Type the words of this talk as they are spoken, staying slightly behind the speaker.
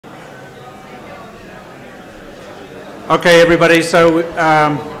Okay, everybody, so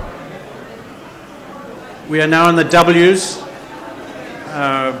we are now in the W's.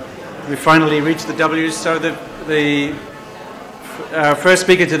 We finally reached the W's. So the first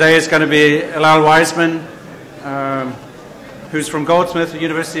speaker today is going to be Eyal Weizman, who's from Goldsmiths, the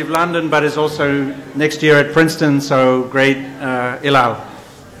University of London, but is also next year at Princeton, so great, Eyal.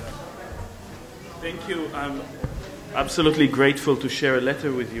 Thank you. I'm absolutely grateful to share a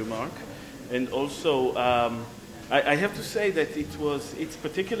letter with you, Mark. And also, I have to say that it's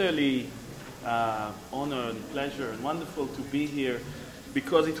particularly honor and pleasure and wonderful to be here,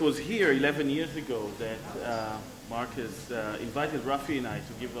 because it was here 11 years ago that Mark has invited Rafi and I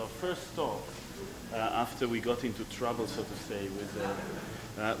to give our first talk after we got into trouble, so to say,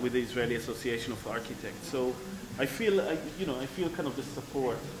 with the Israeli Association of Architects. So I feel, I feel kind of the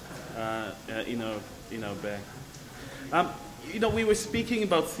support in our back. We were speaking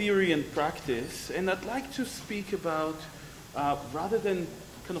about theory and practice, and I'd like to speak about, rather than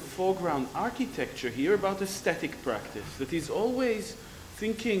kind of foreground architecture here, about aesthetic practice. That is always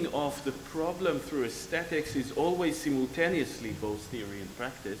thinking of the problem through aesthetics is always simultaneously both theory and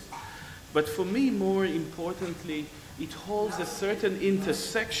practice. But for me, more importantly, it holds a certain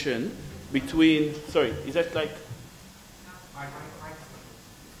intersection between, sorry, is that like,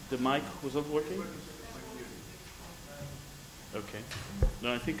 the mic was not working? Okay.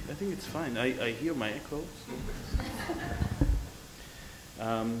 No, I think it's fine. I hear my echoes.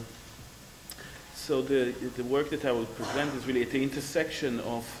 So the work that I will present is really at the intersection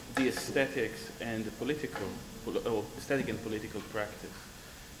of the aesthetics and the political, aesthetic and political practice.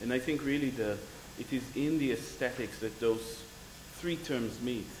 And I think really it is in the aesthetics that those three terms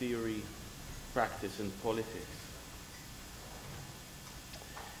meet: theory, practice, and politics.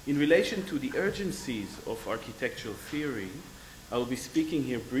 In relation to the urgencies of architectural theory, I will be speaking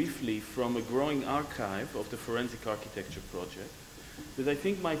here briefly from a growing archive of the Forensic Architecture Project that I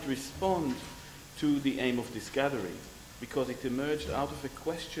think might respond to the aim of this gathering, because it emerged out of a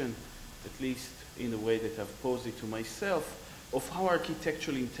question, at least in the way that I've posed it to myself, of how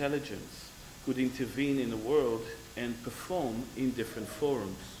architectural intelligence could intervene in the world and perform in different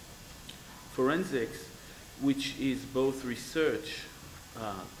forums. Forensics, which is both research,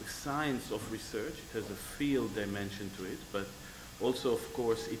 the science of research, it has a field dimension to it, but also, of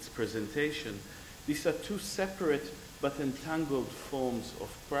course, its presentation. These are two separate but entangled forms of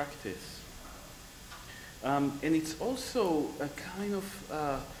practice. And it's also a kind of,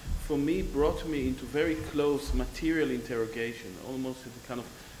 for me, brought me into very close material interrogation, almost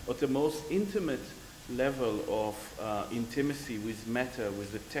at the most intimate level of intimacy with matter,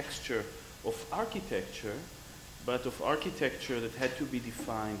 with the texture of architecture, but of architecture that had to be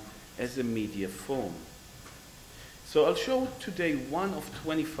defined as a media form. So I'll show today one of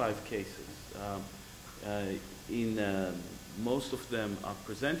 25 cases. Most of them are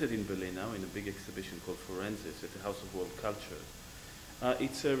presented in Berlin now in a big exhibition called Forensics at the House of World Cultures.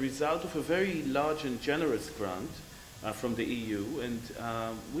 It's a result of a very large and generous grant from the EU, and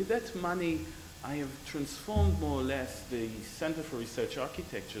with that money I have transformed more or less the Center for Research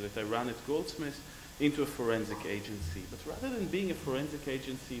Architecture that I run at Goldsmiths into a forensic agency. But rather than being a forensic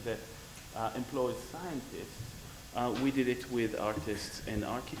agency that employs scientists, we did it with artists and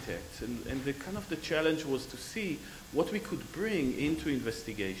architects, and the challenge was to see what we could bring into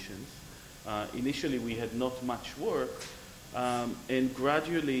investigations. Initially, we had not much work, and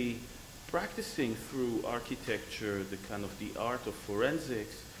gradually practicing through architecture the art of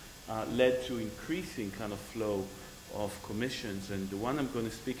forensics led to increasing flow of commissions. And the one I'm going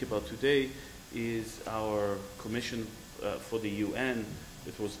to speak about today is our commission for the UN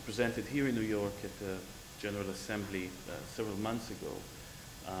that was presented here in New York at the General Assembly several months ago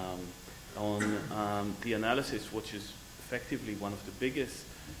on the analysis, which is effectively one of the biggest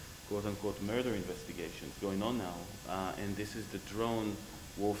quote-unquote murder investigations going on now, and this is the drone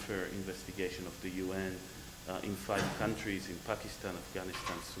warfare investigation of the UN in 5 countries, in Pakistan,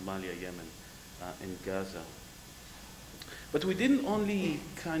 Afghanistan, Somalia, Yemen, and Gaza. But we didn't only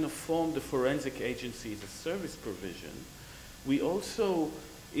form the forensic agency as a service provision, we also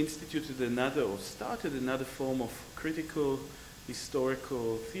instituted started another form of critical,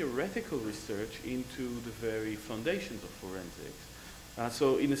 historical, theoretical research into the very foundations of forensics.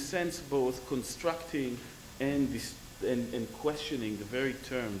 So in a sense, both constructing and questioning the very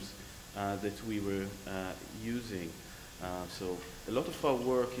terms that we were using. So a lot of our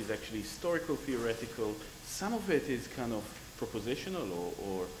work is actually historical, theoretical. Some of it is propositional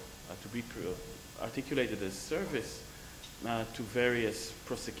or to be articulated as service to various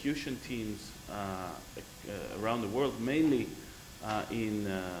prosecution teams around the world, mainly in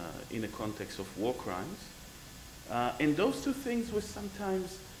a context of war crimes. And those two things were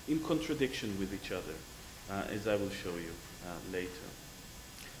sometimes in contradiction with each other, as I will show you later.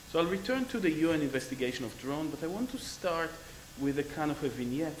 So I'll return to the UN investigation of drone, but I want to start with a kind of a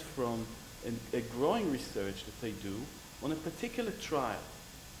vignette from a growing research that they do on a particular trial.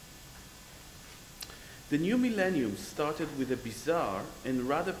 The new millennium started with a bizarre and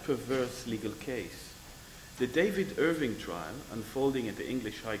rather perverse legal case. The David Irving trial, unfolding at the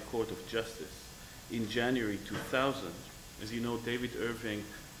English High Court of Justice in January 2000. As you know, David Irving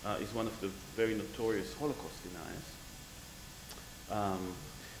is one of the very notorious Holocaust deniers.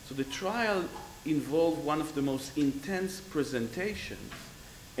 So the trial involved one of the most intense presentations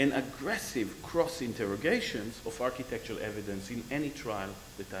and aggressive cross-interrogations of architectural evidence in any trial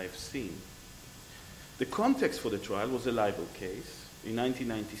that I have seen. The context for the trial was a libel case. In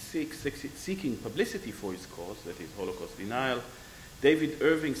 1996, seeking publicity for his cause, that is Holocaust denial, David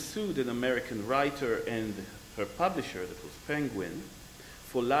Irving sued an American writer and her publisher, that was Penguin,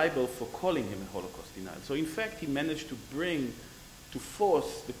 for libel for calling him a Holocaust denial. So in fact, he managed to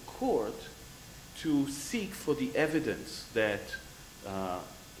force the court to seek for the evidence that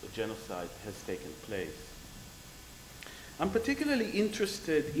genocide has taken place. I'm particularly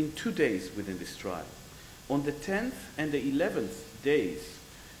interested in 2 days within this trial. On the 10th and the 11th days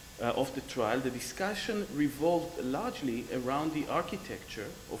of the trial, the discussion revolved largely around the architecture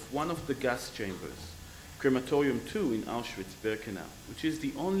of one of the gas chambers, Crematorium 2 in Auschwitz-Birkenau, which is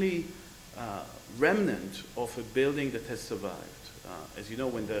the only remnant of a building that has survived. As you know,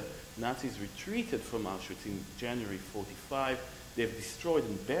 when the Nazis retreated from Auschwitz in January 1945, they have destroyed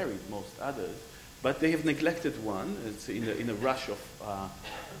and buried most others, but they have neglected one. It's in a rush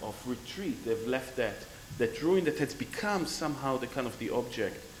of retreat. They've left that ruin that has become somehow the kind of the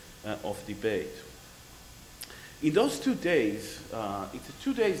object of debate. In those 2 days, it's a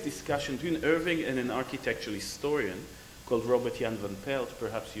 2 days discussion between Irving and an architectural historian called Robert Jan van Pelt,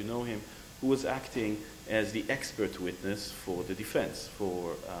 perhaps you know him, who was acting as the expert witness for the defense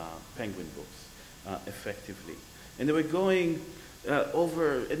for Penguin Books, effectively. And they were going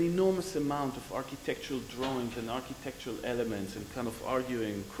over an enormous amount of architectural drawings and architectural elements and kind of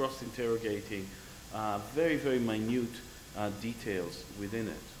arguing, cross-interrogating very, very minute details within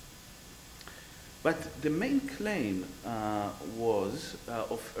it. But the main claim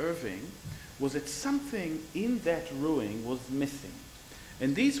of Irving was that something in that ruin was missing.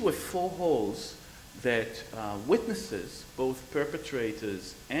 And these were 4 holes that witnesses, both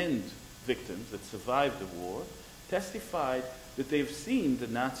perpetrators and victims that survived the war, testified that they've seen the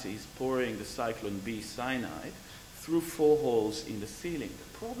Nazis pouring the Cyclone B cyanide through 4 holes in the ceiling.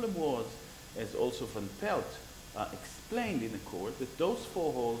 The problem was, as also Van Pelt explained in the court, that those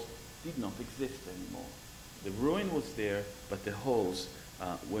 4 holes did not exist anymore. The ruin was there, but the holes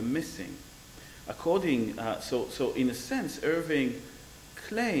were missing. So in a sense, Irving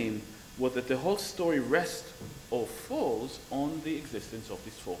claim was that the whole story rests or falls on the existence of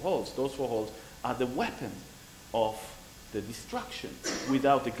these 4 holes. Those 4 holes are the weapon of the destruction.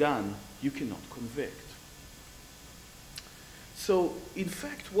 Without the gun, you cannot convict. So, in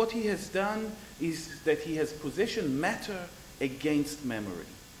fact, what he has done is that he has positioned matter against memory,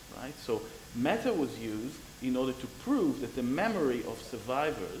 right? So, matter was used in order to prove that the memory of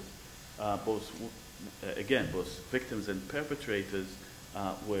survivors, both victims and perpetrators,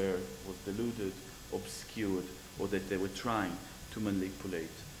 was deluded, obscured, or that they were trying to manipulate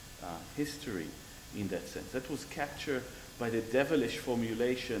history in that sense. That was captured by the devilish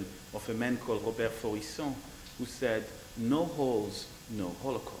formulation of a man called Robert Faurisson, who said, "No holes, no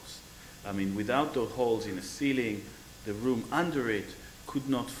Holocaust." I mean, without those holes in the ceiling, the room under it could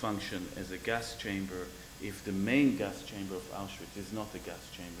not function as a gas chamber if the main gas chamber of Auschwitz is not a gas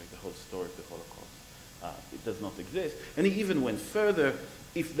chamber. The whole story of the Holocaust, it does not exist. And he even went further.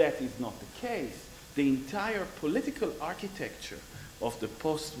 If that is not the case, the entire political architecture of the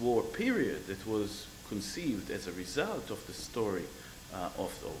post-war period that was conceived as a result of the story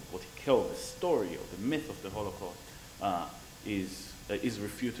of what he called the story or the myth of the Holocaust is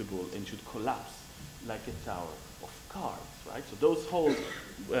refutable and should collapse like a tower of cards, right? So those holes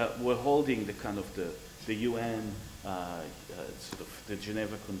were holding the kind of the UN, sort of the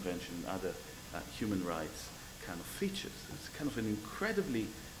Geneva Convention, and other human rights kind of features. It's kind of an incredibly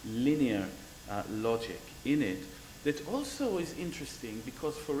linear logic in it that also is interesting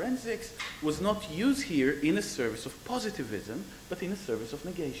because forensics was not used here in a service of positivism, but in a service of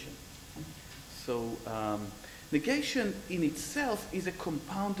negation. So negation in itself is a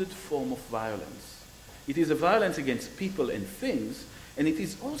compounded form of violence. It is a violence against people and things, and it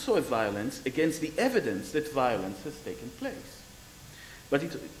is also a violence against the evidence that violence has taken place. But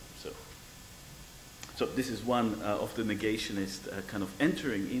So this is one of the negationists kind of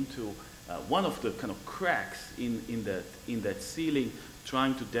entering into one of the kind of cracks in that ceiling,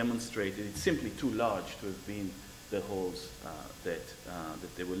 trying to demonstrate that it's simply too large to have been the holes that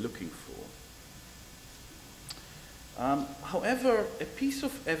they were looking for. However, a piece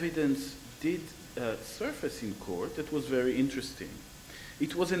of evidence did surface in court that was very interesting.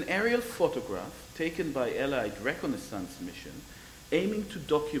 It was an aerial photograph taken by Allied reconnaissance mission aiming to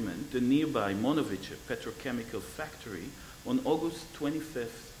document the nearby Monovice petrochemical factory on August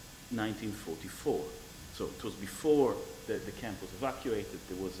 25th, 1944. So it was before the camp was evacuated.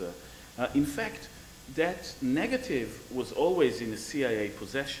 There was in fact, that negative was always in the CIA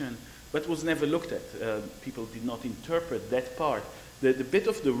possession, but was never looked at. People did not interpret that part. The bit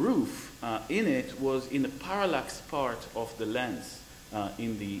of the roof in it was in the parallax part of the lens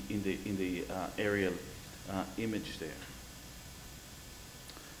in the aerial image there.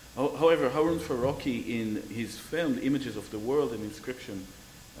 However, Harun Farocki, in his film Images of the World, an Inscription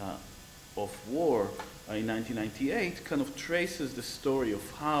of War in 1998, kind of traces the story of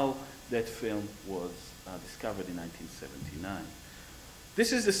how that film was discovered in 1979.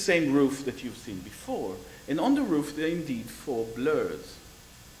 This is the same roof that you've seen before, and on the roof there are indeed 4 blurs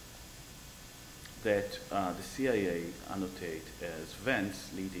that the CIA annotate as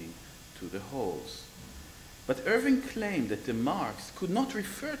vents leading to the holes. But Irving claimed that the marks could not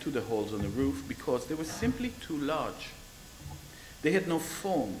refer to the holes on the roof because they were simply too large. They had no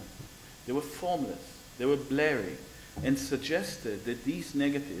form, they were formless, they were blurry, and suggested that these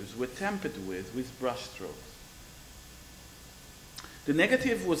negatives were tampered with brushstrokes. The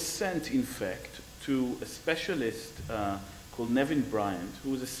negative was sent, in fact, to a specialist called Nevin Bryant, who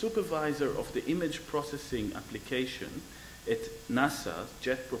was a supervisor of the image processing application at NASA's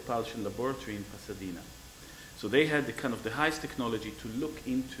Jet Propulsion Laboratory in Pasadena. So they had the kind of the highest technology to look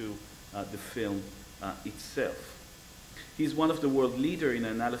into the film itself. He's one of the world leaders in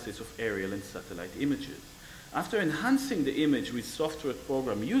analysis of aerial and satellite images. After enhancing the image with software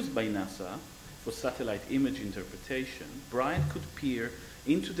program used by NASA for satellite image interpretation, Bryant could peer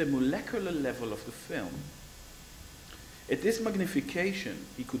into the molecular level of the film. At this magnification,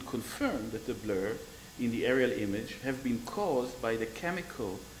 he could confirm that the blur in the aerial image have been caused by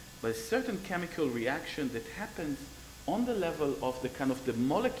a certain chemical reaction that happens on the level of the kind of the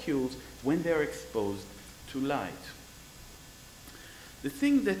molecules when they're exposed to light. The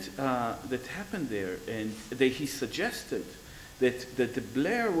thing that happened there, and that he suggested that the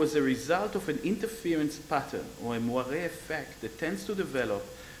blur was a result of an interference pattern or a moire effect that tends to develop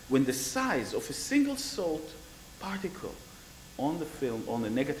when the size of a single salt particle on the film, on the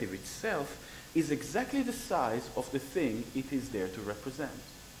negative itself, is exactly the size of the thing it is there to represent.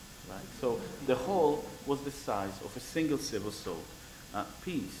 Right? So the hole was the size of a single silver salt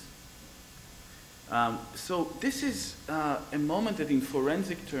piece. So this is a moment that in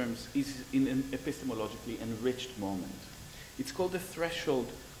forensic terms is in an epistemologically enriched moment. It's called the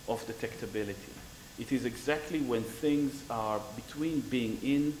threshold of detectability. It is exactly when things are between being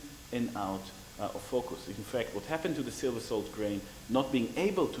in and out of focus. In fact, what happened to the silver salt grain, not being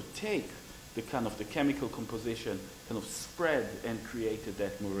able to take the kind of the chemical composition, kind of spread and created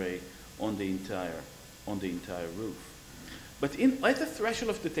that moire on the entire roof. But at the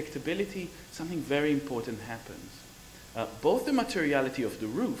threshold of detectability, something very important happens. Both the materiality of the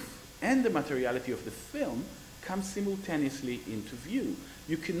roof and the materiality of the film come simultaneously into view.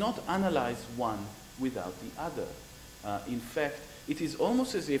 You cannot analyze one without the other. In fact, it is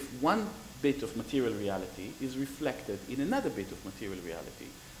almost as if one bit of material reality is reflected in another bit of material reality.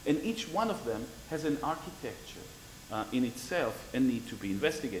 And each one of them has an architecture in itself and need to be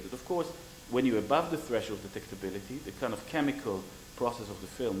investigated. Of course, when you're above the threshold of detectability, the kind of chemical process of the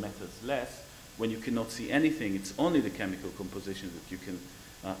film matters less. When you cannot see anything, it's only the chemical composition that you can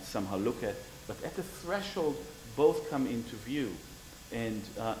somehow look at. But at the threshold, both come into view. And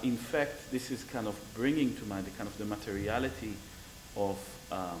in fact, this is kind of bringing to mind the kind of the materiality of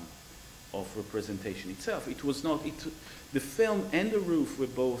representation itself. It was not, the film and the roof were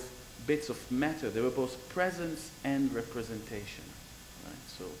both bits of matter. They were both presence and representation. Right?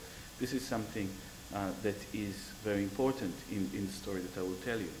 So this is something that is very important in the story that I will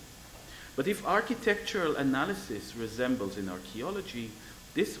tell you. But if architectural analysis resembles in archaeology,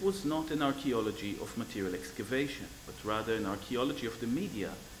 this was not an archaeology of material excavation, but rather an archaeology of the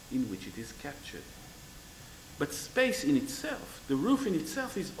media in which it is captured. But space in itself, the roof in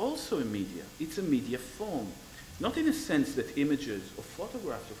itself, is also a media. It's a media form. Not in a sense that images or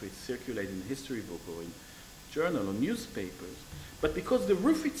photographs of it circulate in a history book or in journal or newspapers, but because the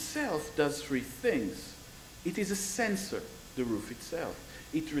roof itself does 3 things. It is a sensor, the roof itself.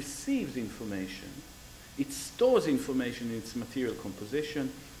 It receives information it stores information in its material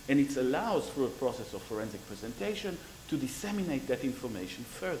composition, and it allows for a process of forensic presentation to disseminate that information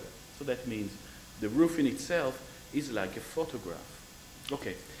further. So that means the roof in itself is like a photograph.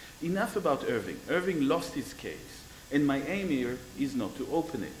 Okay, enough about Irving. Irving lost his case, and my aim here is not to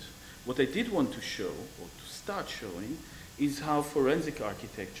open it. What I did want to show, or to start showing, is how forensic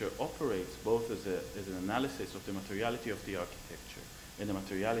architecture operates both as an analysis of the materiality of the architecture and the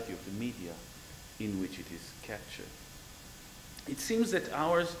materiality of the media in which it is captured. It seems that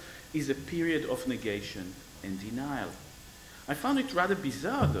ours is a period of negation and denial. I found it rather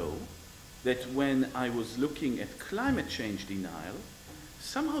bizarre, though, that when I was looking at climate change denial,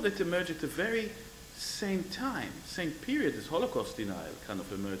 somehow that emerged at the very same time, same period as Holocaust denial kind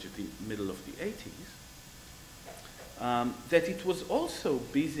of emerged at the middle of the 80s, that it was also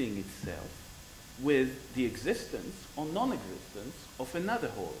busying itself with the existence or non-existence of another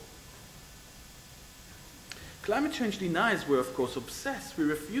hole. Climate change deniers were, of course, obsessed with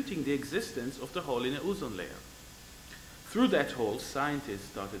refuting the existence of the hole in the ozone layer. Through that hole, scientists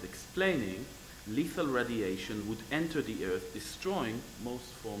started explaining lethal radiation would enter the Earth, destroying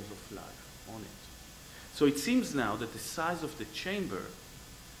most forms of life on it. So it seems now that the size of the chamber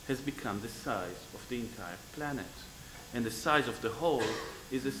has become the size of the entire planet, and the size of the hole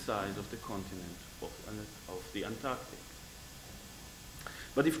is the size of the continent of the Antarctic.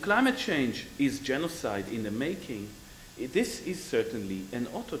 But if climate change is genocide in the making, this is certainly an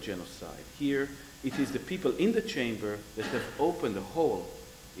autogenocide. Here, it is the people in the chamber that have opened a hole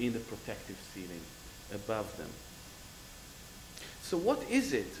in the protective ceiling above them. So what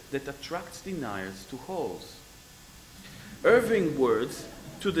is it that attracts deniers to holes? Irving's words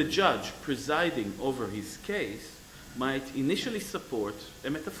to the judge presiding over his case might initially support a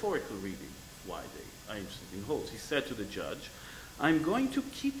metaphorical reading of why they are interested in holes. He said to the judge, "I'm going to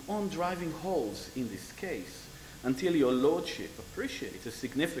keep on driving holes in this case until your lordship appreciates the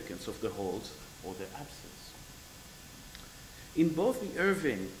significance of the holes or their absence." In both the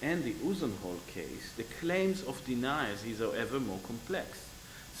Irving and the ozone hole case, the claims of deniers is, however, more complex,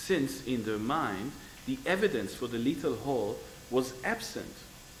 since in their mind, the evidence for the lethal hole was absent,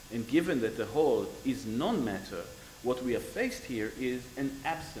 and given that the hole is non-matter, what we are faced here is an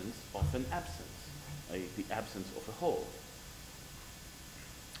absence of an absence, i.e. the absence of a hole.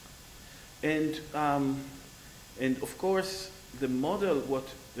 And of course, the model,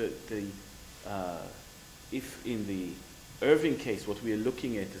 if in the Irving case, what we are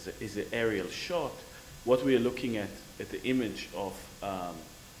looking at is an aerial shot, what we are looking at the image of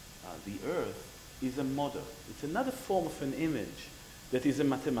the Earth is a model. It's another form of an image that is a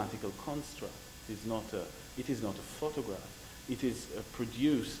mathematical construct. It is not a photograph. It is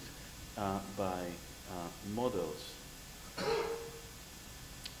produced by models.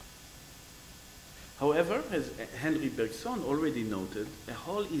 However, as Henry Bergson already noted, a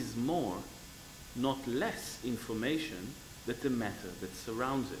hole is more, not less, information than the matter that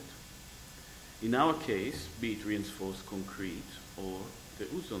surrounds it. In our case, be it reinforced concrete or the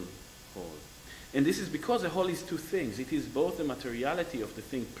ozone hole. And this is because a hole is two things. It is both the materiality of the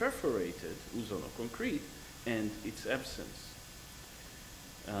thing perforated, ozone or concrete, and its absence.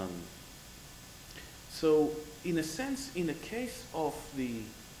 So, in a sense, in the case of the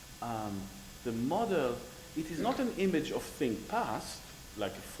model, it is not an image of thing past,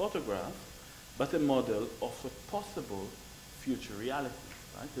 like a photograph, but a model of a possible future reality.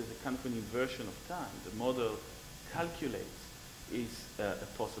 Right? There's a kind of an inversion of time. The model calculates is a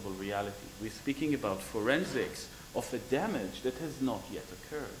possible reality. We're speaking about forensics of a damage that has not yet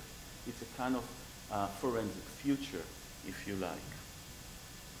occurred. It's a kind of forensic future, if you like.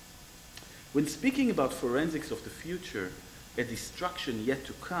 When speaking about forensics of the future, a destruction yet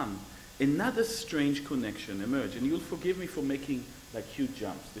to come, another strange connection emerged. And you'll forgive me for making like huge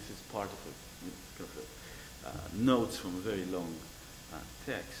jumps. This is part of notes from a very long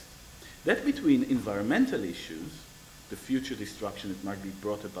text. That between environmental issues, the future destruction that might be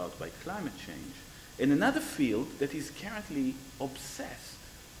brought about by climate change, and another field that is currently obsessed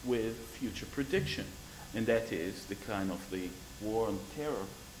with future prediction, and that is the kind of the war on terror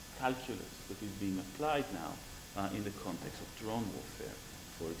calculus that is being applied now in the context of drone warfare,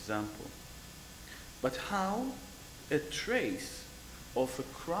 for example. But how a trace of a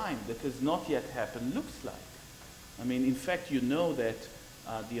crime that has not yet happened looks like? I mean, in fact, you know that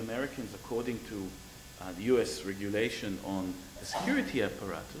the Americans, according to the US regulation on the security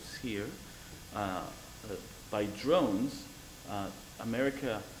apparatus here, by drones,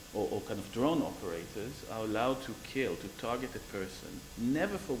 America or kind of drone operators are allowed to kill, to target a person,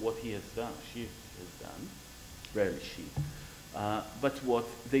 never for what he has done, she has done, rarely she, but what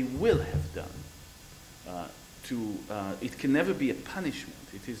they will have done it can never be a punishment.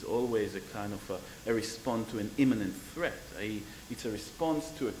 It is always a kind of a response to an imminent threat. It's a response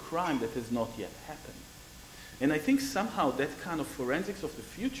to a crime that has not yet happened. And I think somehow that kind of forensics of the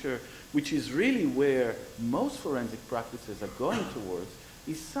future, which is really where most forensic practices are going towards,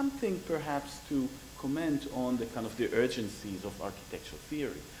 is something perhaps to comment on the kind of the urgencies of architectural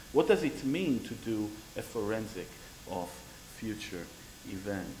theory. What does it mean to do a forensic of future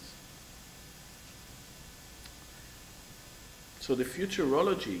events? So the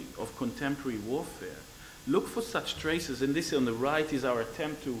futurology of contemporary warfare, look for such traces, and this on the right is our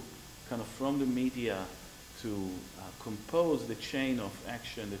attempt to kind of from the media to compose the chain of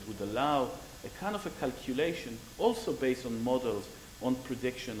action that would allow a kind of a calculation, also based on models, on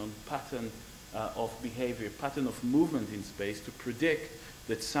prediction, on pattern of behavior, pattern of movement in space, to predict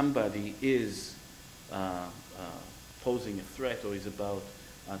that somebody is posing a threat or is about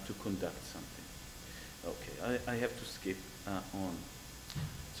to conduct something. Okay, I have to skip on.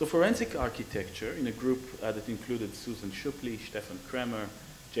 So forensic architecture, in a group that included Susan Schuppli, Stefan Kremer,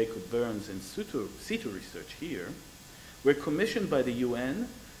 Jacob Burns, and Situ Research here, were commissioned by the UN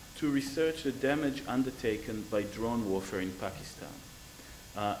to research the damage undertaken by drone warfare in Pakistan.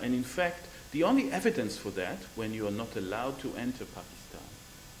 And in fact, the only evidence for that, when you are not allowed to enter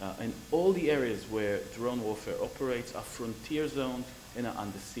Pakistan, and all the areas where drone warfare operates are frontier zones and are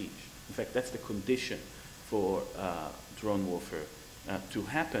under siege. In fact, that's the condition for drone warfare to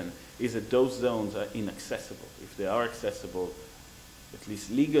happen, is that those zones are inaccessible. If they are accessible, at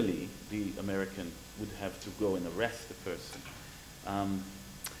least legally, the American would have to go and arrest the person.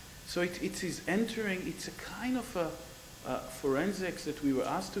 So it is entering, it's a kind of a forensics that we were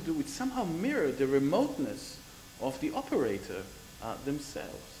asked to do, which somehow mirrored the remoteness of the operator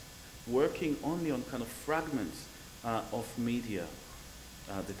themselves, working only on kind of fragments of media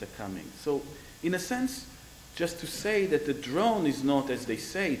that are coming. So in a sense, just to say that the drone is not, as they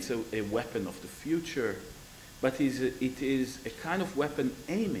say, it's a weapon of the future, but it is a kind of weapon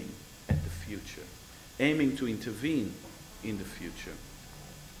aiming at the future, aiming to intervene in the future.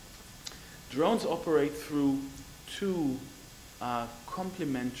 Drones operate through two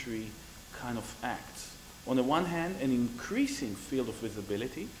complementary kind of acts. On the one hand, an increasing field of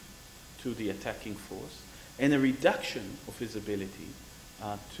visibility to the attacking force, and a reduction of visibility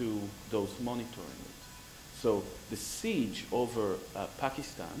to those monitoring it. So the siege over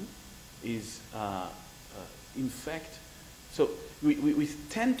Pakistan is, in fact, so we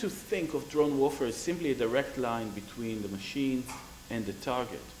tend to think of drone warfare as simply a direct line between the machine and the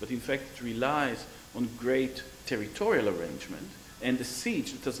target, but in fact it relies on great territorial arrangement, and the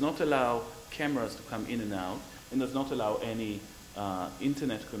siege does not allow cameras to come in and out, and does not allow any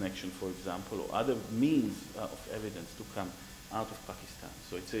internet connection, for example, or other means of evidence to come out of Pakistan.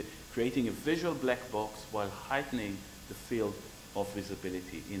 So it's creating a visual black box while heightening the field of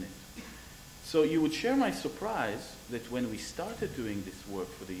visibility in it. So you would share my surprise that when we started doing this work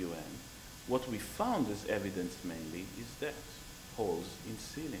for the UN, what we found as evidence mainly is that holes in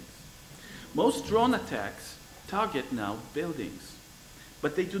ceilings. Most drone attacks target now buildings,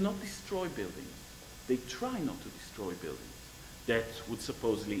 but they do not destroy buildings. They try not to destroy buildings. That would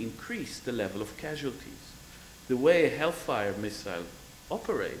supposedly increase the level of casualties. The way a Hellfire missile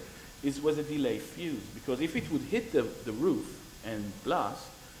operates is with a delay fuse, because if it would hit the roof and blast,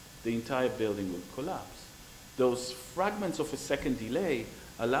 the entire building would collapse. Those fragments of a second delay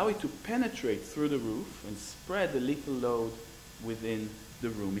allow it to penetrate through the roof and spread a little load within the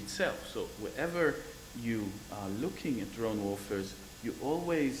room itself. So wherever you are looking at drone warfare, you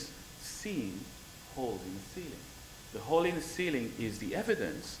always see holes in the ceiling. The hole in the ceiling is the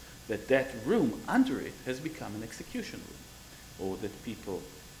evidence that that room under it has become an execution room, or that people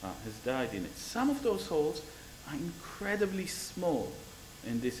has died in it. Some of those holes are incredibly small,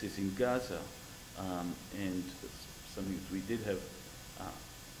 and this is in Gaza, and something that we did have,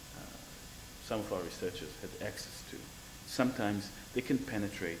 some of our researchers had access to. Sometimes they can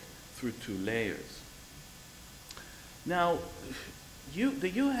penetrate through 2 layers. Now, the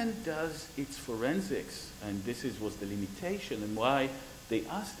UN does its forensics, and this was the limitation and why they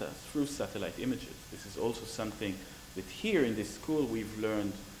asked us through satellite images. This is also something that here in this school we've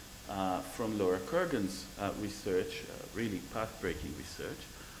learned from Laura Kurgan's research, really path-breaking research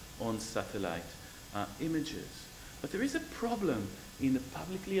on satellite images. But there is a problem in the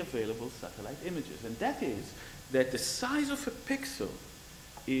publicly available satellite images, and that is that the size of a pixel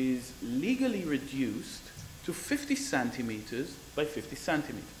is legally reduced to 50 centimeters by 50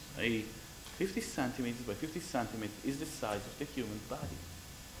 centimeters. 50 centimeters by 50 centimeters is the size of the human body.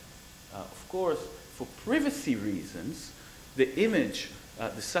 Of course, for privacy reasons, the image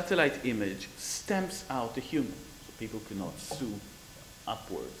the satellite image stamps out the human. So people cannot sue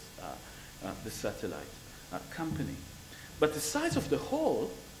upwards the satellite company. But the size of the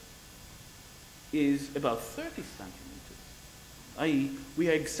hole is about 30 centimeters, i.e., we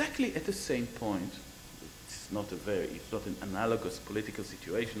are exactly at the same point. It's not an analogous political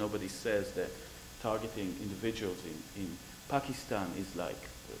situation. Nobody says that targeting individuals in Pakistan is like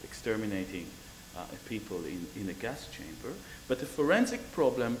exterminating people in a gas chamber. But the forensic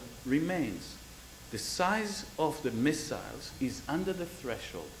problem remains. The size of the missiles is under the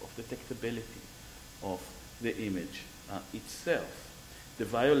threshold of detectability of the image itself. The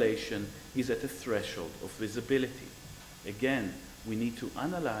violation is at the threshold of visibility. Again, we need to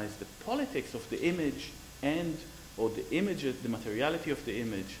analyze the politics of the image or the materiality of the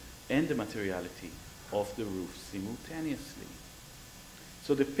image and the materiality of the roof simultaneously.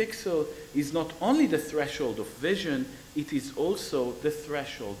 So the pixel is not only the threshold of vision, it is also the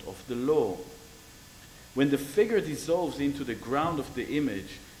threshold of the law. When the figure dissolves into the ground of the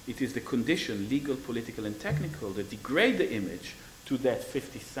image, it is the condition, legal, political, and technical, that degrade the image to that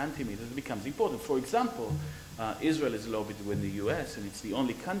 50 centimeters. It becomes important. For example, Israel is lobbied with the US, and it's the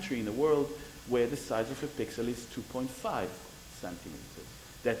only country in the world where the size of a pixel is 2.5 centimeters.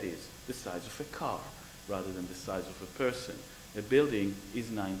 That is the size of a car rather than the size of a person. A building is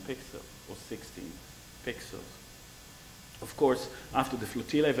 9 pixels or 16 pixels. Of course, after the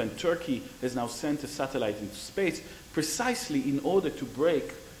flotilla event, Turkey has now sent a satellite into space precisely in order to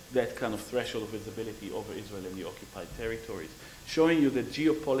break that kind of threshold of visibility over Israel and the occupied territories, showing you that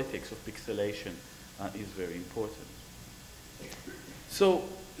geopolitics of pixelation is very important. So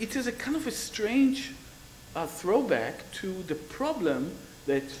it is a kind of a strange throwback to the problem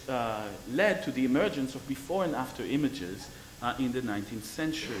that led to the emergence of before and after images in the 19th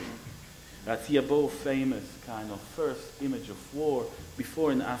century. Thiabaut's famous kind of first image of war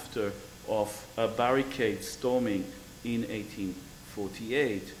before and after of a barricade storming in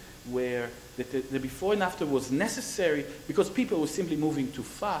 1848, where the before and after was necessary because people were simply moving too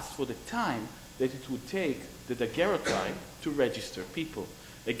fast for the time that it would take the daguerreotype to register people.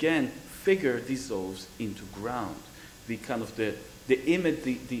 Again, figure dissolves into ground. The kind of the image,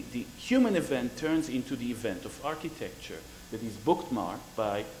 the human event turns into the event of architecture that is bookmarked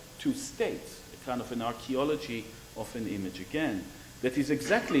by two states, a kind of an archaeology of an image again. That is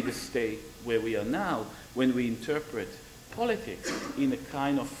exactly the state where we are now when we interpret politics in a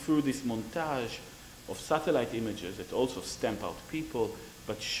kind of through this montage of satellite images that also stamp out people,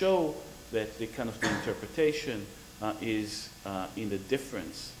 but show that the kind of the interpretation is in the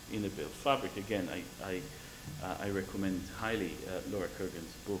difference in the built fabric. Again, I recommend highly Laura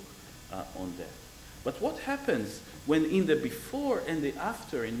Kurgan's book on that. But what happens when in the before and the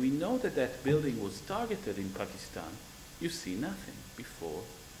after, and we know that that building was targeted in Pakistan, you see nothing before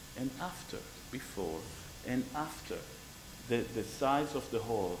and after, before and after. The size of the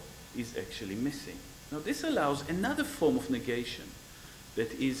hole is actually missing. Now this allows another form of negation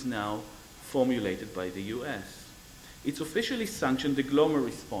that is now formulated by the US. It's officially sanctioned the Glomar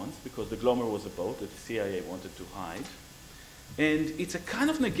response because the Glomar was a boat that the CIA wanted to hide. And it's a kind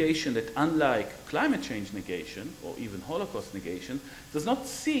of negation that, unlike climate change negation or even Holocaust negation, does not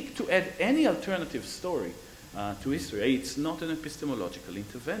seek to add any alternative story to history. It's not an epistemological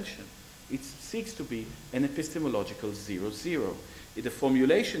intervention. It seeks to be an epistemological 0-0. The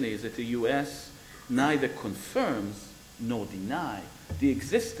formulation is that the US neither confirms nor denies the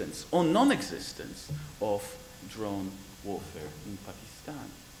existence or non-existence of drone warfare in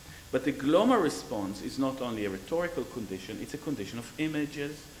Pakistan. But the Glomar response is not only a rhetorical condition, it's a condition of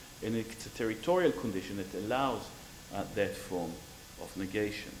images, and it's a territorial condition that allows that form of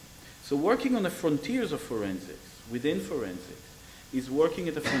negation. So working on the frontiers of forensics, within forensics, is working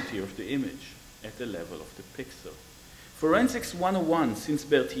at the frontier of the image, at the level of the pixel. Forensics 101, since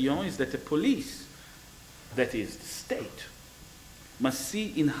Bertillon, is that the police, that is, the state, must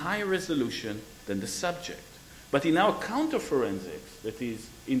see in higher resolution than the subject. But in our counter-forensics, that is,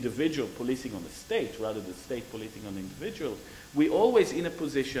 individual policing on the state rather than state policing on individuals, we're always in a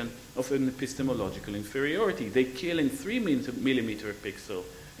position of an epistemological inferiority. They kill in 3 millimeter a pixel,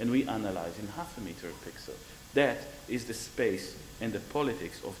 and we analyze in 0.5 meter a pixel. That is the space and the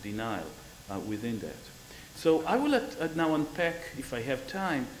politics of denial within that. So I will now unpack, if I have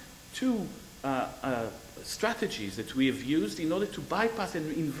time, two strategies that we have used in order to bypass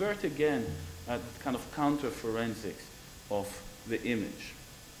and invert again kind of counter-forensics of the image.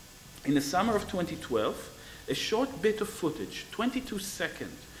 In the summer of 2012, a short bit of footage, 22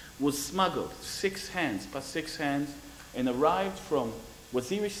 seconds, was smuggled past 6 hands, and arrived from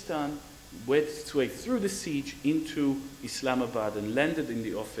Waziristan wedged its way through the siege into Islamabad and landed in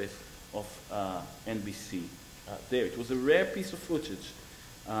the office of NBC there. It was a rare piece of footage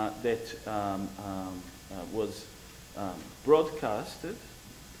that was broadcasted.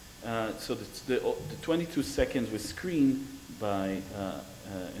 So the 22 seconds was screened by,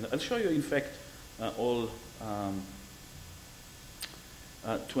 and I'll show you, in fact, all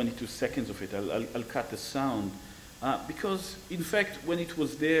 22 seconds of it. I'll cut the sound. Because, in fact, when it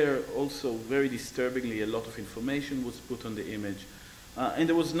was there, also very disturbingly, a lot of information was put on the image. And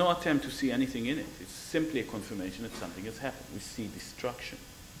there was no attempt to see anything in it. It's simply a confirmation that something has happened. We see destruction.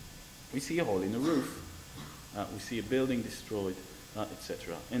 We see a hole in the roof. We see a building destroyed,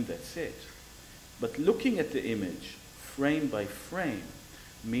 etc. And that's it. But looking at the image, frame by frame,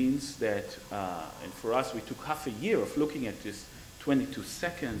 means that, and for us, we took half a year of looking at this 22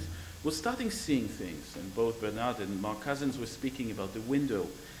 seconds, was starting seeing things. And both Bernard and Mark Cousins were speaking about the window.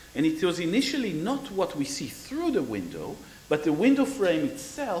 And it was initially not what we see through the window, but the window frame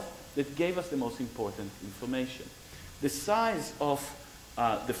itself that gave us the most important information. The size of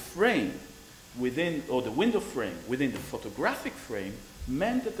the frame within, or the window frame within the photographic frame,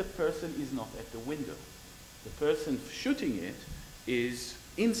 meant that the person is not at the window. The person shooting it is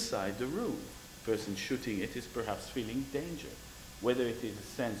inside the room. The person shooting it is perhaps feeling danger. Whether it is a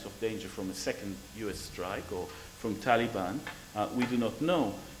sense of danger from a second US strike or from Taliban, we do not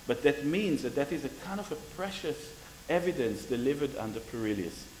know. But that means that that is a kind of a precious evidence delivered under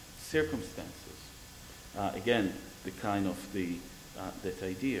perilous circumstances. Again, the kind of that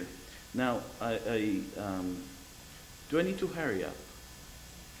idea. Now, do I need to hurry up?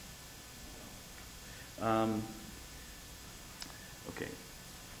 Okay.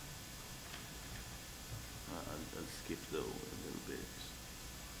 I'll skip though a little bit.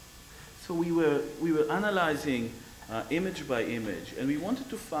 So we were analyzing image by image, and we wanted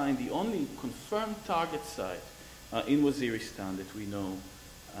to find the only confirmed target site in Waziristan that we know,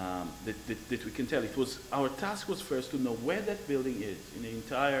 that we can tell. Our task was first to know where that building is in the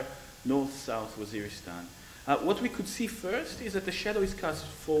entire north-south Waziristan. What we could see first is that the shadow is cast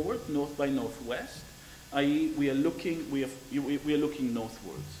forward, north by northwest, i.e. we are looking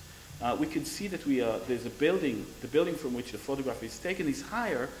northwards. We can see that there's a building, the building from which the photograph is taken is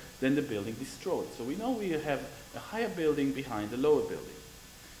higher than the building destroyed. So we know we have a higher building behind the lower building.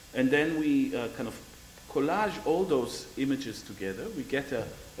 And then we kind of collage all those images together. We get a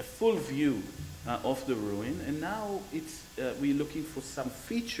full view of the ruin, and now we're looking for some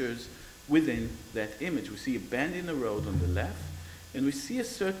features within that image. We see a bend in the road on the left, and we see a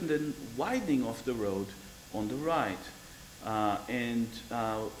certain widening of the road on the right.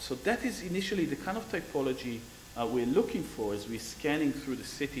 So that is initially the kind of typology we're looking for as we're scanning through the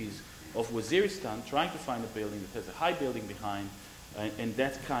cities of Waziristan, trying to find a building that has a high building behind and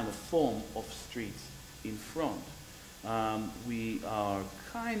that kind of form of streets in front. We are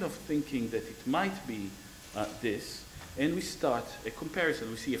kind of thinking that it might be this, and we start a comparison.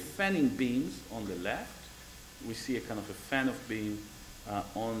 We see a fanning beams on the left. We see a kind of a fan of beam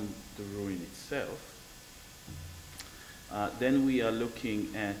on the ruin itself. Then we are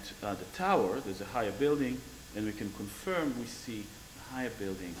looking at the tower. There's a higher building, and we can confirm we see a higher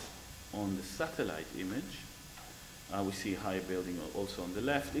building on the satellite image. We see a higher building also on the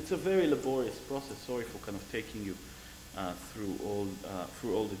left. It's a very laborious process. Sorry for kind of taking you through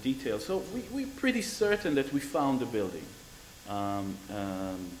all the details. So we're pretty certain that we found the building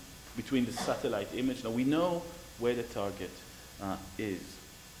between the satellite image. Now we know where the target is.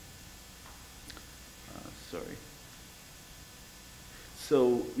 Sorry.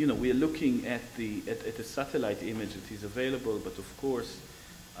 So, you know, we are looking at the satellite image that is available, but of course,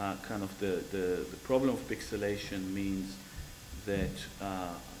 kind of the problem of pixelation means that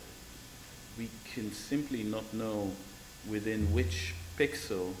we can simply not know within which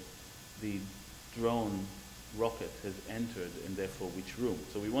pixel the drone rocket has entered, and therefore which room.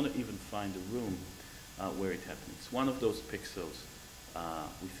 So we want to even find a room where it happened. It's one of those pixels,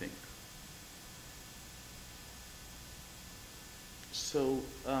 we think. So,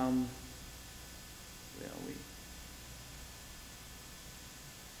 where are we?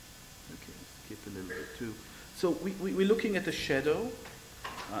 Okay, skip a little bit too. So we're looking at the shadow.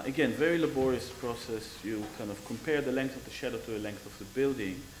 Again, very laborious process. You kind of compare the length of the shadow to the length of the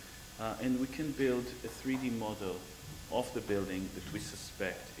building, and we can build a 3D model of the building that we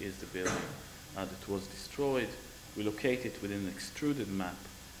suspect is the building that was destroyed. We locate it within an extruded map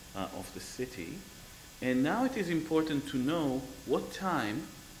of the city. And now it is important to know what time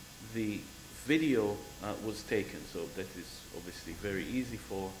the video was taken. So that is obviously very easy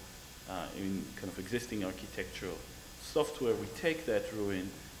for in kind of existing architectural software. We take that ruin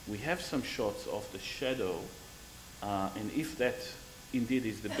we have some shots of the shadow, and if that indeed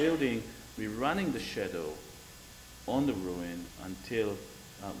is the building, we're running the shadow on the ruin until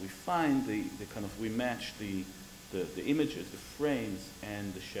we find we match the images, the frames,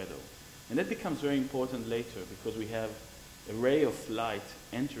 and the shadow. And that becomes very important later because we have a ray of light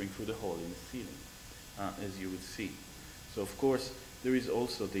entering through the hole in the ceiling, as you would see. So of course, there is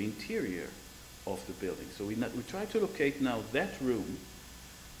also the interior of the building. So we try to locate now that room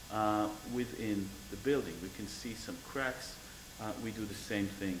within the building. We can see some cracks. We do the same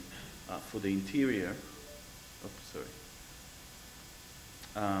thing for the interior. Oops, sorry.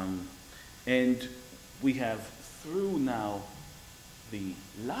 And we have through now the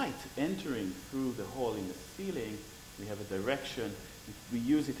light entering through the hole in the ceiling, we have a direction. We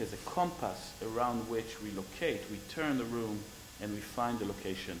use it as a compass around which we locate. We turn the room and we find the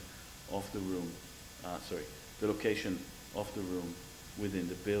location of the room, the location of the room within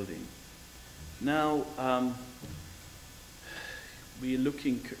the building. Now, we're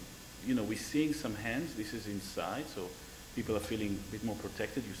looking, we're seeing some hands. This is inside, so people are feeling a bit more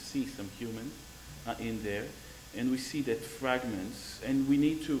protected. You see some humans in there. And we see that fragments, and we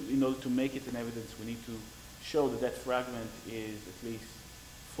need to, in order to make it an evidence, we need to show that that fragment is at least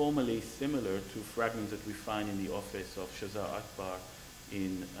formally similar to fragments that we find in the office of Shazar Akbar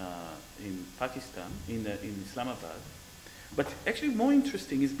in Pakistan, in Islamabad. But actually more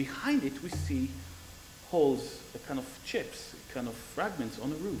interesting is behind it we see holes, a kind of chips, kind of fragments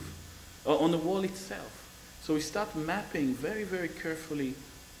on the roof, or on the wall itself. So we start mapping very, very carefully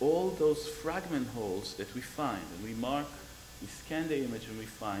all those fragment holes that we find, and we scan the image and we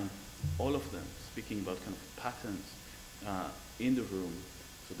find all of them, speaking about kind of patterns in the room.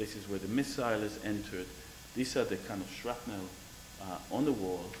 So this is where the missile is entered. These are the kind of shrapnel on the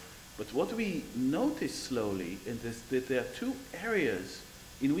wall. But what we notice slowly is that there are two areas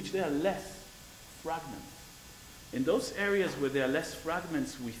in which there are less fragments. In those areas where there are less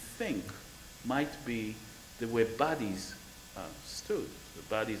fragments, we think might be where bodies stood. The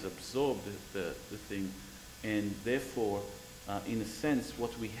bodies absorbed the thing, and therefore, in a sense,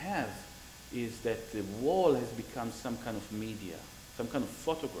 what we have is that the wall has become some kind of media, some kind of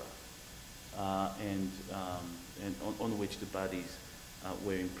photograph, and on which the bodies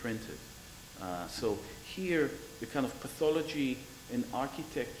were imprinted. So here, the kind of pathology and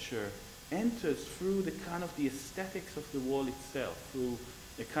architecture enters through the kind of the aesthetics of the wall itself, through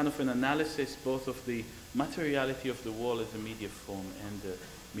a kind of an analysis both of the materiality of the wall as a media form and the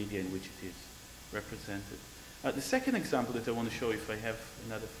media in which it is represented. The second example that I want to show, if I have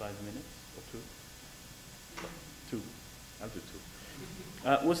another 5 minutes or two, I'll do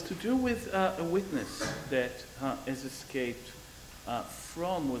two, was to do with a witness that has escaped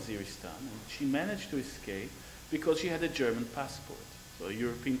from Waziristan, and she managed to escape because she had a German passport. So a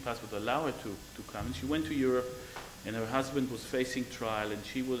European passport allowed her to come, and she went to Europe, and her husband was facing trial, and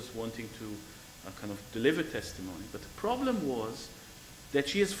she was wanting to kind of deliver testimony. But the problem was that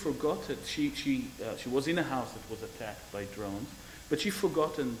she has forgotten, she was in a house that was attacked by drones, but she'd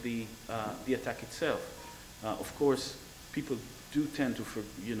forgotten the attack itself. Of course, people do tend to,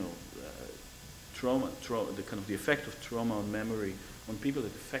 trauma, the kind of the effect of trauma on memory on people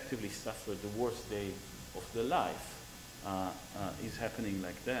that effectively suffered the worst day of their life is happening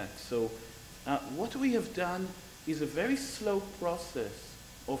like that. So what we have done is a very slow process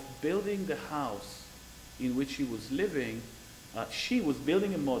of building the house in which she was living. She was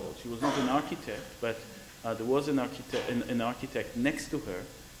building a model. She was not an architect, but there was an architect next to her,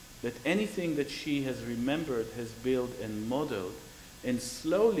 that anything that she has remembered has built and modeled, and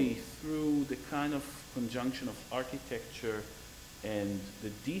slowly through the kind of conjunction of architecture and the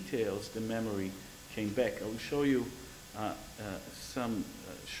details, the memory came back. I will show you some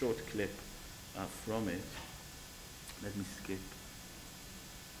short clip from it. Let me skip.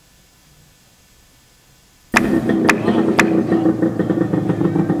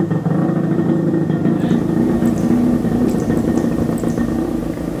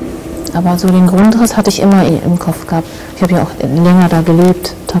 Aber so den Grundriss hatte ich immer im Kopf gehabt. Ich habe ja auch länger da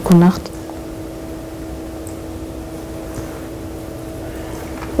gelebt, Tag und Nacht.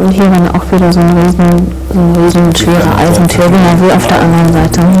 Und hier war auch wieder so eine riesen schwere Eisentür, genau wie auf der anderen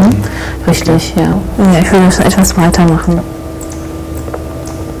Seite. Richtig, ja. Ja, ich würde das etwas weitermachen.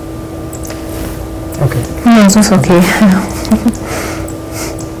 Okay. Ja, so ist okay.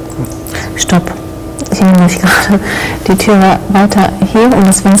 Stopp. Ich erinnere mich gerade, die Tür war weiter hier und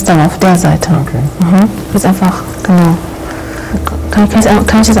das Fenster war auf der Seite. Okay. Jetzt einfach, genau. Kann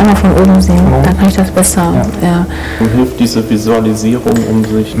ich das einmal von oben sehen? Genau. Dann kann ich das besser. Ja. Und hilft diese Visualisierung, um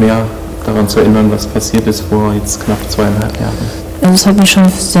sich mehr daran zu erinnern, was passiert ist vor jetzt knapp 2,5 Jahren? Also es hat mir schon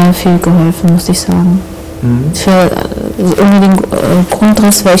sehr viel geholfen, muss ich sagen. Ohne den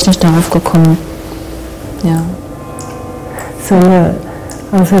Grundriss wäre ich nicht darauf gekommen. Ja. So,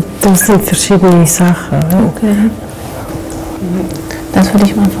 also das sind verschiedene Sachen. Okay. Das würde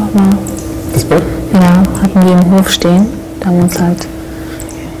ich einfach mal. Das Bett? Ja, hatten wir im Hof stehen. Da haben wir uns halt. So.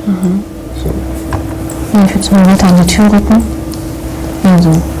 Ja, ich würde es mal weiter an die Tür rücken. Ja, so.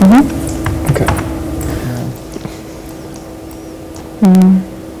 Okay.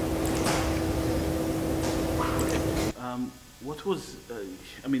 What was,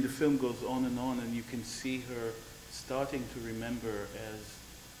 I mean, the film goes on, and you can see her starting to remember as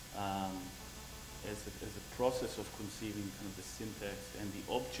a process of conceiving kind of the syntax and the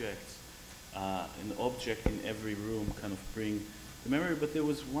objects, an object in every room kind of bring the memory. But there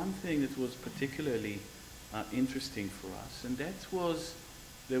was one thing that was particularly interesting for us, and that was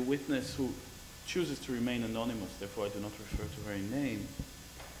the witness who chooses to remain anonymous, therefore I do not refer to her name,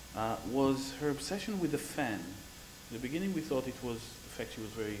 was her obsession with the fan. In the beginning we thought it was the fact she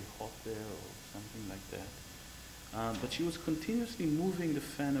was very hot there or something like that. But she was continuously moving the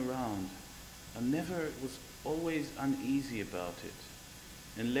fan around and was always uneasy about it.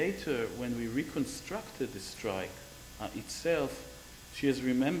 And later, when we reconstructed the strike itself, she has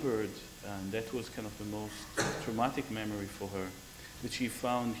remembered, and that was kind of the most traumatic memory for her, that she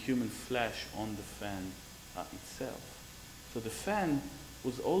found human flesh on the fan itself. So the fan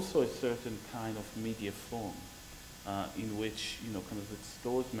was also a certain kind of media form in which, kind of it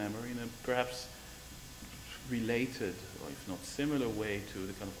stores memory in a perhaps related, or if not similar way to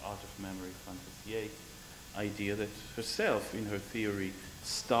the kind of art of memory Fantasie idea that herself, in her theory,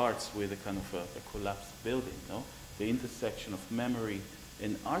 starts with a kind of a collapsed building. No? The intersection of memory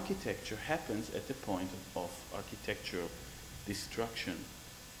and architecture happens at the point of architectural destruction.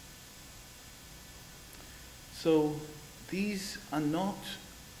 So these are not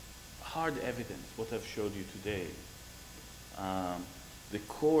hard evidence, what I've showed you today. The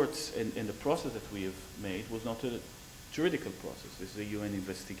courts and the process that we have made was not a juridical process. This is a UN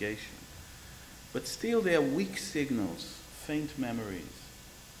investigation. But still there are weak signals, faint memories,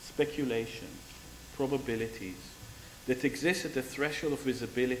 speculations, probabilities that exist at the threshold of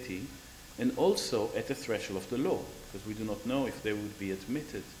visibility and also at the threshold of the law, because we do not know if they would be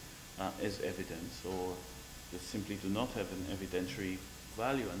admitted as evidence, or they simply do not have an evidentiary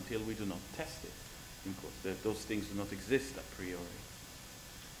value until we do not test it. Of course, those things do not exist a priori.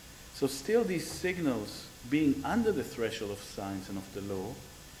 So still these signals, being under the threshold of science and of the law,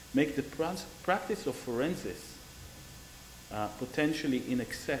 make the practice of forensics potentially in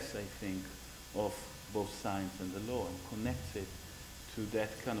excess, I think, of both science and the law, and connects it to that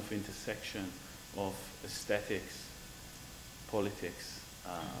kind of intersection of aesthetics, politics,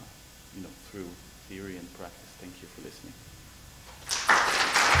 through theory and practice. Thank you for listening.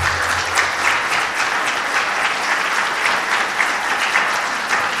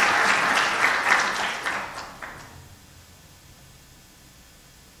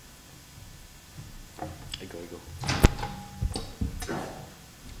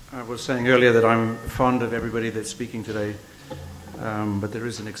 I was saying earlier that I'm fond of everybody that's speaking today, but there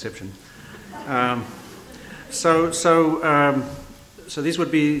is an exception. So these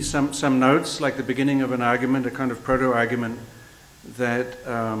would be some notes, like the beginning of an argument, a kind of proto-argument that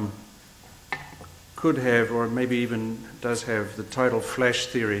could have, or maybe even does have, the title Flash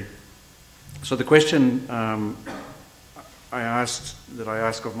Theory. So the question I ask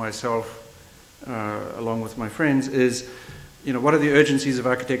of myself, along with my friends, is, what are the urgencies of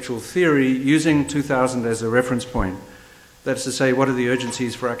architectural theory using 2000 as a reference point? That's to say, what are the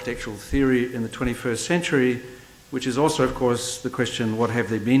urgencies for architectural theory in the 21st century, which is also, of course, the question, what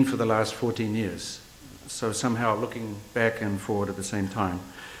have they been for the last 14 years? So somehow looking back and forward at the same time.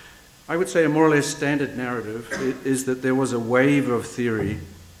 I would say a more or less standard narrative is that there was a wave of theory.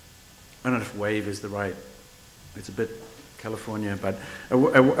 I don't know if wave is the right, it's a bit California, but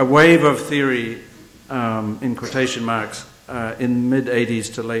a wave of theory, in quotation marks, in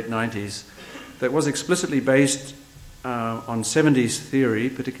mid-80s to late 90s, that was explicitly based on 70s theory,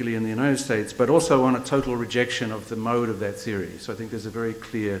 particularly in the United States, but also on a total rejection of the mode of that theory. So I think there's a very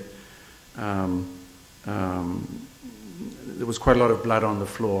clear, there was quite a lot of blood on the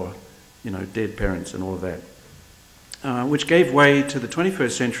floor, dead parents and all of that, which gave way to the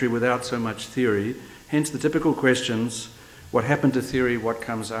 21st century without so much theory, hence the typical questions, what happened to theory, what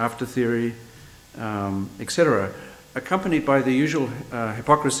comes after theory, etc., accompanied by the usual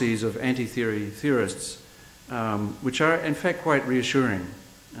hypocrisies of anti-theory theorists, which are in fact quite reassuring.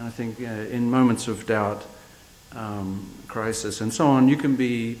 And I think in moments of doubt, crisis and so on, you can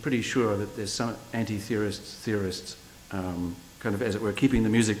be pretty sure that there's some anti-theorists kind of, as it were, keeping the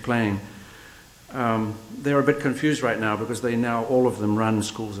music playing. They're a bit confused right now because they now, all of them run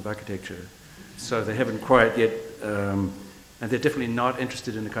schools of architecture. So they haven't quite yet, and they're definitely not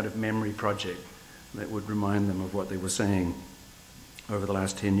interested in a kind of memory project that would remind them of what they were saying over the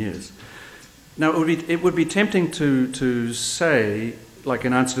last 10 years. Now, it would be tempting to say, like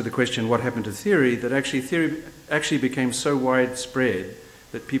in answer to the question, what happened to theory, that actually theory actually became so widespread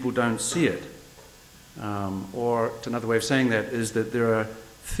that people don't see it. Or another way of saying that is that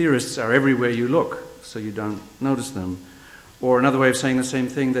theorists are everywhere you look, so you don't notice them. Or another way of saying the same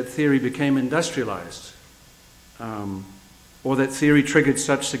thing, that theory became industrialized. Or that theory triggered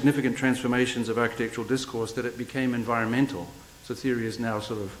such significant transformations of architectural discourse that it became environmental. So theory is now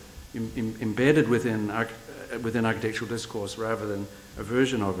sort of embedded within architectural discourse rather than a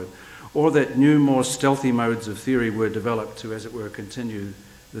version of it. Or that new, more stealthy modes of theory were developed to, as it were, continue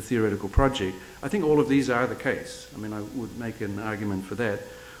the theoretical project. I think all of these are the case. I mean, I would make an argument for that.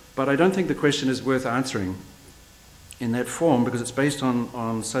 But I don't think the question is worth answering in that form because it's based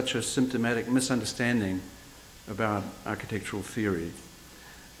on such a symptomatic misunderstanding about architectural theory.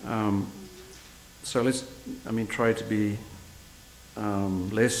 So let's, try to be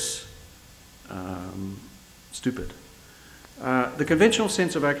less stupid. The conventional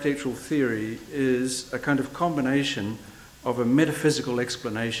sense of architectural theory is a kind of combination of a metaphysical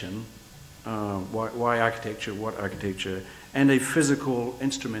explanation, why architecture, what architecture, and a physical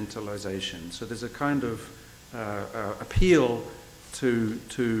instrumentalization. So there's a kind of appeal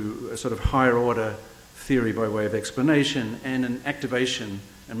to a sort of higher order theory by way of explanation and an activation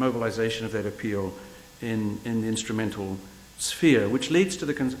and mobilization of that appeal in the instrumental sphere, which leads to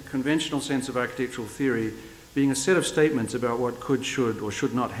the conventional sense of architectural theory being a set of statements about what could, should, or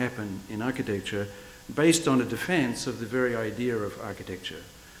should not happen in architecture based on a defense of the very idea of architecture.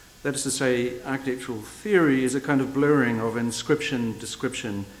 That is to say, architectural theory is a kind of blurring of inscription,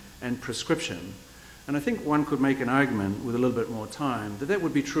 description, and prescription. And I think one could make an argument with a little bit more time that that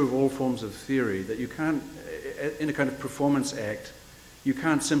would be true of all forms of theory, that you can't, in a kind of performance act, you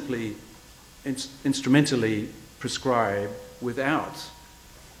can't simply instrumentally prescribe without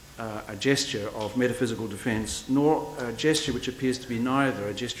a gesture of metaphysical defense, nor a gesture which appears to be neither,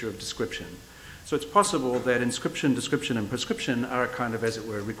 a gesture of description. So it's possible that inscription, description, and prescription are a kind of, as it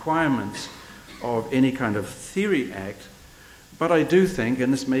were, requirements of any kind of theory act. But I do think,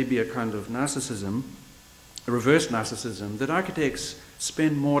 and this may be a kind of narcissism, a reverse narcissism, that architects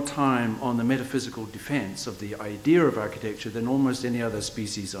spend more time on the metaphysical defense of the idea of architecture than almost any other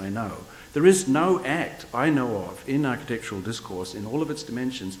species I know. There is no act I know of in architectural discourse, in all of its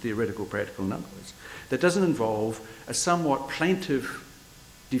dimensions, theoretical, practical, and otherwise, that doesn't involve a somewhat plaintive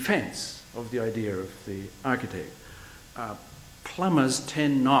defense of the idea of the architect. Plumbers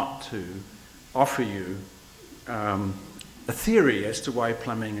tend not to offer you a theory as to why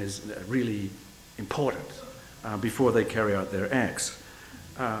plumbing is really important before they carry out their acts.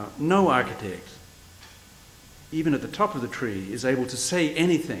 No architect, even at the top of the tree, is able to say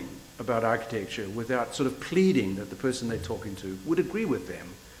anything about architecture without sort of pleading that the person they're talking to would agree with them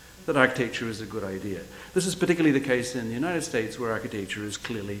that architecture is a good idea. This is particularly the case in the United States, where architecture is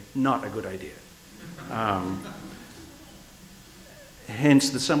clearly not a good idea.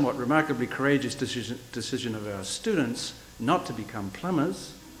 Hence the somewhat remarkably courageous decision of our students not to become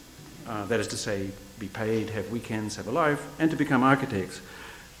plumbers, that is to say, be paid, have weekends, have a life, and to become architects.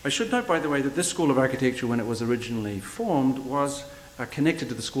 I should note, by the way, that this school of architecture, when it was originally formed, was connected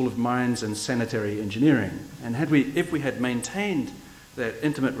to the School of Mines and Sanitary Engineering. And if we had maintained that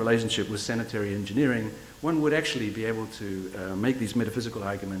intimate relationship with sanitary engineering, one would actually be able to make these metaphysical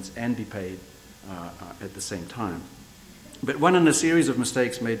arguments and be paid at the same time. But one in a series of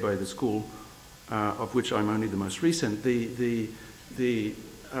mistakes made by the school, of which I'm only the most recent, the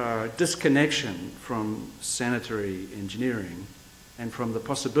disconnection from sanitary engineering and from the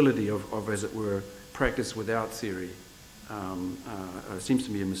possibility of, as it were, practice without theory seems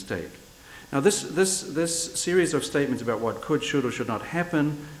to me a mistake. Now, this series of statements about what could, should, or should not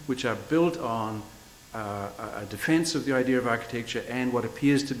happen, which are built on a defense of the idea of architecture and what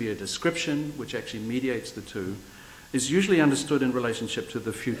appears to be a description, which actually mediates the two, is usually understood in relationship to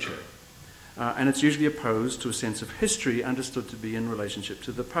the future. And it's usually opposed to a sense of history understood to be in relationship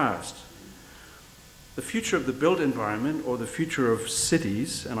to the past. The future of the built environment, or the future of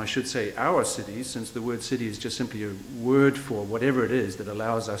cities, and I should say our cities, since the word city is just simply a word for whatever it is that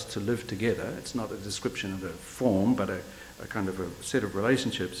allows us to live together. It's not a description of a form, but a kind of a set of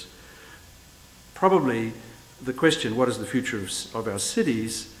relationships. Probably the question, what is the future of our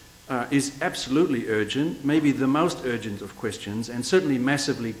cities, is absolutely urgent, maybe the most urgent of questions, and certainly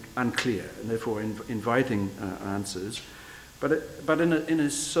massively unclear, and therefore inviting answers. But in a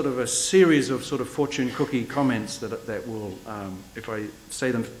sort of a series of sort of fortune cookie comments that will, if I say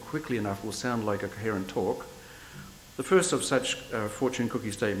them quickly enough, will sound like a coherent talk. The first of such fortune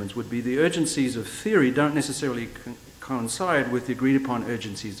cookie statements would be the urgencies of theory don't necessarily coincide with the agreed upon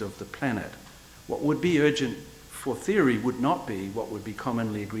urgencies of the planet. What would be urgent for theory would not be what would be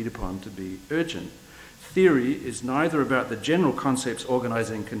commonly agreed upon to be urgent. Theory is neither about the general concepts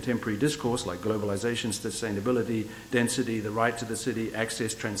organizing contemporary discourse like globalization, sustainability, density, the right to the city,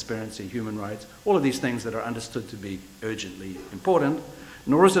 access, transparency, human rights, all of these things that are understood to be urgently important,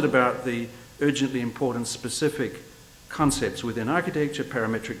 nor is it about the urgently important specific concepts within architecture,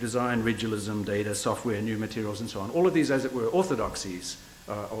 parametric design, regionalism, data, software, new materials, and so on. All of these, as it were, orthodoxies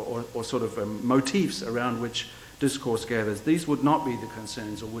or sort of motifs around which discourse gathers. These would not be the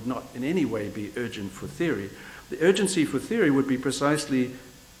concerns or would not in any way be urgent for theory. The urgency for theory would be precisely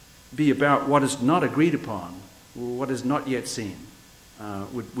be about what is not agreed upon or what is not yet seen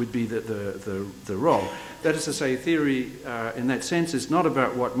would be the role. That is to say, theory in that sense is not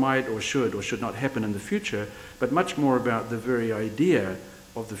about what might or should not happen in the future, but much more about the very idea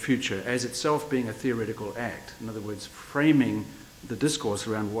of the future as itself being a theoretical act. In other words, framing the discourse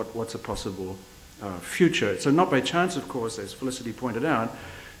around what's a possible future. So not by chance, of course, as Felicity pointed out,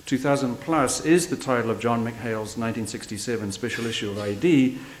 2000 Plus is the title of John McHale's 1967 special issue of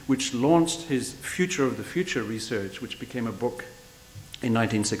ID, which launched his Future of the Future research, which became a book in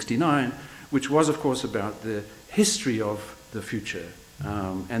 1969, which was, of course, about the history of the future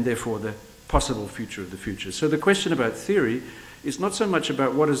and therefore the possible future of the future. So the question about theory is not so much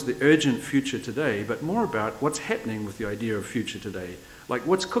about what is the urgent future today, but more about what's happening with the idea of future today. Like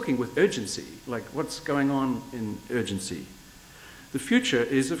what's cooking with urgency, like what's going on in urgency. The future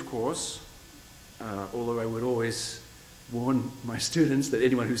is, of course, although I would always warn my students that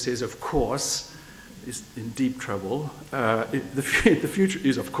anyone who says of course is in deep trouble. The future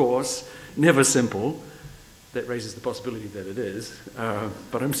is, of course, never simple. That raises the possibility that it is.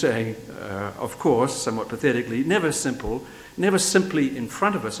 But I'm saying, of course, somewhat pathetically, never simple, never simply in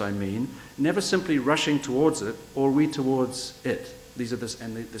front of us, I mean, never simply rushing towards it or we towards it. These are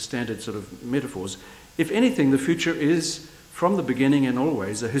the standard sort of metaphors. If anything, the future is, from the beginning and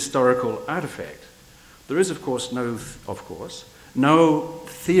always, a historical artifact. There is, of course, no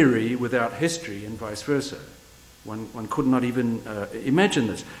theory without history and vice versa. One could not even imagine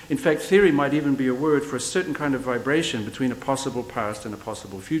this. In fact, theory might even be a word for a certain kind of vibration between a possible past and a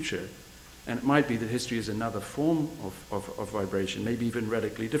possible future. And it might be that history is another form of vibration, maybe even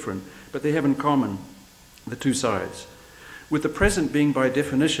radically different. But they have in common the two sides. With the present being by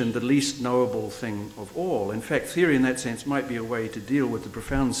definition the least knowable thing of all. In fact, theory in that sense might be a way to deal with the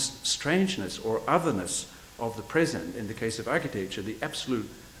profound strangeness or otherness of the present. In the case of architecture, the absolute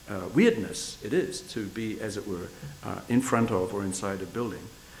weirdness it is to be, as it were, in front of or inside a building.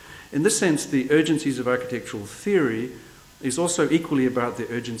 In this sense, the urgencies of architectural theory is also equally about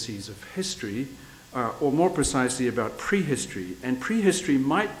the urgencies of history, or more precisely about prehistory. And prehistory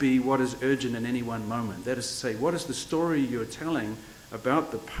might be what is urgent in any one moment. That is to say, what is the story you're telling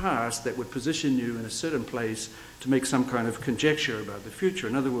about the past that would position you in a certain place to make some kind of conjecture about the future?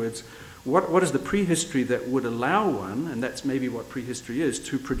 In other words, what is the prehistory that would allow one, and that's maybe what prehistory is,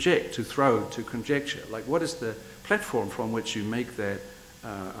 to project, to throw, to conjecture? Like, what is the platform from which you make that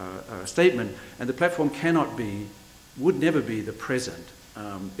statement? And the platform cannot be, would never be the present.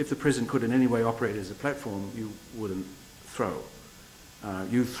 If the present could in any way operate as a platform, you wouldn't throw.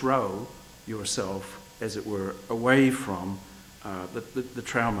 You throw yourself, as it were, away from the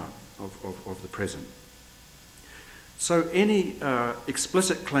trauma of the present. So any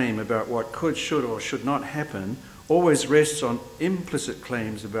explicit claim about what could, should, or should not happen always rests on implicit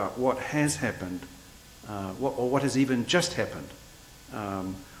claims about what has happened, or what has even just happened,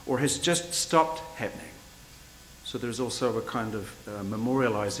 or has just stopped happening. So there's also a kind of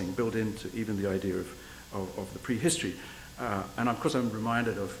memorializing built into even the idea of the prehistory. And of course I'm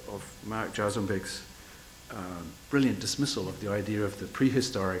reminded of Mark Jarzombek's brilliant dismissal of the idea of the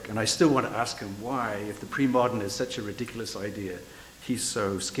prehistoric, and I still want to ask him why, if the pre-modern is such a ridiculous idea, he's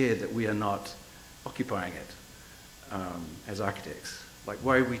so scared that we are not occupying it as architects. Like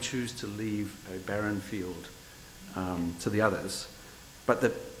why we choose to leave a barren field to the others. But the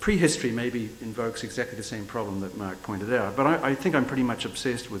prehistory maybe invokes exactly the same problem that Mark pointed out. But I think I'm pretty much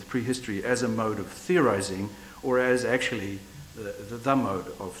obsessed with prehistory as a mode of theorizing, or as actually the mode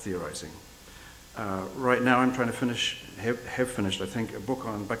of theorizing. Right now I'm trying to have finished, I think, a book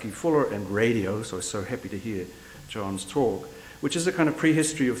on Bucky Fuller and radio, so happy to hear John's talk. which is a kind of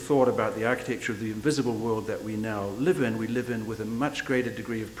prehistory of thought about the architecture of the invisible world that we now live in. We live in with a much greater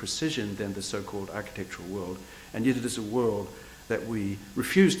degree of precision than the so-called architectural world, and yet it is a world that we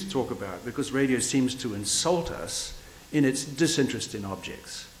refuse to talk about because radio seems to insult us in its disinterest in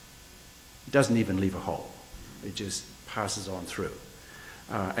objects. It doesn't even leave a hole. It just passes on through.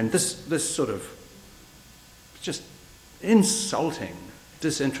 And this sort of just insulting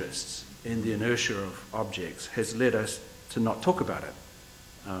disinterest in the inertia of objects has led us to not talk about it.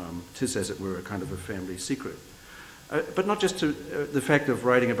 'Tis as it were a kind of a family secret. But not just to the fact of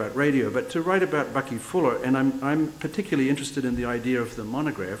writing about radio, but to write about Bucky Fuller, and I'm particularly interested in the idea of the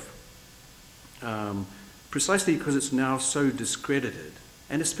monograph, precisely because it's now so discredited,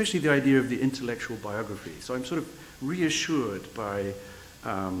 and especially the idea of the intellectual biography. So I'm sort of reassured by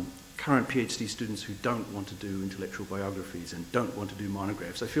current PhD students who don't want to do intellectual biographies and don't want to do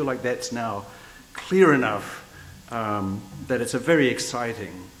monographs. I feel like that's now clear enough that it's a very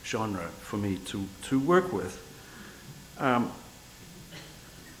exciting genre for me to work with.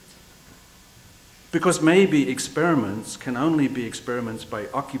 Because maybe experiments can only be experiments by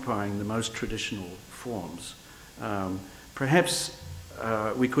occupying the most traditional forms. Perhaps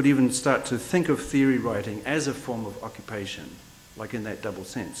we could even start to think of theory writing as a form of occupation, like in that double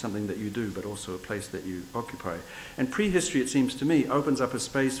sense, something that you do, but also a place that you occupy. And prehistory, it seems to me, opens up a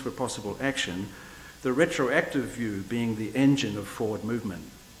space for possible action, the retroactive view being the engine of forward movement.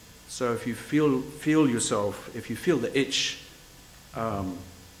 So if you feel yourself, if you feel the itch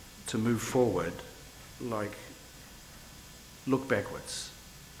to move forward, like look backwards.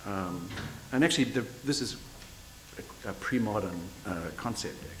 And actually, this is a pre-modern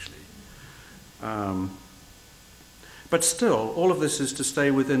concept, actually. But still, all of this is to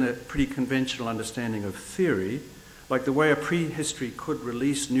stay within a pretty conventional understanding of theory, like the way a prehistory could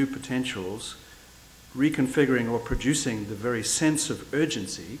release new potentials, reconfiguring or producing the very sense of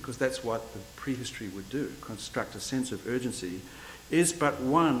urgency, because that's what the prehistory would do, construct a sense of urgency, is but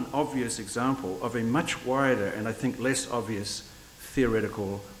one obvious example of a much wider and I think less obvious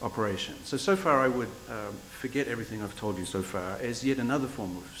theoretical operation. So far I would forget everything I've told you so far as yet another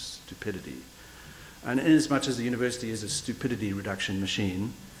form of stupidity. And inasmuch as the university is a stupidity reduction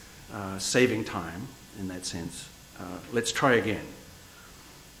machine, saving time in that sense, let's try again.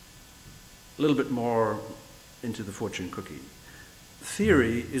 A little bit more into the fortune cookie.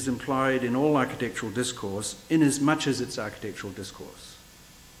 Theory is implied in all architectural discourse inasmuch as it's architectural discourse.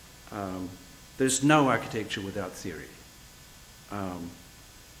 There's no architecture without theory.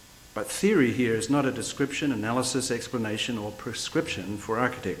 But theory here is not a description, analysis, explanation, or prescription for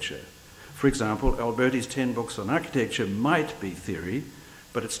architecture. For example, Alberti's 10 books on architecture might be theory,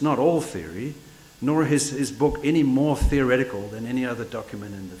 but it's not all theory, nor is his book any more theoretical than any other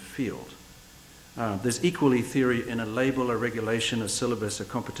document in the field. There's equally theory in a label, a regulation, a syllabus, a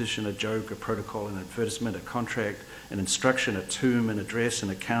competition, a joke, a protocol, an advertisement, a contract, an instruction, a tomb, an address, an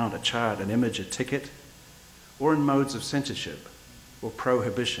account, a chart, an image, a ticket, or in modes of censorship or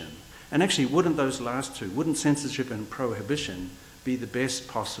prohibition. And actually, wouldn't those last two, wouldn't censorship and prohibition be the best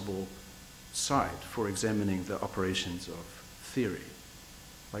possible site for examining the operations of theory?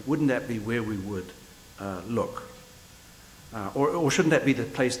 Like, wouldn't that be where we would look? Or shouldn't that be the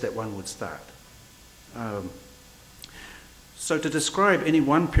place that one would start? So to describe any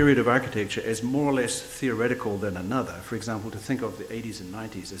one period of architecture as more or less theoretical than another, for example, to think of the 80s and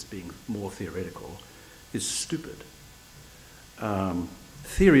 90s as being more theoretical, is stupid.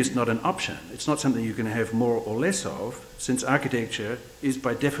 Theory is not an option. It's not something you can have more or less of, since architecture is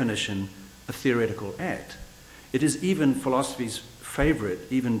by definition a theoretical act. It is even philosophy's favorite,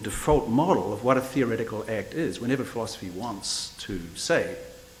 even default model of what a theoretical act is. Whenever philosophy wants to say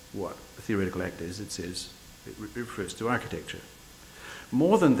what a theoretical act is, it says, it refers to architecture.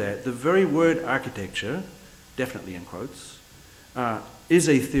 More than that, the very word architecture, definitely in quotes, is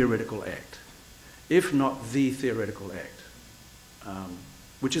a theoretical act, if not the theoretical act.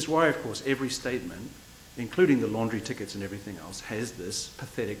 Which is why, of course, every statement, including the laundry tickets and everything else, has this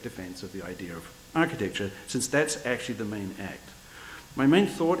pathetic defense of the idea of architecture, since that's actually the main act. My main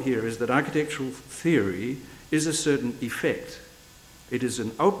thought here is that architectural theory is a certain effect. It is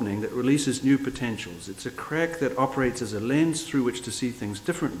an opening that releases new potentials. It's a crack that operates as a lens through which to see things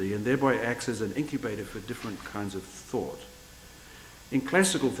differently and thereby acts as an incubator for different kinds of thought. In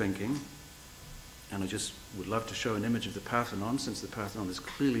classical thinking, and I just would love to show an image of the Parthenon, since the Parthenon is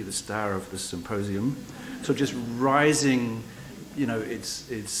clearly the star of this symposium. So just rising, you know,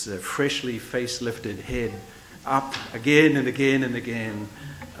 its freshly facelifted head up again and again and again.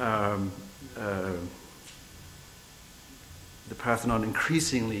 The Parthenon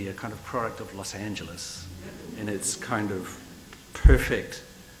increasingly a kind of product of Los Angeles in its kind of perfect,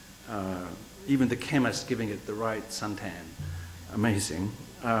 even the chemist giving it the right suntan. Amazing.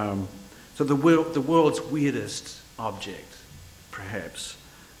 So the world's weirdest object, perhaps,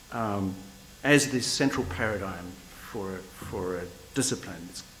 as the central paradigm for a discipline.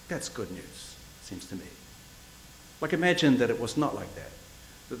 That's good news, seems to me. Like, imagine that it was not like that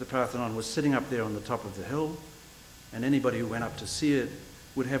the Parthenon was sitting up there on the top of the hill, and anybody who went up to see it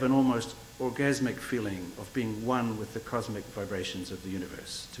would have an almost orgasmic feeling of being one with the cosmic vibrations of the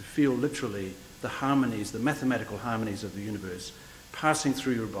universe, to feel literally the harmonies, the mathematical harmonies of the universe passing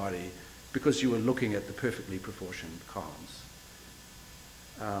through your body because you were looking at the perfectly proportioned columns.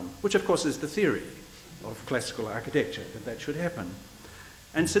 Which, of course, is the theory of classical architecture, that should happen.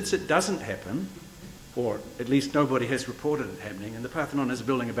 And since it doesn't happen, or at least nobody has reported it happening, and the Parthenon is a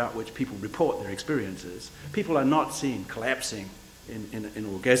building about which people report their experiences, people are not seen collapsing in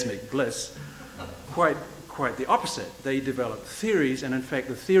orgasmic bliss. Quite the opposite. They develop theories, and in fact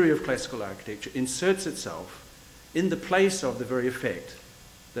the theory of classical architecture inserts itself in the place of the very effect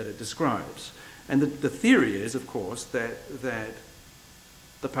that it describes. And the theory is, of course, that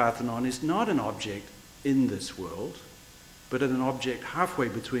the Parthenon is not an object in this world, but an object halfway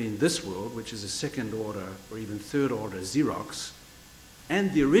between this world, which is a second order or even third order Xerox,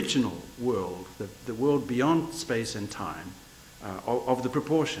 and the original world, the world beyond space and time, of the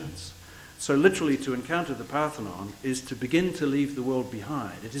proportions. So literally to encounter the Parthenon is to begin to leave the world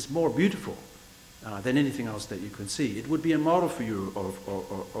behind. It is more beautiful than anything else that you can see. It would be a model for you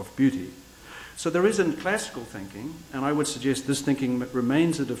of beauty. So there is in classical thinking, and I would suggest this thinking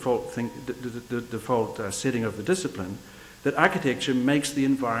remains the default setting of the discipline, that architecture makes the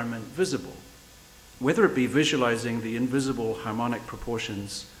environment visible, whether it be visualizing the invisible harmonic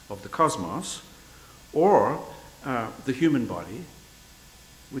proportions of the cosmos or the human body,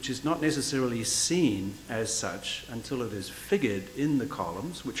 which is not necessarily seen as such until it is figured in the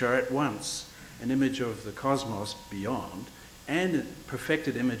columns, which are at once an image of the cosmos beyond and a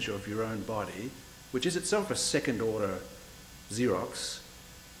perfected image of your own body, which is itself a second order Xerox,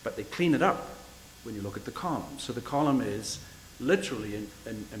 but they clean it up when you look at the column. So the column is literally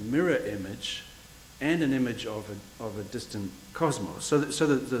a mirror image and an image of a distant cosmos. So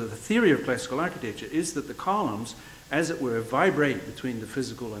the theory of classical architecture is that the columns, as it were, vibrate between the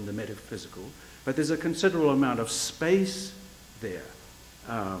physical and the metaphysical, but there's a considerable amount of space there.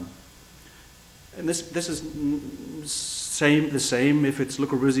 And this is the same if it's Le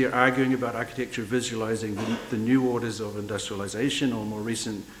Corbusier arguing about architecture visualizing the new orders of industrialization, or more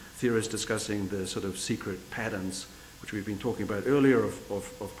recent theorists discussing the sort of secret patterns which we've been talking about earlier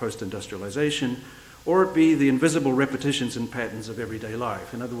of post-industrialization, or it be the invisible repetitions and patterns of everyday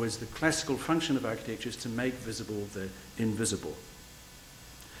life. In other words, the classical function of architecture is to make visible the invisible.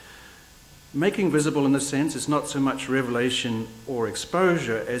 Making visible, in this sense, is not so much revelation or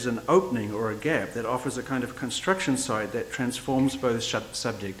exposure as an opening or a gap that offers a kind of construction site that transforms both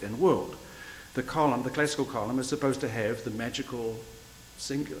subject and world. The column, the classical column, is supposed to have the magical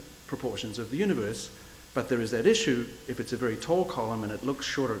singular proportions of the universe, but there is that issue: if it's a very tall column and it looks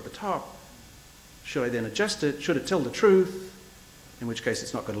shorter at the top, should I then adjust it? Should it tell the truth, in which case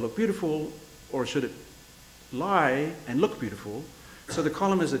it's not going to look beautiful, or should it lie and look beautiful? So the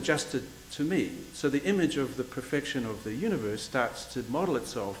column is adjusted to me. So the image of the perfection of the universe starts to model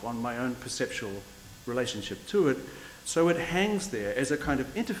itself on my own perceptual relationship to it. So it hangs there as a kind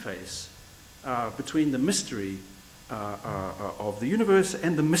of interface between the mystery of the universe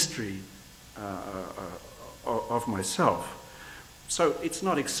and the mystery of myself. So it's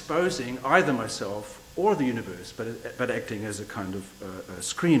not exposing either myself or the universe, but acting as a kind of a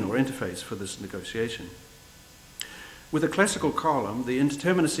screen or interface for this negotiation. With a classical column, the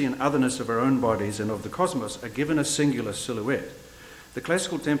indeterminacy and otherness of our own bodies and of the cosmos are given a singular silhouette. The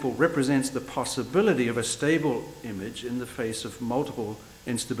classical temple represents the possibility of a stable image in the face of multiple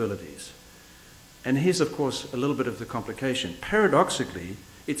instabilities. And here's, of course, a little bit of the complication. Paradoxically,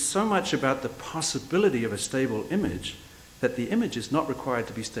 it's so much about the possibility of a stable image that the image is not required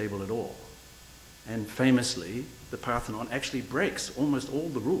to be stable at all. And famously, the Parthenon actually breaks almost all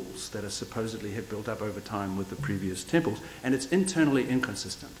the rules that are supposedly have built up over time with the previous temples, and it's internally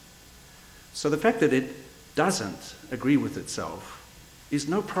inconsistent. So the fact that it doesn't agree with itself is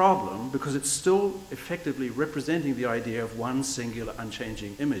no problem, because it's still effectively representing the idea of one singular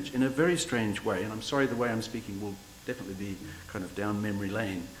unchanging image in a very strange way. And I'm sorry, the way I'm speaking will definitely be kind of down memory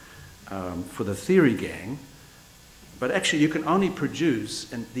lane for the theory gang. But actually, you can only produce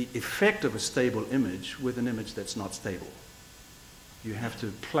the effect of a stable image with an image that's not stable. You have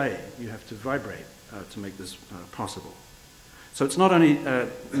to play, you have to vibrate to make this possible. So it's not only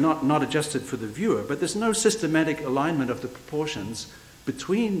not adjusted for the viewer, but there's no systematic alignment of the proportions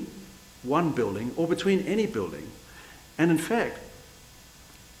between one building or between any building. And in fact,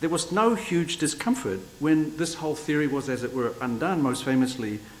 there was no huge discomfort when this whole theory was, as it were, undone, most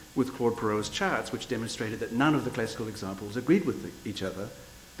famously with Claude Perrault's charts, which demonstrated that none of the classical examples agreed with each other.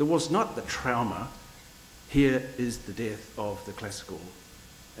 There was not the trauma, here is the death of the classical,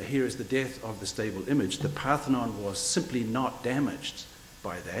 here is the death of the stable image. The Parthenon was simply not damaged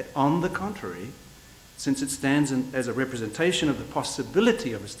by that. On the contrary, since it stands as a representation of the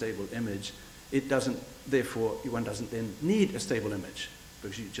possibility of a stable image, it doesn't, therefore, one doesn't then need a stable image,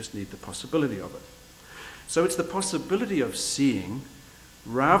 because you just need the possibility of it. So it's the possibility of seeing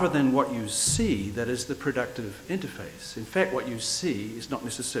rather than what you see that is the productive interface. In fact, what you see is not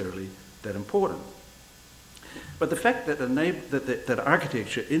necessarily that important. But the fact that, that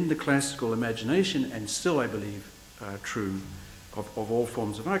architecture in the classical imagination, and still I believe true of all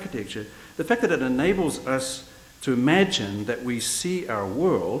forms of architecture, the fact that it enables us to imagine that we see our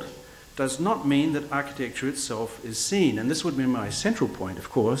world does not mean that architecture itself is seen. And this would be my central point, of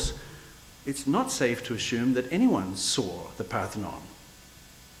course. It's not safe to assume that anyone saw the Parthenon,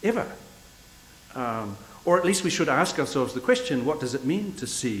 ever. Or at least we should ask ourselves the question, what does it mean to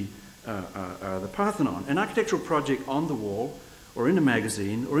see the Parthenon? An architectural project on the wall, or in a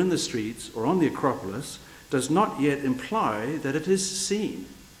magazine, or in the streets, or on the Acropolis, does not yet imply that it is seen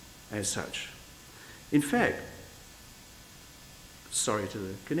as such. In fact, sorry to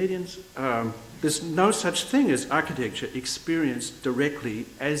the Canadians, there's no such thing as architecture experienced directly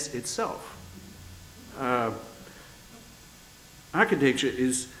as itself. Architecture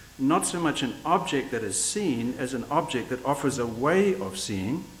is not so much an object that is seen as an object that offers a way of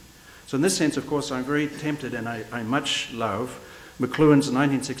seeing. So in this sense, of course, I'm very tempted, and I much love McLuhan's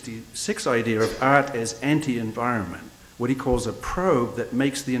 1966 idea of art as anti-environment, what he calls a probe that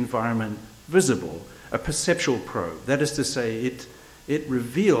makes the environment visible, a perceptual probe. That is to say, it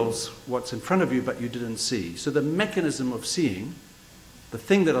reveals what's in front of you but you didn't see. So the mechanism of seeing, the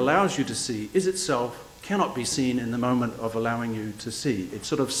thing that allows you to see, is itself cannot be seen in the moment of allowing you to see. It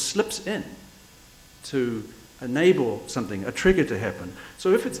sort of slips in to enable something, a trigger to happen.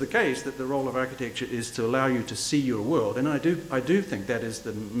 So if it's the case that the role of architecture is to allow you to see your world, and I do think that is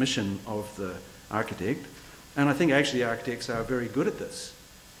the mission of the architect, and I think actually architects are very good at this,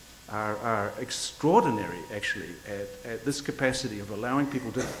 are extraordinary actually at this capacity of allowing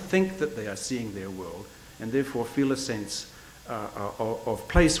people to think that they are seeing their world and therefore feel a sense of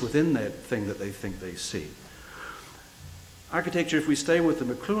place within that thing that they think they see. Architecture, if we stay with the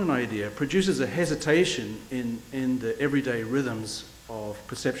McLuhan idea, produces a hesitation in the everyday rhythms of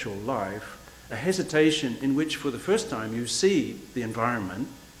perceptual life, a hesitation in which for the first time you see the environment,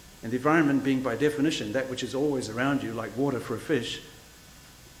 and the environment being by definition that which is always around you, like water for a fish.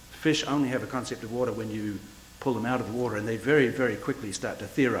 Fish only have a concept of water when you pull them out of the water, and they very, very quickly start to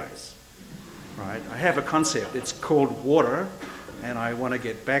theorize. Right? I have a concept, it's called water, and I want to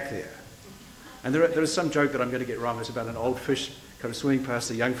get back there. And there is some joke that I'm going to get wrong. It's about an old fish kind of swimming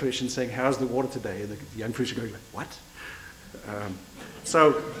past a young fish and saying, "How's the water today?" And the young fish are going, "What?"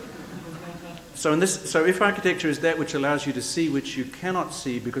 So if architecture is that which allows you to see which you cannot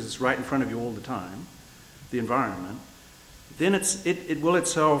see because it's right in front of you all the time, the environment, then it will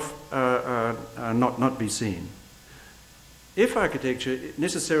itself not be seen. If architecture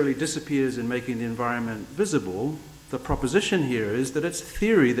necessarily disappears in making the environment visible, the proposition here is that it's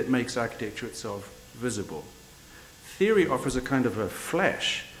theory that makes architecture itself visible. Theory offers a kind of a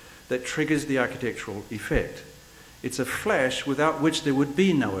flash that triggers the architectural effect. It's a flash without which there would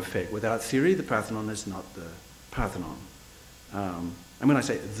be no effect. Without theory, the Parthenon is not the Parthenon. And when I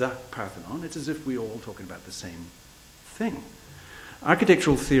say the Parthenon, it's as if we're all talking about the same thing.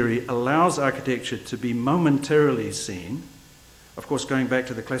 Architectural theory allows architecture to be momentarily seen. Of course, going back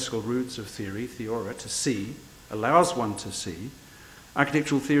to the classical roots of theory, theora, to see, allows one to see.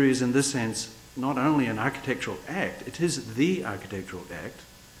 Architectural theory is in this sense not only an architectural act, it is the architectural act.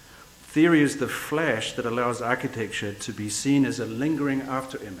 Theory is the flash that allows architecture to be seen as a lingering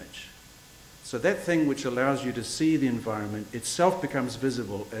after-image. So that thing which allows you to see the environment itself becomes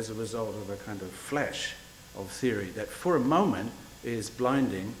visible as a result of a kind of flash of theory that for a moment is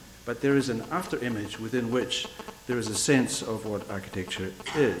blinding, but there is an after-image within which there is a sense of what architecture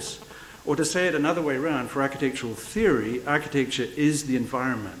is. Or to say it another way around, for architectural theory, architecture is the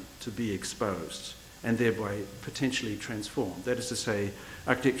environment to be exposed and thereby potentially transformed. That is to say,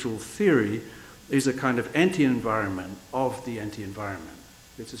 architectural theory is a kind of anti-environment of the anti-environment.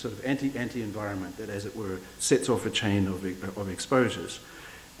 It's a sort of anti-environment that, as it were, sets off a chain of exposures.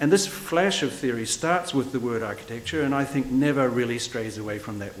 And this flash of theory starts with the word architecture, and I think never really strays away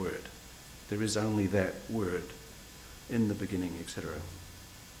from that word. There is only that word in the beginning, etc.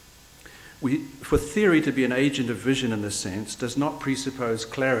 For theory to be an agent of vision in this sense does not presuppose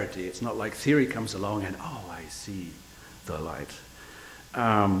clarity. It's not like theory comes along and, oh, I see the light.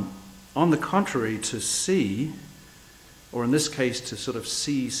 On the contrary, to see, or in this case to sort of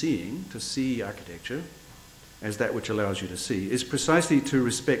seeing, to see architecture as that which allows you to see, is precisely to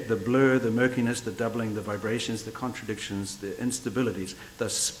respect the blur, the murkiness, the doubling, the vibrations, the contradictions, the instabilities, the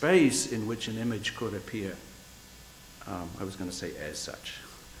space in which an image could appear. I was going to say as such,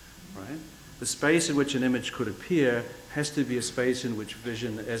 right? The space in which an image could appear has to be a space in which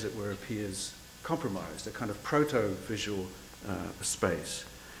vision, as it were, appears compromised, a kind of proto-visual space.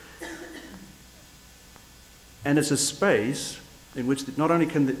 And it's a space in which not only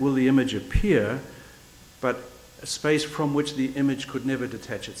will the image appear, but a space from which the image could never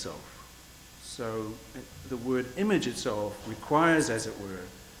detach itself. So the word image itself requires, as it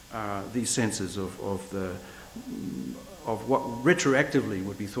were, these senses of what retroactively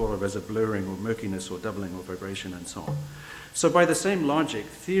would be thought of as a blurring or murkiness or doubling or vibration and so on. So by the same logic,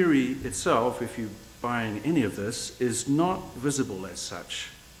 theory itself, if you're buying any of this, is not visible as such.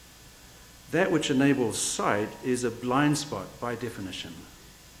 That which enables sight is a blind spot by definition.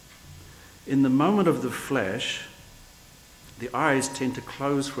 In the moment of the flash, the eyes tend to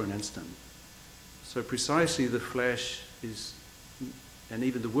close for an instant. So precisely the flash is, and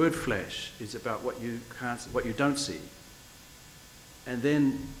even the word flash is about what you don't see. And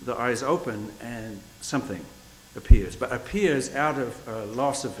then the eyes open and something appears, but appears out of a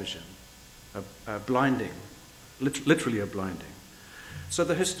loss of vision, a blinding, literally a blinding. So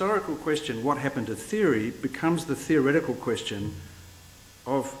the historical question, what happened to theory, becomes the theoretical question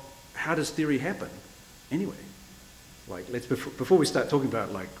of how does theory happen anyway? Like, before we start talking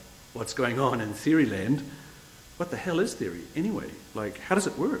about like what's going on in theory land, what the hell is theory anyway? Like, how does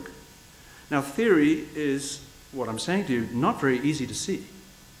it work? Now, theory is, what I'm saying to you, not very easy to see.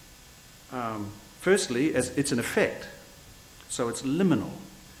 Firstly, as it's an effect, so it's liminal.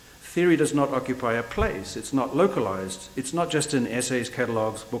 Theory does not occupy a place. It's not localized. It's not just in essays,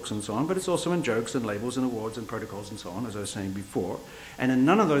 catalogues, books, and so on, but it's also in jokes and labels and awards and protocols and so on, as I was saying before. And in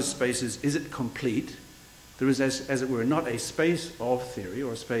none of those spaces is it complete. There is, as it were, not a space of theory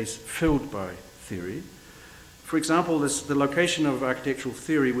or a space filled by theory. For example, the location of architectural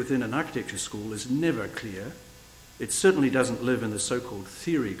theory within an architecture school is never clear. It certainly doesn't live in the so-called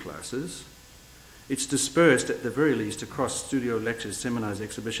theory classes. It's dispersed, at the very least, across studio, lectures, seminars,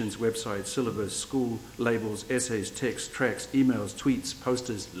 exhibitions, websites, syllabus, school labels, essays, texts, tracks, emails, tweets,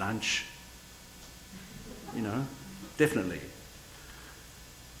 posters, lunch. You know, definitely.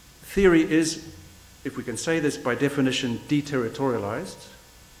 Theory is, if we can say this by definition, deterritorialized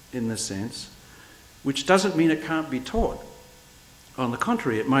in this sense, which doesn't mean it can't be taught. On the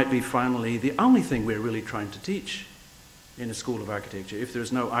contrary, it might be finally the only thing we're really trying to teach in a school of architecture. If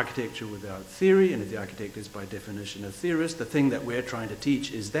there's no architecture without theory, and if the architect is by definition a theorist, the thing that we're trying to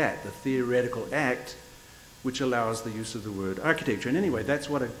teach is that, the theoretical act which allows the use of the word architecture. And anyway, that's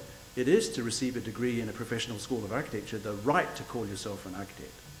what it is to receive a degree in a professional school of architecture, the right to call yourself an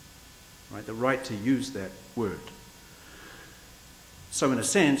architect, right? The right to use that word. So in a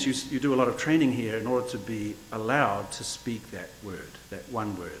sense, you do a lot of training here in order to be allowed to speak that word, that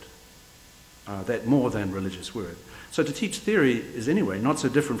one word, that more than religious word. So to teach theory is anyway not so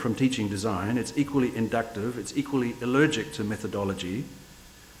different from teaching design. It's equally inductive, it's equally allergic to methodology,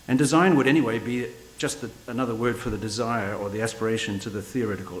 and design would anyway be just another word for the desire or the aspiration to the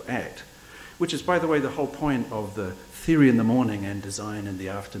theoretical act, which is, by the way, the whole point of the theory in the morning and design in the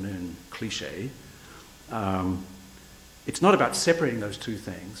afternoon cliche. It's not about separating those two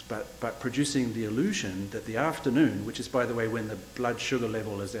things, but producing the illusion that the afternoon, which is, by the way, when the blood sugar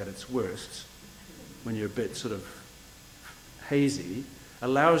level is at its worst, when you're a bit sort of hazy,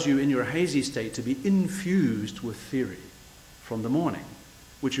 allows you in your hazy state to be infused with theory from the morning,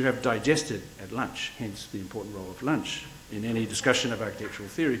 which you have digested at lunch, hence the important role of lunch in any discussion of architectural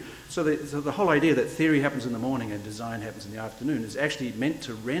theory. So the whole idea that theory happens in the morning and design happens in the afternoon is actually meant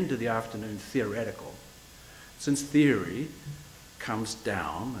to render the afternoon theoretical, since theory comes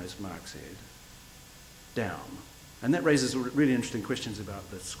down, as Mark said, down. And that raises really interesting questions about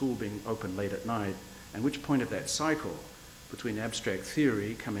the school being open late at night and which point of that cycle between abstract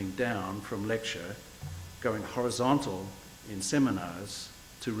theory coming down from lecture, going horizontal in seminars,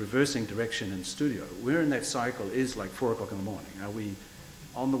 to reversing direction in studio. Where in that cycle is like 4 o'clock in the morning? Are we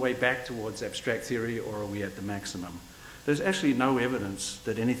on the way back towards abstract theory, or are we at the maximum? There's actually no evidence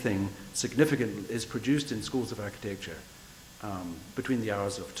that anything significant is produced in schools of architecture between the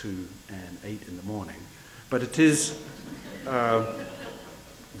hours of 2 and 8 in the morning. But it is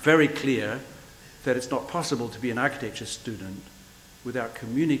very clear that it's not possible to be an architecture student without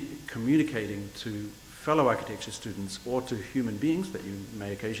communicating to fellow architecture students or to human beings that you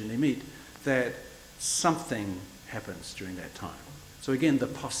may occasionally meet that something happens during that time. So again, the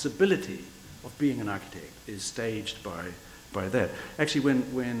possibility of being an architect is staged by that. Actually,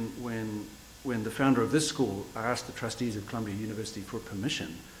 when the founder of this school asked the trustees of Columbia University for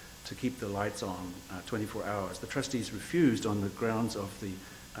permission to keep the lights on 24 hours, the trustees refused on the grounds of the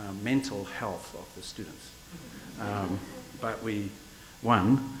mental health of the students. But we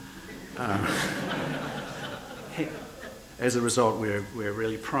won. As a result, we're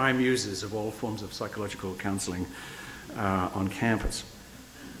really prime users of all forms of psychological counselling on campus.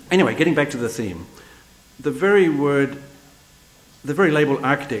 Anyway, getting back to the theme, the very label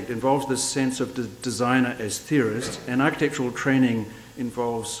architect involves this sense of the designer as theorist, and architectural training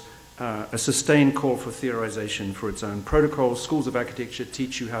involves a sustained call for theorization for its own protocols. Schools of architecture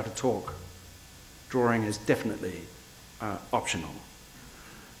teach you how to talk. Drawing is definitely optional,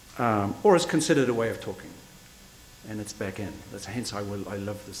 or is considered a way of talking, and it's back in. Hence, I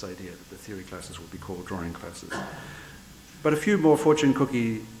love this idea that the theory classes will be called drawing classes. But a few more fortune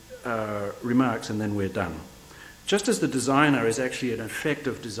cookie remarks, and then we're done. Just as the designer is actually an effect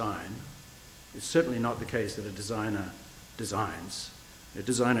of design, it's certainly not the case that a designer designs. A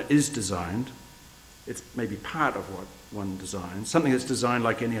designer is designed. It's maybe part of what one designs, something that's designed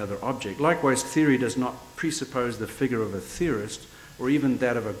like any other object. Likewise, theory does not presuppose the figure of a theorist or even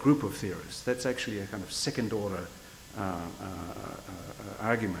that of a group of theorists. That's actually a kind of second-order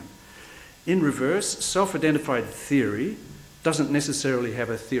argument. In reverse, self-identified theory doesn't necessarily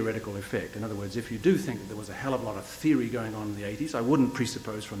have a theoretical effect. In other words, if you do think that there was a hell of a lot of theory going on in the 80s, I wouldn't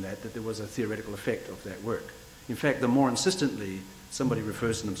presuppose from that there was a theoretical effect of that work. In fact, the more insistently somebody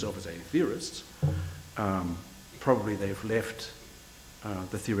refers to themselves as a theorist, probably they've left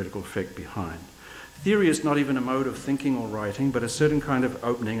the theoretical effect behind. Theory is not even a mode of thinking or writing, but a certain kind of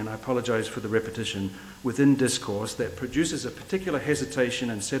opening, and I apologize for the repetition, within discourse that produces a particular hesitation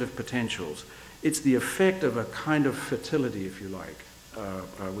and set of potentials. It's the effect of a kind of fertility, if you like,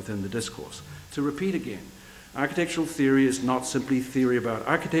 within the discourse. To repeat again, architectural theory is not simply theory about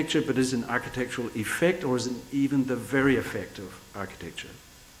architecture, but is an architectural effect, or is even the very effect of architecture.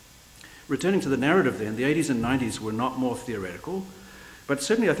 Returning to the narrative then, the 80s and 90s were not more theoretical, but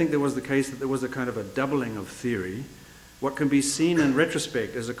certainly I think there was the case that there was a kind of a doubling of theory, what can be seen in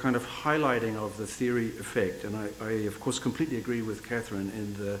retrospect as a kind of highlighting of the theory effect. And I of course, completely agree with Catherine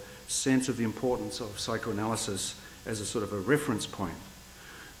in the sense of the importance of psychoanalysis as a sort of a reference point.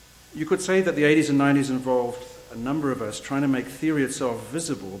 You could say that the 80s and 90s involved a number of us trying to make theory itself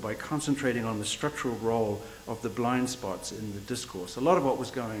visible by concentrating on the structural role of the blind spots in the discourse. A lot of what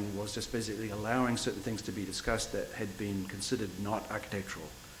was going was just basically allowing certain things to be discussed that had been considered not architectural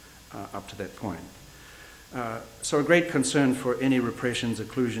up to that point. So a great concern for any repressions,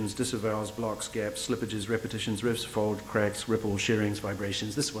 occlusions, disavowals, blocks, gaps, slippages, repetitions, rifts, fold, cracks, ripples, shearings,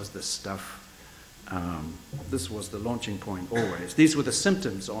 vibrations. This was the stuff. This was the launching point always. These were the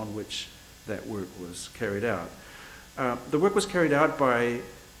symptoms on which that work was carried out. The work was carried out by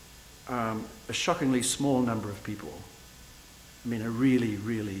a shockingly small number of people. I mean, a really,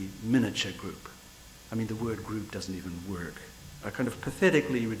 really miniature group. I mean, the word group doesn't even work. A kind of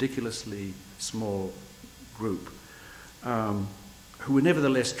pathetically, ridiculously small group who were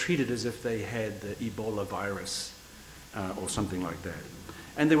nevertheless treated as if they had the Ebola virus or something like that.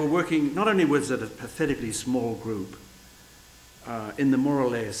 And they were working, not only was it a pathetically small group, in the more or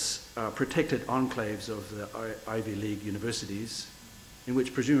less protected enclaves of the Ivy League universities, in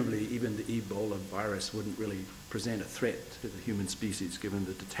which presumably even the Ebola virus wouldn't really present a threat to the human species given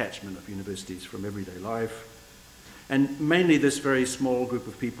the detachment of universities from everyday life. And mainly this very small group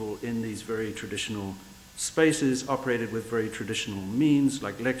of people in these very traditional spaces operated with very traditional means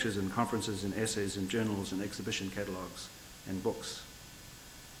like lectures and conferences and essays and journals and exhibition catalogues and books.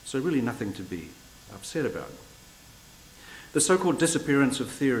 So really nothing to be upset about. The so-called disappearance of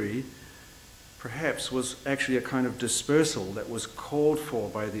theory perhaps was actually a kind of dispersal that was called for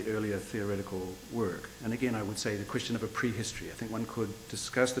by the earlier theoretical work. And again, I would say the question of a prehistory. I think one could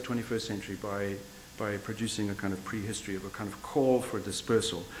discuss the 21st century by producing a kind of prehistory of a kind of call for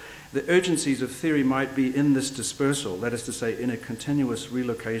dispersal. The urgencies of theory might be in this dispersal, that is to say, in a continuous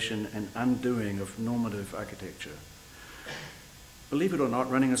relocation and undoing of normative architecture. Believe it or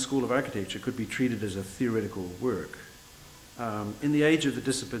not, running a school of architecture could be treated as a theoretical work. In the age of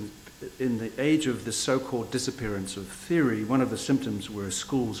the so-called disappearance of theory, one of the symptoms were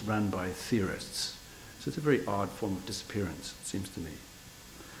schools run by theorists. So it's a very odd form of disappearance, it seems to me.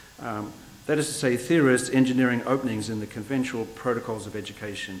 That is to say, theorists engineering openings in the conventional protocols of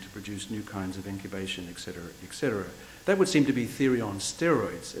education to produce new kinds of incubation, etc., etc. That would seem to be theory on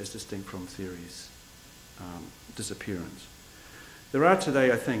steroids as distinct from theory's disappearance. There are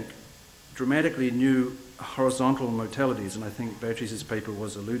today, I think, dramatically new horizontal modalities, and I think Beatriz's paper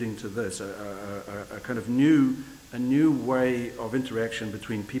was alluding to this, a kind of new way of interaction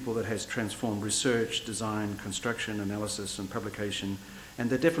between people that has transformed research, design, construction, analysis, and publication, and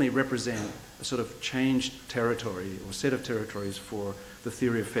they definitely represent a sort of changed territory or set of territories for the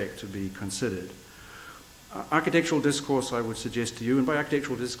theory effect to be considered. Architectural discourse, I would suggest to you, and by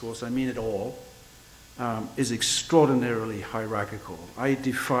architectural discourse I mean it all, is extraordinarily hierarchical. I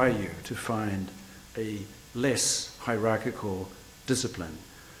defy you to find a less hierarchical discipline.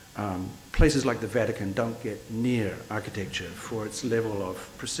 Places like the Vatican don't get near architecture for its level of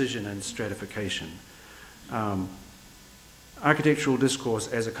precision and stratification. Architectural discourse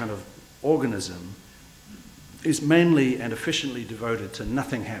as a kind of organism is mainly and efficiently devoted to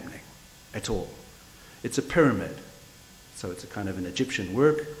nothing happening at all. It's a pyramid, so it's a kind of an Egyptian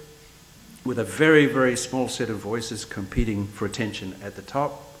work with a very, very small set of voices competing for attention at the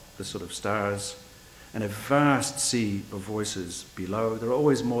top, the sort of stars, and a vast sea of voices below. There are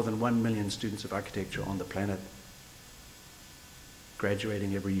always more than 1 million students of architecture on the planet,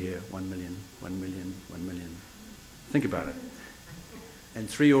 graduating every year, 1 million, 1 million, 1 million. Think about it. And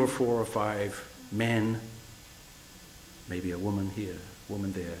 3 or 4 or 5 men, maybe a woman here,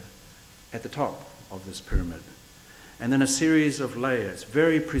 woman there, at the top of this pyramid. And then a series of layers,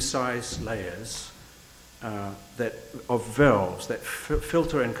 very precise layers of valves that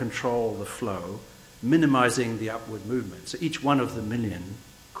filter and control the flow, minimizing the upward movement. So each one of the million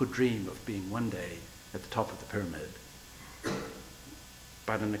could dream of being one day at the top of the pyramid.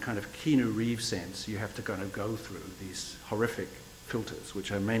 But in a kind of Keanu Reeves sense, you have to kind of go through these horrific filters,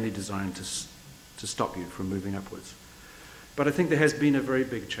 which are mainly designed to stop you from moving upwards. But I think there has been a very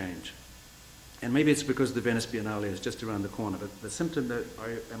big change. And maybe it's because the Venice Biennale is just around the corner, but the symptom that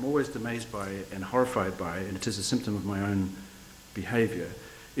I am always amazed by and horrified by, and it is a symptom of my own behavior,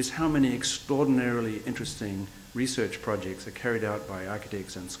 is how many extraordinarily interesting research projects are carried out by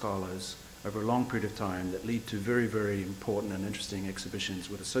architects and scholars over a long period of time that lead to very, very important and interesting exhibitions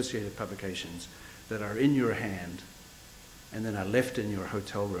with associated publications that are in your hand and then are left in your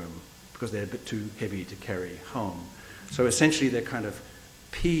hotel room because they're a bit too heavy to carry home. So essentially they're kind of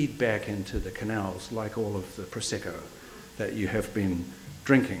peed back into the canals like all of the Prosecco that you have been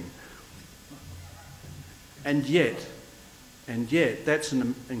drinking. And yet, that's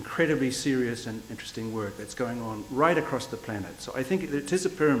an incredibly serious and interesting work that's going on right across the planet. So I think it is a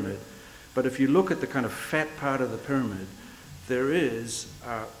pyramid, but if you look at the kind of fat part of the pyramid, there is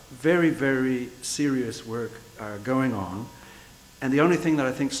very, very serious work going on. And the only thing that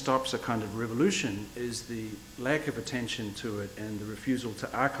I think stops a kind of revolution is the lack of attention to it and the refusal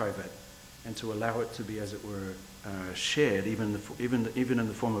to archive it and to allow it to be, as it were, shared. Even in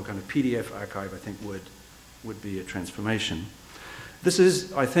the form of a kind of PDF archive, I think would be a transformation. This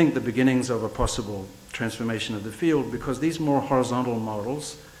is, I think, the beginnings of a possible transformation of the field, because these more horizontal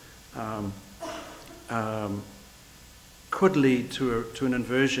models could lead to an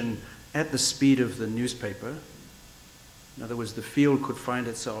inversion at the speed of the newspaper. In other words, the field could find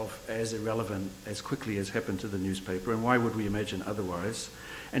itself as irrelevant as quickly as happened to the newspaper, and why would we imagine otherwise?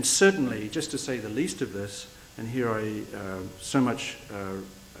 And certainly, just to say the least of this, and here I so much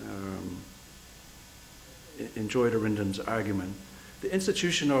enjoyed Arindam's argument, the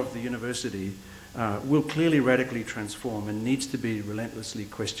institution of the university will clearly radically transform and needs to be relentlessly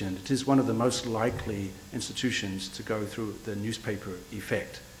questioned. It is one of the most likely institutions to go through the newspaper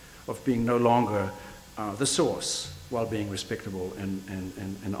effect of being no longer the source while being respectable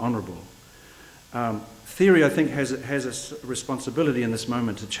and honourable. Theory, I think, has a responsibility in this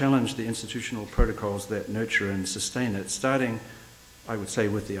moment to challenge the institutional protocols that nurture and sustain it, starting, I would say,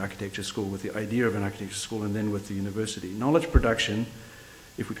 with the architecture school, with the idea of an architecture school, and then with the university. Knowledge production,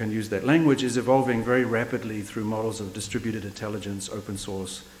 if we can use that language, is evolving very rapidly through models of distributed intelligence, open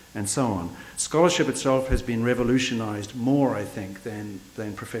source, and so on. Scholarship itself has been revolutionized more, I think, than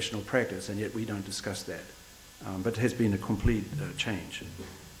professional practice, and yet we don't discuss that. But it has been a complete change.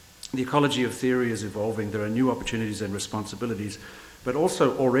 The ecology of theory is evolving. There are new opportunities and responsibilities, but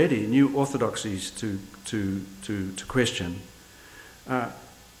also already new orthodoxies to question.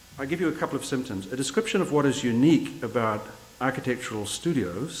 I'll give you a couple of symptoms. A description of what is unique about architectural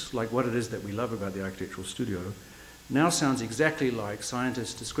studios, like what it is that we love about the architectural studio, now sounds exactly like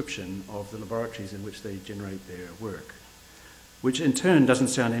scientists' description of the laboratories in which they generate their work, which in turn doesn't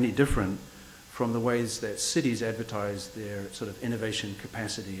sound any different from the ways that cities advertise their sort of innovation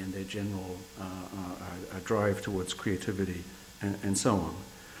capacity and their general drive towards creativity and so on.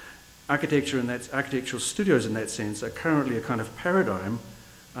 Architectural studios in that sense are currently a kind of paradigm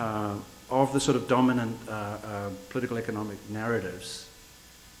of the sort of dominant political economic narratives.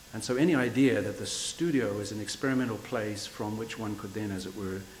 And so any idea that the studio is an experimental place from which one could then, as it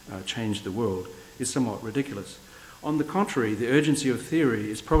were, change the world is somewhat ridiculous. On the contrary, the urgency of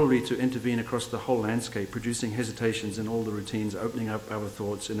theory is probably to intervene across the whole landscape, producing hesitations in all the routines, opening up our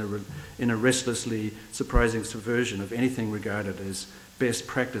thoughts in a restlessly surprising subversion of anything regarded as best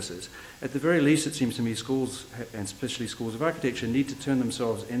practices. At the very least, it seems to me, schools, and especially schools of architecture, need to turn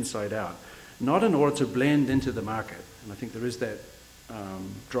themselves inside out, not in order to blend into the market, and I think there is that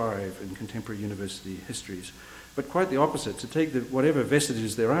drive in contemporary university histories, but quite the opposite, to take whatever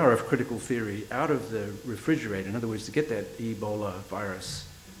vestiges there are of critical theory out of the refrigerator, in other words, to get that Ebola virus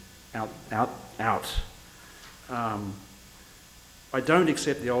out. I don't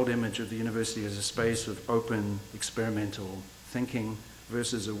accept the old image of the university as a space of open, experimental thinking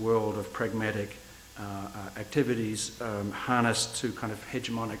versus a world of pragmatic activities harnessed to kind of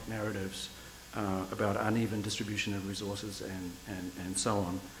hegemonic narratives about uneven distribution of resources and so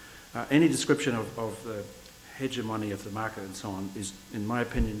on. Any description of the hegemony of the market and so on is, in my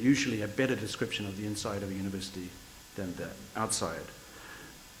opinion, usually a better description of the inside of a university than the outside.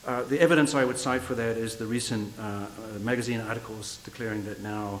 The evidence I would cite for that is the recent magazine articles declaring that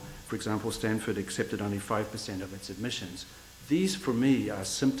now, for example, Stanford accepted only 5% of its admissions. These, for me, are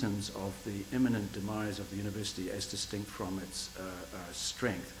symptoms of the imminent demise of the university as distinct from its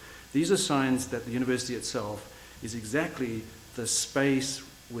strength. These are signs that the university itself is exactly the space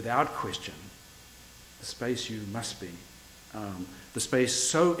without question, the space you must be, the space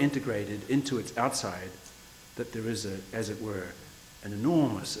so integrated into its outside that there is, as it were, an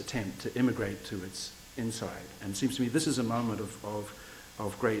enormous attempt to immigrate to its inside. And it seems to me this is a moment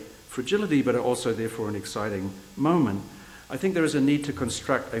of great fragility, but also therefore an exciting moment. I think there is a need to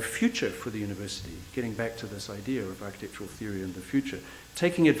construct a future for the university, getting back to this idea of architectural theory in the future.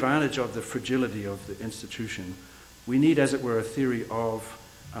 Taking advantage of the fragility of the institution, we need, as it were, a theory of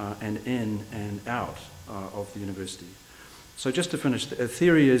an in and out of the university. So just to finish, a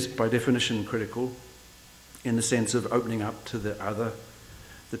theory is by definition critical in the sense of opening up to the other.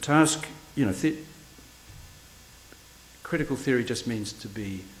 The task, critical theory just means to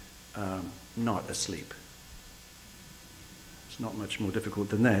be not asleep. It's not much more difficult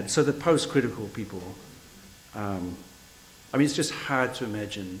than that. So the post-critical people, it's just hard to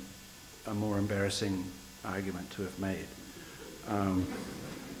imagine a more embarrassing argument to have made.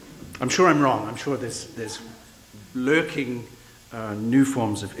 I'm sure I'm wrong. I'm sure there's lurking new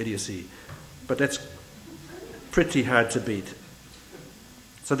forms of idiocy, but that's pretty hard to beat.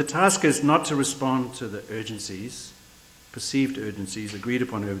 So the task is not to respond to the urgencies, perceived urgencies, agreed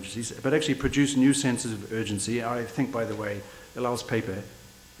upon urgencies, but actually produce new senses of urgency. I think, by the way, Eyal's paper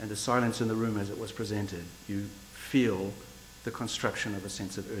and the silence in the room as it was presented, you feel the construction of a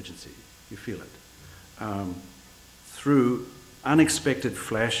sense of urgency. You feel it. Through unexpected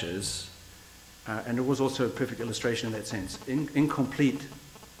flashes, and it was also a perfect illustration in that sense, incomplete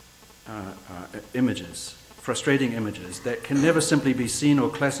images, frustrating images that can never simply be seen or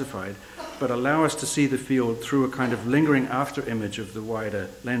classified, but allow us to see the field through a kind of lingering after image of the wider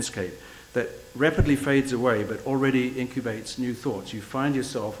landscape that rapidly fades away but already incubates new thoughts. You find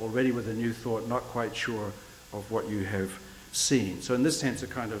yourself already with a new thought, not quite sure of what you have seen. So in this sense, a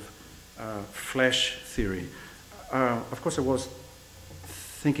kind of flash theory. Of course, I was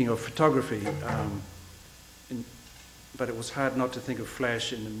thinking of photography, but it was hard not to think of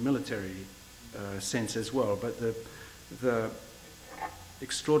flash in the military sense as well. But the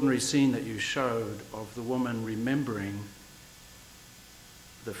extraordinary scene that you showed of the woman remembering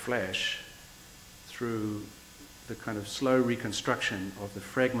the flash through the kind of slow reconstruction of the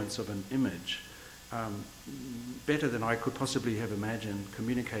fragments of an image, better than I could possibly have imagined,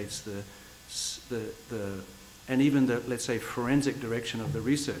 communicates and even the, let's say, forensic direction of the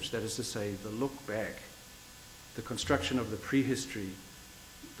research, that is to say, the look back, the construction of the prehistory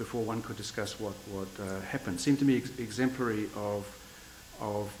before one could discuss what happened, seemed to me exemplary of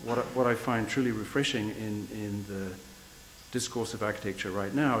what I find truly refreshing in the discourse of architecture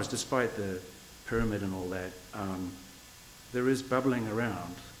right now, is despite the pyramid and all that, there is bubbling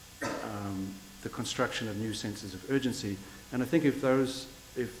around the construction of new senses of urgency. And I think if those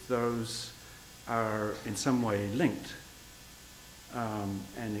are in some way linked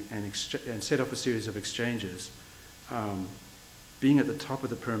and set up a series of exchanges, being at the top of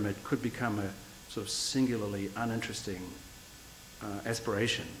the pyramid could become a sort of singularly uninteresting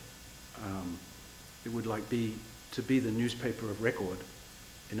aspiration. it would like to be the newspaper of record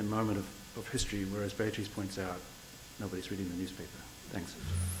in a moment of history, whereas Beatriz points out, nobody's reading the newspaper. Thanks.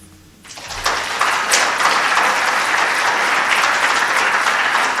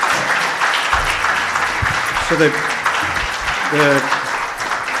 So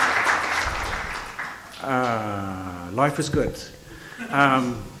life is good.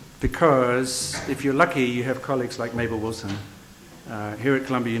 Because if you're lucky, you have colleagues like Mabel Wilson. Here at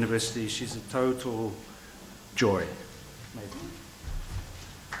Columbia University, she's a total joy.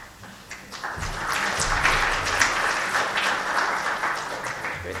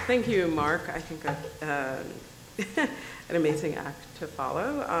 Great. Thank you, Mark. I think an amazing act to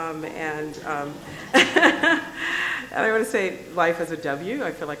follow. And I want to say life is a W.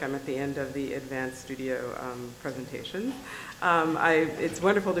 I feel like I'm at the end of the advanced studio presentation. It's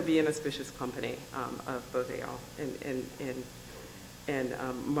wonderful to be in auspicious company of both Eyal and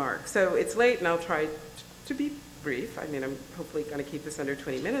Mark. So it's late, and I'll try to be brief. I mean, I'm hopefully going to keep this under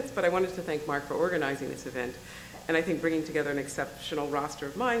 20 minutes, but I wanted to thank Mark for organizing this event, and I think bringing together an exceptional roster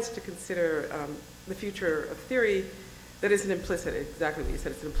of minds to consider the future of theory that is an implicit, exactly what you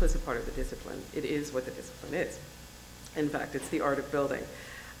said, it's an implicit part of the discipline. It is what the discipline is. In fact, it's the art of building.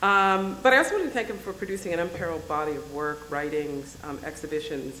 But I also want to thank him for producing an unparalleled body of work, writings,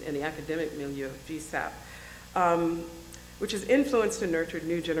 exhibitions in the academic milieu of GSAPP, which has influenced and nurtured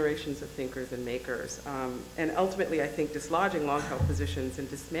new generations of thinkers and makers, and ultimately, I think, dislodging long-held positions and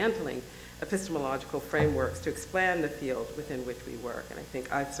dismantling epistemological frameworks to expand the field within which we work. And I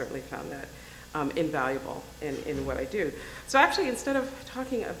think I've certainly found that invaluable in what I do. So actually, instead of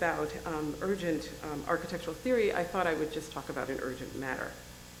talking about urgent architectural theory, I thought I would just talk about an urgent matter.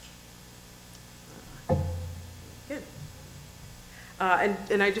 Good.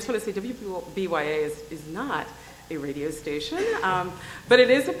 And I just want to say WBYA is not a radio station, but it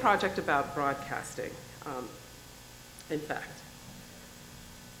is a project about broadcasting, in fact.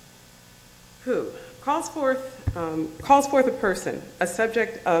 Who calls forth a person, a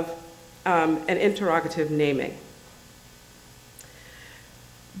subject of an interrogative naming.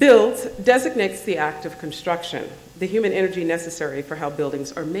 Builds designates the act of construction, the human energy necessary for how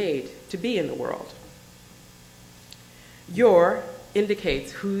buildings are made to be in the world. Your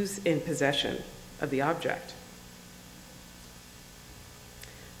indicates who's in possession of the object.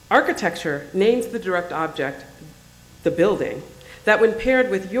 Architecture names the direct object, the building, that when paired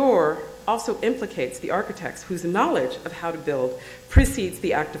with your also implicates the architects whose knowledge of how to build precedes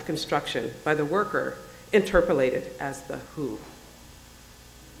the act of construction by the worker, interpolated as the who.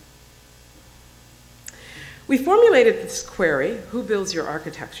 We formulated this query, who builds your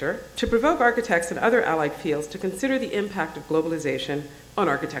architecture, to provoke architects and other allied fields to consider the impact of globalization on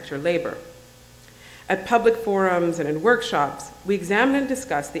architecture labor. At public forums and in workshops, we examine and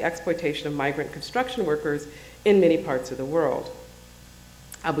discuss the exploitation of migrant construction workers in many parts of the world.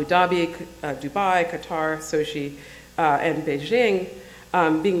 Abu Dhabi, Dubai, Qatar, Sochi, and Beijing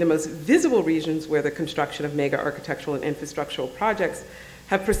being the most visible regions where the construction of mega architectural and infrastructural projects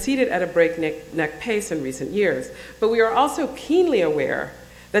have proceeded at a breakneck pace in recent years. But we are also keenly aware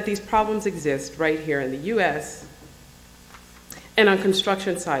that these problems exist right here in the US and on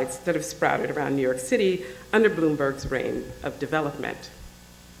construction sites that have sprouted around New York City under Bloomberg's reign of development.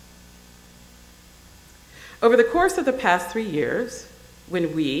 Over the course of the past 3 years,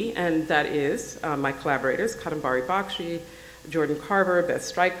 when we, and that is my collaborators, Kadambari Bakshi, Jordan Carver, Beth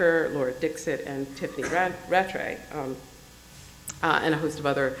Stryker, Laura Dixit, and Tiffany Rattray, and a host of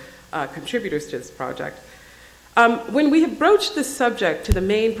other contributors to this project. When we have broached this subject to the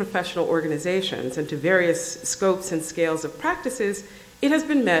main professional organizations and to various scopes and scales of practices, it has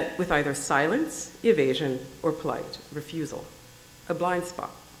been met with either silence, evasion, or polite refusal, a blind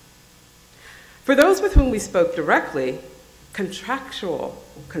spot. For those with whom we spoke directly, contractual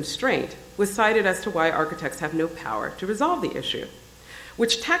constraint was cited as to why architects have no power to resolve the issue,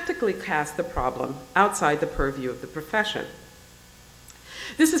 which tactically casts the problem outside the purview of the profession.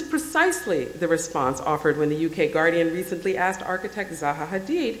 This is precisely the response offered when the UK Guardian recently asked architect Zaha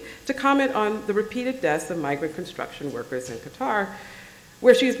Hadid to comment on the repeated deaths of migrant construction workers in Qatar,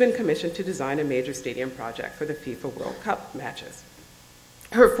 where she's been commissioned to design a major stadium project for the FIFA World Cup matches.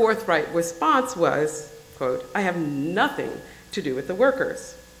 Her forthright response was, quote, "I have nothing to do with the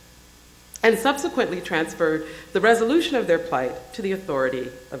workers," and subsequently transferred the resolution of their plight to the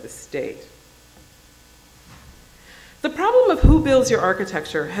authority of the state. The problem of who builds your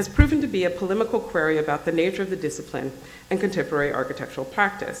architecture has proven to be a polemical query about the nature of the discipline and contemporary architectural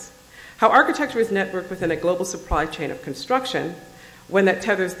practice. How architecture is networked within a global supply chain of construction, one that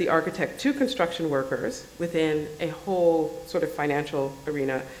tethers the architect to construction workers within a whole sort of financial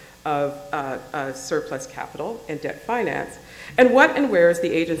arena of surplus capital and debt finance, and what and where is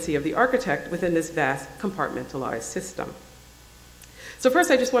the agency of the architect within this vast compartmentalized system. So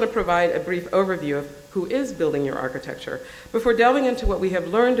first, I just want to provide a brief overview of who is building your architecture before delving into what we have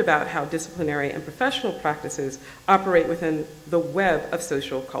learned about how disciplinary and professional practices operate within the web of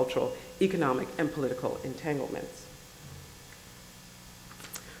social, cultural, economic, and political entanglements.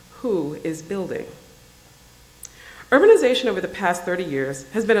 Who is building? Urbanization over the past 30 years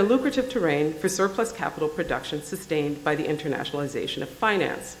has been a lucrative terrain for surplus capital production sustained by the internationalization of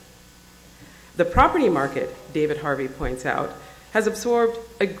finance. The property market, David Harvey points out, has absorbed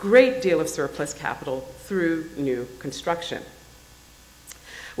a great deal of surplus capital through new construction.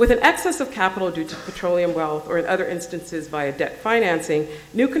 With an excess of capital due to petroleum wealth, or in other instances via debt financing,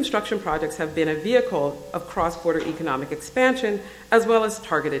 new construction projects have been a vehicle of cross-border economic expansion as well as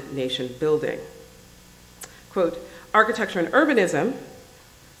targeted nation building. Quote, architecture and urbanism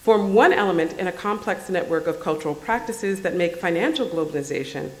form one element in a complex network of cultural practices that make financial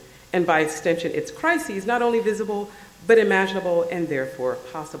globalization, and by extension its crises, not only visible, but imaginable and therefore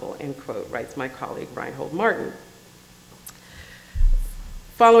possible, end quote, writes my colleague Reinhold Mardin.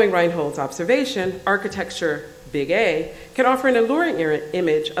 Following Reinhold's observation, architecture, big A, can offer an alluring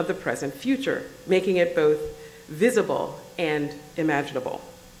image of the present future, making it both visible and imaginable.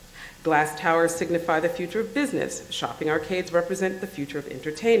 Glass towers signify the future of business. Shopping arcades represent the future of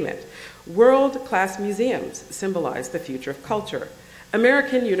entertainment. World-class museums symbolize the future of culture.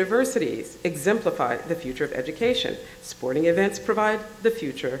 American universities exemplify the future of education. Sporting events provide the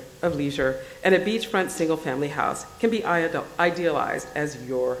future of leisure. And a beachfront single-family house can be idealized as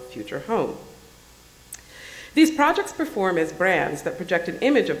your future home. These projects perform as brands that project an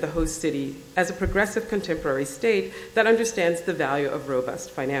image of the host city as a progressive contemporary state that understands the value of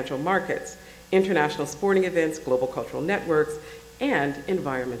robust financial markets, international sporting events, global cultural networks, and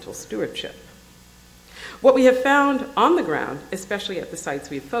environmental stewardship. What we have found on the ground, especially at the sites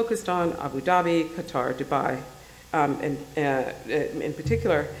we've focused on, Abu Dhabi, Qatar, Dubai, in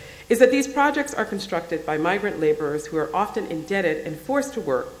particular, is that these projects are constructed by migrant laborers who are often indebted and forced to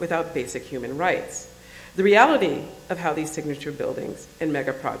work without basic human rights. The reality of how these signature buildings and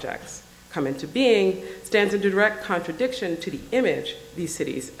mega projects come into being stands in direct contradiction to the image these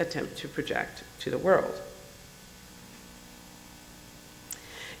cities attempt to project to the world.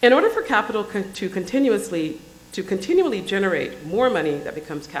 In order for capital to continually generate more money that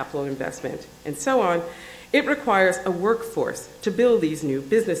becomes capital investment and so on, it requires a workforce to build these new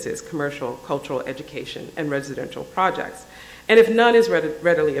businesses, commercial, cultural, education, and residential projects. And if none is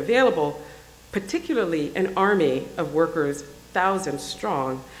readily available, particularly an army of workers, thousands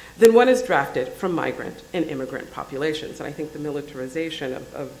strong, then one is drafted from migrant and immigrant populations. And I think the militarization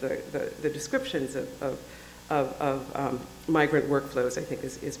of the descriptions of migrant workflows, I think,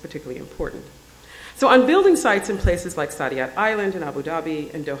 is particularly important. So on building sites in places like Saadiyat Island in Abu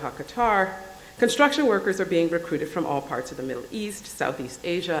Dhabi and Doha, Qatar, construction workers are being recruited from all parts of the Middle East, Southeast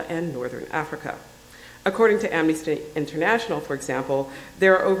Asia, and Northern Africa. According to Amnesty International, for example,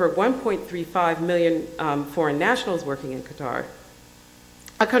 there are over 1.35 million foreign nationals working in Qatar,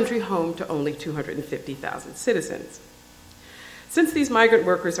 a country home to only 250,000 citizens. Since these migrant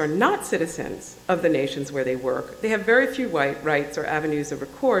workers are not citizens of the nations where they work, they have very few rights or avenues of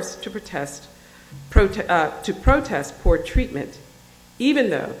recourse to protest poor treatment, even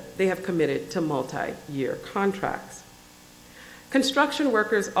though they have committed to multi-year contracts. Construction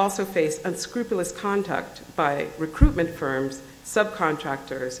workers also face unscrupulous conduct by recruitment firms,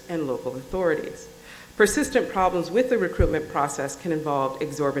 subcontractors, and local authorities. Persistent problems with the recruitment process can involve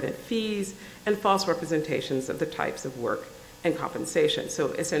exorbitant fees and false representations of the types of work and compensation. So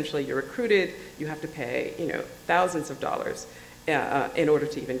essentially, you're recruited, you have to pay, thousands of dollars in order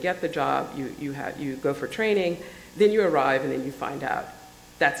to even get the job. You go for training, then you arrive, and then you find out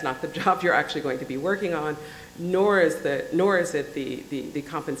that's not the job you're actually going to be working on, nor is it the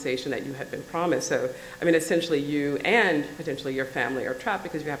compensation that you had been promised. So, I mean, essentially you and potentially your family are trapped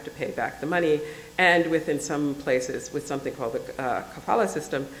because you have to pay back the money, and within some places with something called the kafala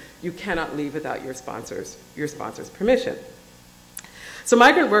system, you cannot leave without your sponsor's permission. So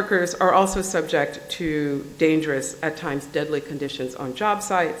migrant workers are also subject to dangerous, at times deadly conditions on job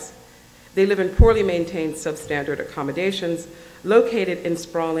sites. They live in poorly maintained substandard accommodations located in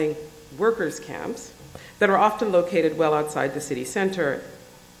sprawling workers' camps that are often located well outside the city center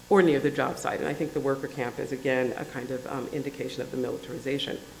or near the job site. And I think the worker camp is, again, a kind of indication of the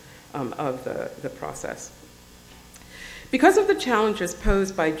militarization of the process. Because of the challenges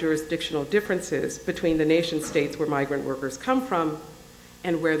posed by jurisdictional differences between the nation states where migrant workers come from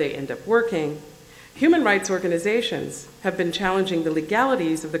and where they end up working, human rights organizations have been challenging the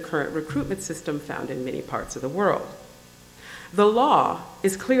legalities of the current recruitment system found in many parts of the world. The law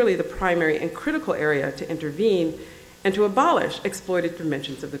is clearly the primary and critical area to intervene and to abolish exploited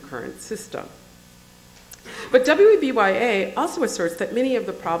dimensions of the current system. But WBYA also asserts that many of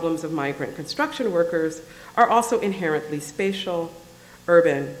the problems of migrant construction workers are also inherently spatial,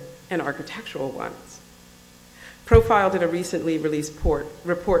 urban, and architectural ones. Profiled in a recently released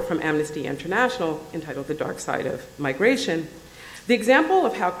report from Amnesty International entitled The Dark Side of Migration, the example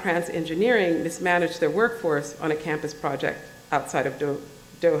of how Krantz Engineering mismanaged their workforce on a campus project outside of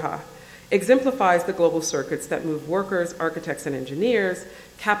Doha exemplifies the global circuits that move workers, architects, and engineers,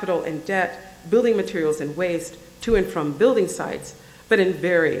 capital and debt, building materials and waste to and from building sites, but in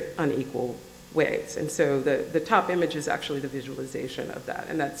very unequal ways. And so the top image is actually the visualization of that.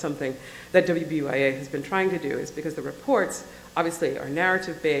 And that's something that WBYA has been trying to do, is because the reports obviously are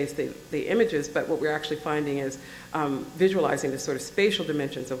narrative-based, the images, but what we're actually finding is visualizing the sort of spatial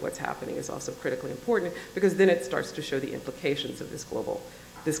dimensions of what's happening is also critically important, because then it starts to show the implications of this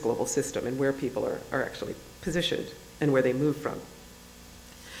global system and where people are actually positioned and where they move from.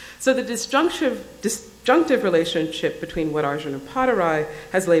 So the disjunctive relationship between what Arjun Appadurai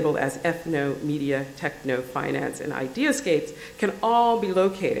has labeled as ethno, media, techno, finance, and ideascapes can all be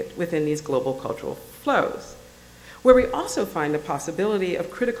located within these global cultural flows, where we also find the possibility of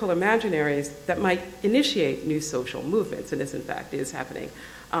critical imaginaries that might initiate new social movements. And this, in fact, is happening,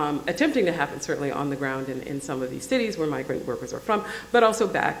 attempting to happen certainly on the ground in some of these cities where migrant workers are from, but also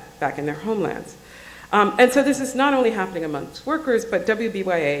back in their homelands. And so this is not only happening amongst workers, but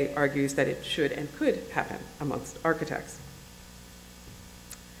WBYA argues that it should and could happen amongst architects.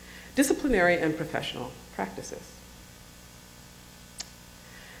 Disciplinary and professional practices.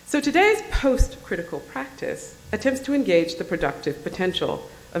 So today's post-critical practice attempts to engage the productive potential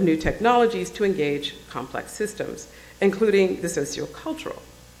of new technologies to engage complex systems, including the sociocultural.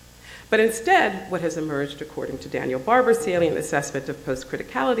 But instead, what has emerged, according to Daniel Barber's salient assessment of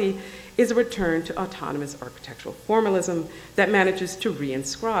post-criticality, is a return to autonomous architectural formalism that manages to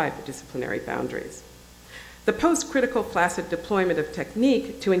reinscribe disciplinary boundaries. The post-critical flaccid deployment of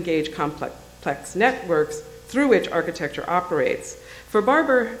technique to engage complex networks through which architecture operates, for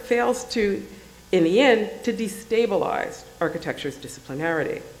Barber, fails to, in the end, to destabilize architecture's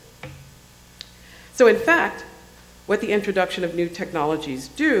disciplinarity. So in fact, what the introduction of new technologies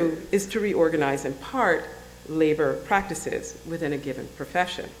do is to reorganize in part labor practices within a given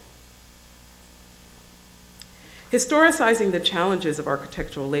profession. Historicizing the challenges of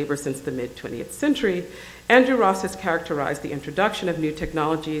architectural labor since the mid-20th century, Andrew Ross has characterized the introduction of new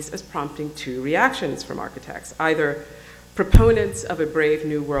technologies as prompting two reactions from architects, either proponents of a brave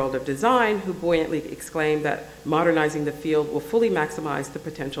new world of design who buoyantly exclaim that modernizing the field will fully maximize the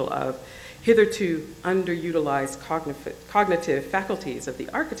potential of hitherto underutilized cognitive faculties of the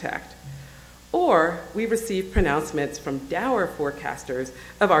architect, or we receive pronouncements from dour forecasters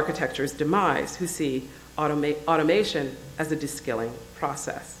of architecture's demise who see automation as a de-skilling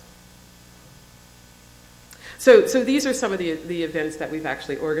process. So these are some of the events that we've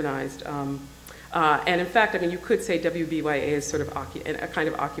actually organized. And in fact, I mean, you could say WBYA is sort of a kind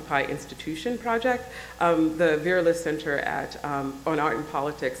of Occupy institution project. The Viralist Center on Art and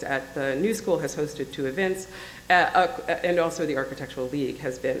Politics at the New School has hosted 2 events, and also the Architectural League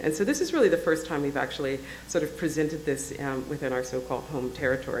has been. And so this is really the first time we've actually sort of presented this within our so-called home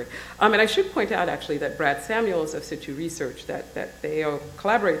territory. And I should point out, actually, that Brad Samuels of Situ Research that the AO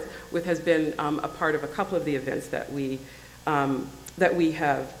collaborates with has been a part of a couple of the events that we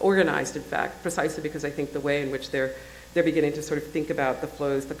have organized, in fact, precisely because I think the way in which they're beginning to sort of think about the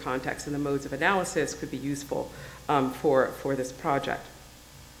flows, the context, and the modes of analysis could be useful for this project.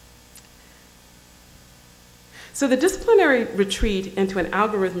 So the disciplinary retreat into an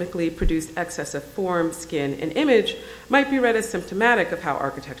algorithmically produced excess of form, skin, and image might be read as symptomatic of how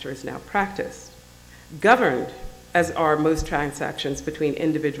architecture is now practiced, governed, as are most transactions between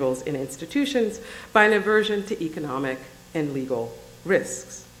individuals and institutions, by an aversion to economic and legal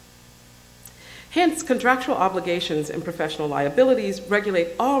risks. Hence, contractual obligations and professional liabilities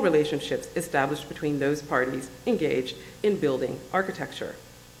regulate all relationships established between those parties engaged in building architecture.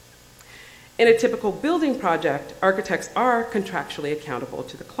 In a typical building project, architects are contractually accountable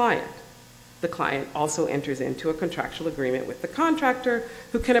to the client. The client also enters into a contractual agreement with the contractor,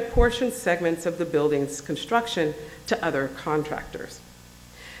 who can apportion segments of the building's construction to other contractors.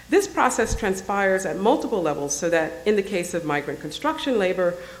 This process transpires at multiple levels so that in the case of migrant construction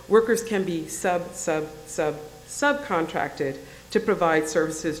labor, workers can be subcontracted to provide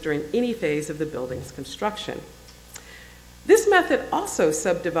services during any phase of the building's construction. This method also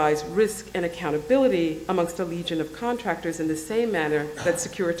subdivides risk and accountability amongst a legion of contractors in the same manner that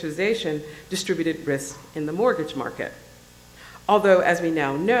securitization distributed risk in the mortgage market. Although, as we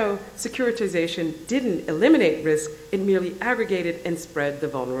now know, securitization didn't eliminate risk, it merely aggregated and spread the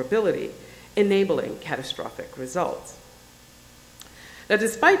vulnerability, enabling catastrophic results. Now,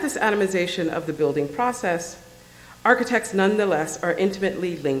 despite this atomization of the building process, architects nonetheless are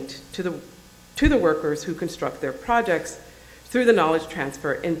intimately linked to the workers who construct their projects through the knowledge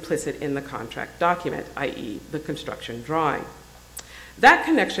transfer implicit in the contract document, i.e. the construction drawing. That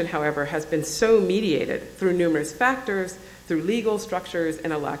connection, however, has been so mediated through numerous factors, through legal structures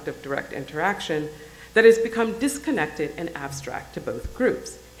and a lack of direct interaction, that it has become disconnected and abstract to both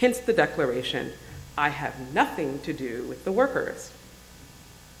groups. Hence the declaration, I have nothing to do with the workers.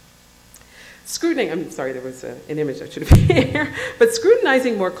 I'm sorry, there was an image that should have been here, but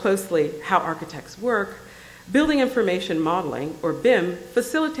scrutinizing more closely how architects work, Building Information Modeling, or BIM,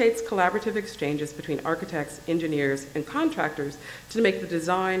 facilitates collaborative exchanges between architects, engineers, and contractors to make the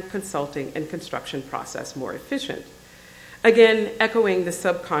design, consulting, and construction process more efficient. Again, echoing the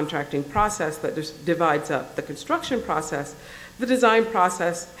subcontracting process that divides up the construction process, the design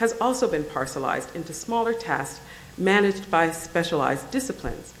process has also been parcelized into smaller tasks managed by specialized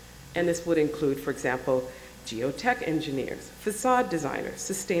disciplines. And this would include, for example, geotech engineers, facade designers,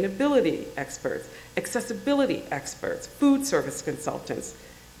 sustainability experts, accessibility experts, food service consultants,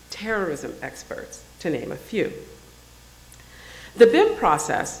 terrorism experts, to name a few. The BIM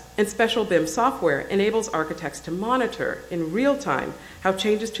process and special BIM software enables architects to monitor in real time how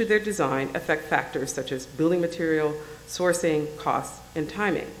changes to their design affect factors such as building material, sourcing, costs, and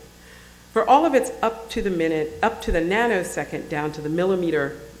timing. For all of its up to the minute, up to the nanosecond, down to the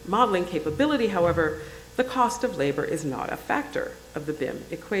millimeter modeling capability, however, the cost of labor is not a factor of the BIM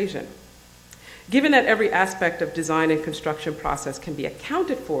equation. Given that every aspect of design and construction process can be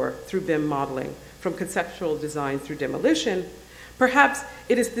accounted for through BIM modeling, from conceptual design through demolition, perhaps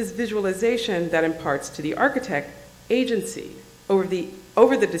it is this visualization that imparts to the architect agency over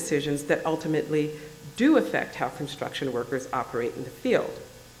the decisions that ultimately do affect how construction workers operate in the field.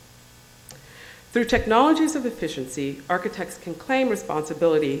 Through technologies of efficiency, architects can claim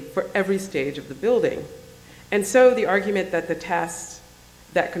responsibility for every stage of the building. And so the argument that the tasks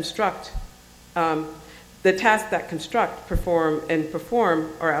that construct,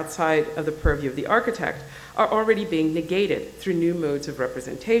 perform are outside of the purview of the architect are already being negated through new modes of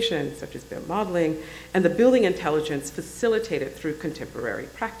representation, such as BIM modeling, and the building intelligence facilitated through contemporary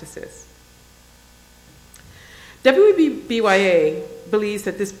practices. WBYA believes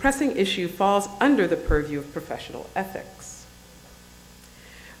that this pressing issue falls under the purview of professional ethics.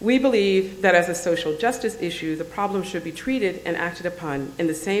 We believe that as a social justice issue, the problem should be treated and acted upon in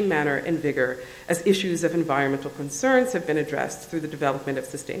the same manner and vigor as issues of environmental concerns have been addressed through the development of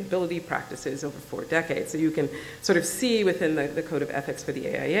sustainability practices over 4 decades. So you can sort of see within the Code of Ethics for the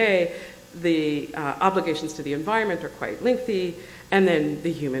AIA, the obligations to the environment are quite lengthy, and then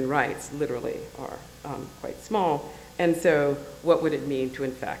the human rights literally are quite small. And so what would it mean to,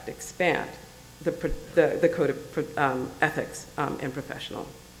 in fact, expand the Code of Ethics and Professional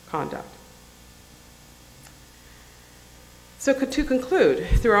Conduct? So to conclude,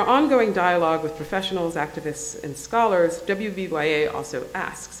 through our ongoing dialogue with professionals, activists, and scholars, WBYA also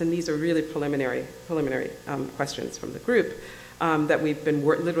asks, and these are really preliminary questions from the group that we've been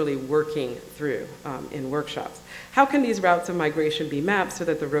literally working through in workshops. How can these routes of migration be mapped so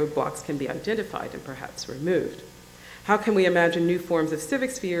that the roadblocks can be identified and perhaps removed? How can we imagine new forms of civic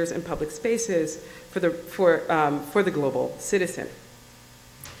spheres and public spaces for the global citizen?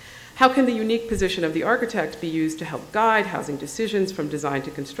 How can the unique position of the architect be used to help guide housing decisions from design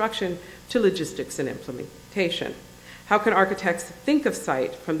to construction to logistics and implementation? How can architects think of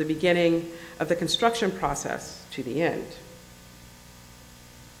site from the beginning of the construction process to the end?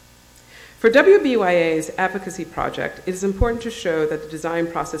 For WBYA's advocacy project, it is important to show that the design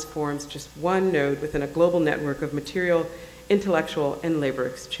process forms just one node within a global network of material, intellectual, and labor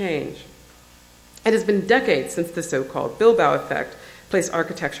exchange. It has been decades since the so-called Bilbao effect placed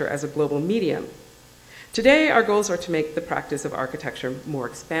architecture as a global medium. Today, our goals are to make the practice of architecture more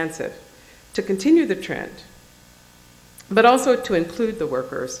expansive, to continue the trend, but also to include the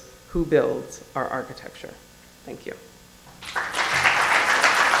workers who build our architecture. Thank you.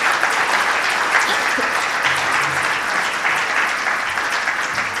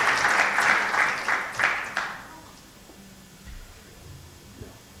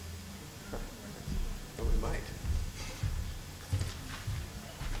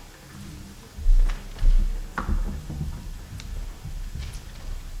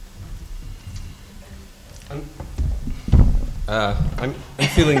 I'm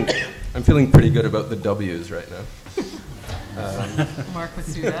feeling pretty good about the W's right now. Mark would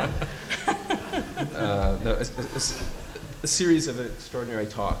do that. No, a series of extraordinary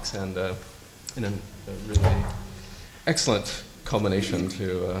talks and a really excellent culmination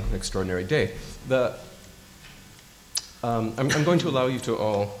to an extraordinary day. I'm going to allow you to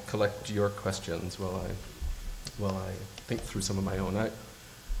all collect your questions while I think through some of my own.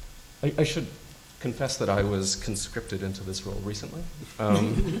 I should confess that I was conscripted into this role recently,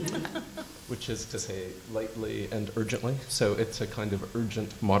 which is to say lightly and urgently. So it's a kind of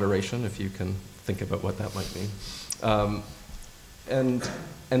urgent moderation, if you can think about what that might mean. And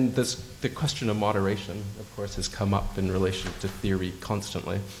the question of moderation, of course, has come up in relation to theory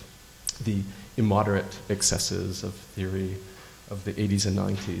constantly. The immoderate excesses of theory of the 80s and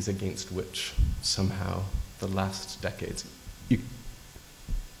 90s against which somehow the last decades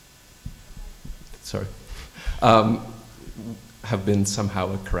have been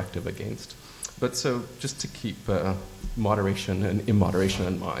somehow a corrective against. But so just to keep moderation and immoderation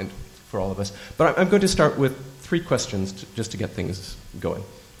in mind for all of us. But I'm going to start with 3 questions just to get things going,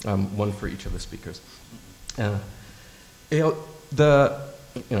 one for each of the speakers. Eyal,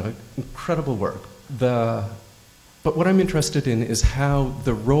 incredible work. But what I'm interested in is how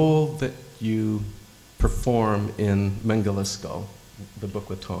the role that you perform in Mengele's Skull, the book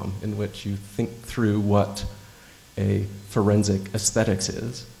with Tom, in which you think through what a forensic aesthetics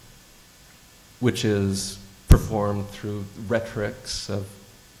is, which is performed through rhetorics of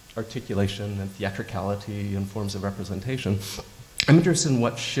articulation and theatricality and forms of representation. I'm interested in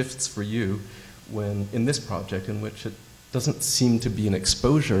what shifts for you when, in this project, in which it doesn't seem to be an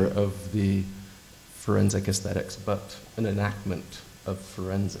exposure of the forensic aesthetics, but an enactment of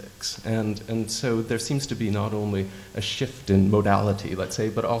forensics. And so there seems to be not only a shift in modality, let's say,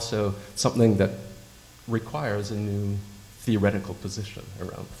 but also something that requires a new theoretical position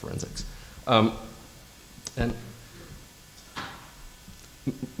around forensics. And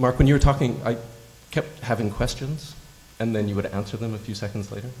Mark, when you were talking, I kept having questions, and then you would answer them a few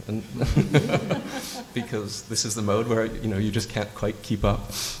seconds later, and because this is the mode where you just can't quite keep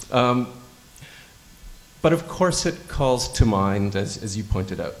up. But of course, it calls to mind, as you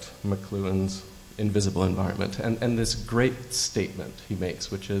pointed out, McLuhan's invisible environment, and this great statement he makes,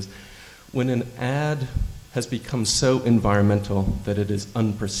 which is, when an ad has become so environmental that it is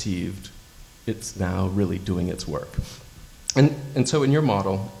unperceived, it's now really doing its work. And so in your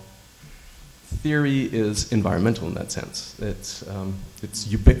model, theory is environmental in that sense. It's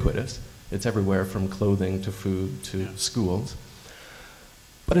ubiquitous. It's everywhere from clothing to food to schools.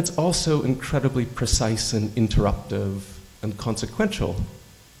 But it's also incredibly precise and interruptive and consequential,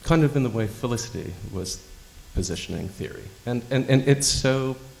 kind of in the way Felicity was positioning theory. And it's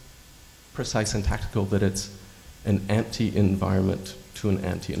so precise and tactical that it's an anti-environment to an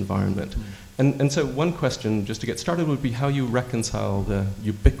anti-environment. And so one question, just to get started, would be how you reconcile the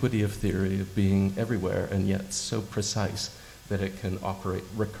ubiquity of theory of being everywhere and yet so precise that it can operate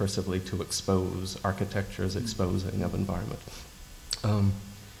recursively to expose architecture's exposing of environment.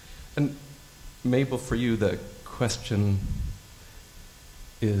 And Mabel, for you, the question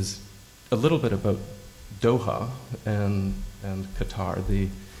is a little bit about Doha and Qatar.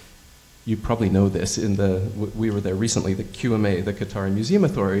 You probably know this. We were there recently. The QMA, the Qatari Museum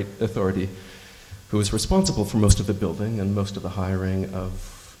Authority, who is responsible for most of the building and most of the hiring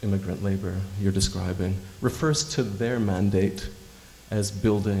of immigrant labor you're describing, refers to their mandate as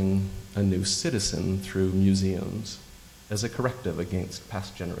building a new citizen through museums as a corrective against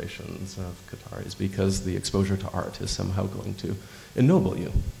past generations of Qataris, because the exposure to art is somehow going to ennoble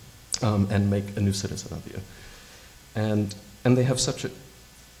you and make a new citizen of you. And they have such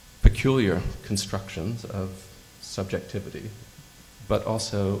peculiar constructions of subjectivity, but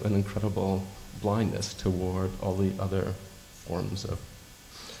also an incredible blindness toward all the other forms of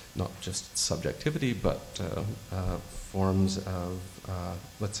not just subjectivity, but forms of,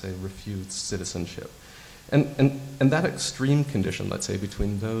 let's say, refused citizenship. And that extreme condition, let's say,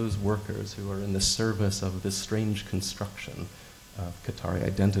 between those workers who are in the service of this strange construction of Qatari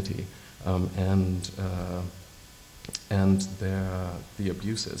identity and the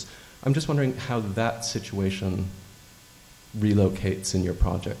abuses. I'm just wondering how that situation relocates in your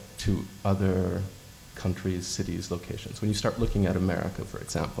project to other countries, cities, locations. When you start looking at America, for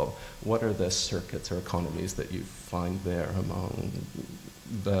example, what are the circuits or economies that you find there among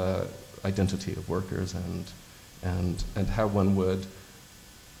the identity of workers and how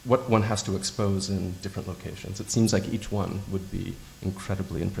what one has to expose in different locations? It seems like each one would be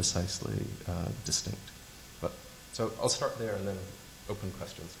incredibly and precisely distinct. So I'll start there and then open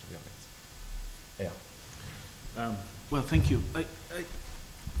questions to the audience. Yeah. Well, thank you.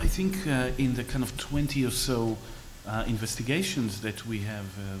 I think in the kind of 20 or so investigations that we have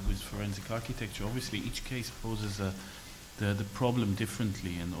with forensic architecture, obviously each case poses the problem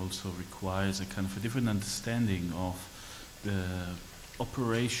differently and also requires a kind of a different understanding of the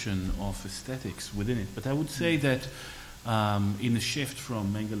operation of aesthetics within it. But I would say that in the shift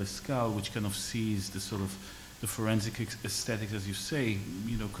from Mengeles Skal, which kind of sees the sort of the forensic aesthetics, as you say,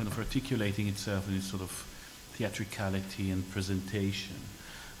 you know, kind of articulating itself in its sort of theatricality and presentation,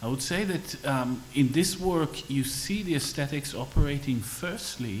 I would say that in this work you see the aesthetics operating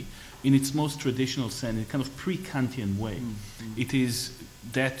firstly in its most traditional sense, in a kind of pre-Kantian way. Mm-hmm. It is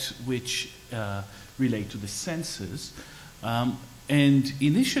that which relate to the senses, and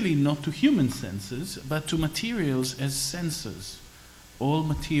initially not to human senses, but to materials as senses. All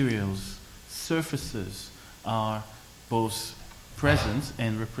materials, surfaces, are both presence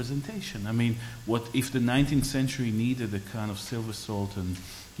and representation. I mean, what if the 19th century needed a kind of silver salt and,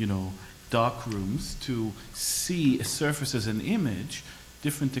 you know, dark rooms to see a surface as an image,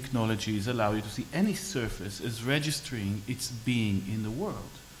 different technologies allow you to see any surface as registering its being in the world.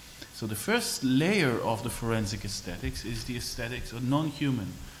 So the first layer of the forensic aesthetics is the aesthetics of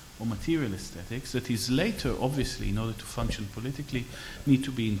non-human or material aesthetics that is later, obviously, in order to function politically, need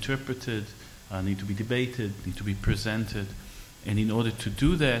to be interpreted, need to be debated, need to be presented, and in order to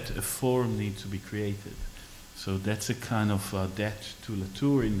do that, a forum needs to be created. So that's a kind of debt to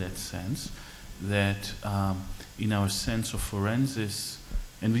Latour in that sense, that in our sense of forensis,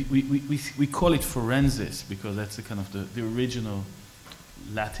 and we call it forensis because that's the kind of the original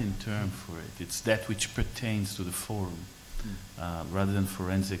Latin term for it. It's that which pertains to the forum, rather than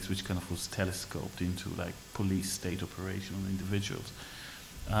forensics, which kind of was telescoped into like police state operation on individuals.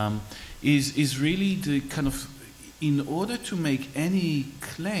 Is really the kind of, in order to make any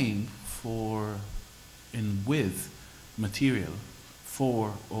claim for and with material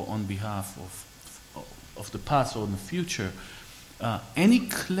for or on behalf of the past or in the future, any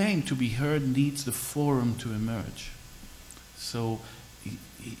claim to be heard needs the forum to emerge. So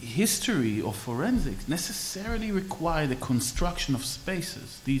history of forensics necessarily require the construction of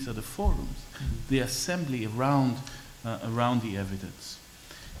spaces. These are the forums, the assembly around the evidence.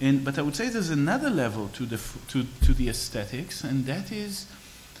 But I would say there's another level to the aesthetics, and that is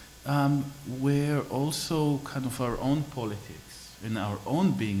where also kind of our own politics and our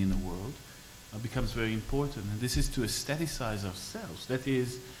own being in the world becomes very important. And this is to aestheticize ourselves. That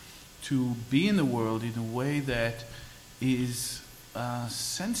is to be in the world in a way that is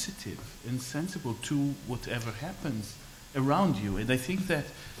sensitive and sensible to whatever happens around you. And I think that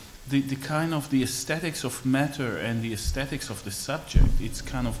the kind of the aesthetics of matter and the aesthetics of the subject, it's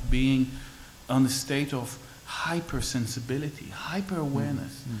kind of being on a state of hypersensibility,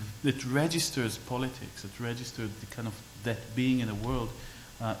 hyper-awareness that registers politics, that registers the kind of that being in the world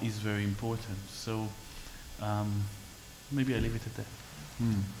is very important. So maybe I leave it at that.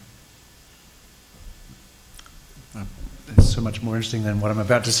 It's so much more interesting than what I'm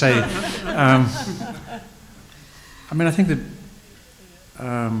about to say. I mean, I think that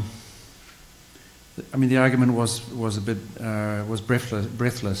the argument was a bit was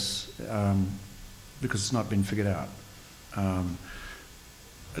breathless because it's not been figured out.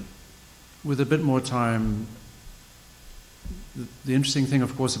 With a bit more time, the interesting thing,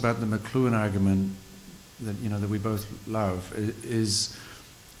 of course, about the McLuhan argument that that we both love is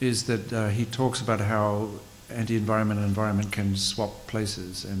that he talks about how anti-environment and environment can swap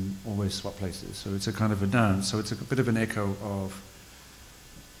places and always swap places. So it's a kind of a dance. So it's a bit of an echo of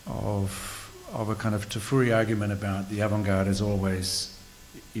a kind of Tafuri argument about the avant-garde is always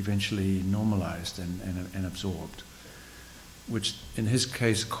eventually normalized and absorbed, which in his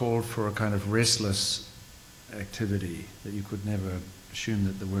case called for a kind of restless activity that you could never assume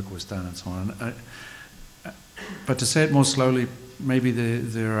that the work was done and so on. But to say it more slowly, maybe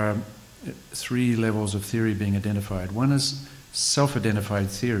there are three levels of theory being identified. One is self-identified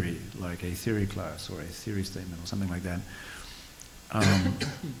theory, like a theory class or a theory statement or something like that.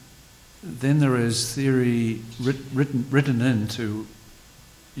 Then there is theory written into,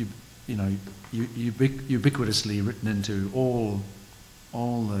 ubiquitously written into all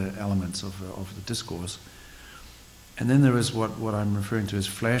the elements of the discourse. And then there is what I'm referring to as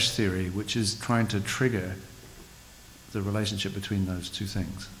flash theory, which is trying to trigger the relationship between those two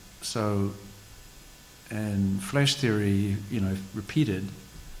things. So, and flash theory, if repeated,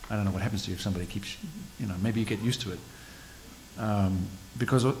 I don't know what happens to you if somebody keeps, maybe you get used to it.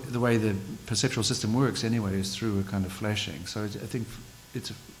 Because the way the perceptual system works anyway is through a kind of flashing. So I think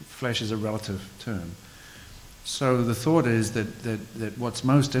flash is a relative term. So the thought is that what's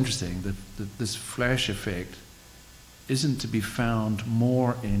most interesting, that this flash effect isn't to be found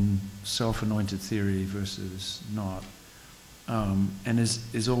more in self-anointed theory versus not, and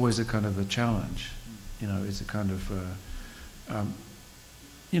is always a kind of a challenge. You know, it's a kind of,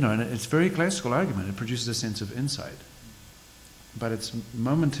 you know, and it's a very classical argument. It produces a sense of insight, but it's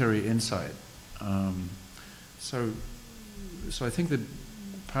momentary insight. So I think that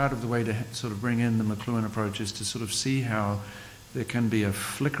part of the way to sort of bring in the McLuhan approach is to sort of see how there can be a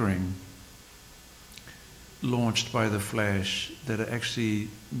flickering launched by the flash that actually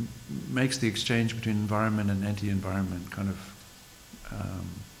makes the exchange between environment and anti-environment kind of,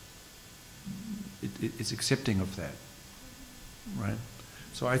 it's accepting of that, right?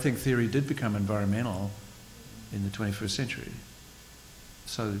 So I think theory did become environmental in the 21st century.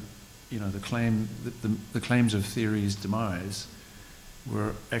 So, you know, the claims of theory's demise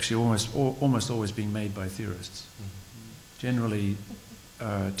were actually almost always being made by theorists, generally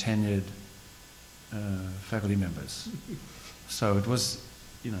tenured faculty members. So it was,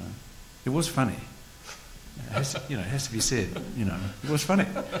 you know, it was funny. It has to, you know, it has to be said. You know, it was funny.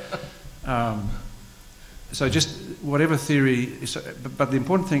 So just whatever theory, but the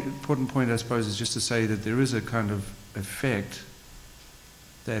important point, I suppose, is just to say that there is a kind of effect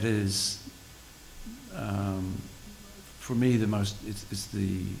that is, for me, the most. It's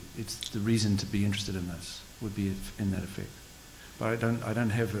the reason to be interested in this would be in that effect. But I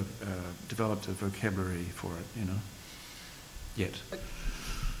don't have developed a vocabulary for it, you know, yet.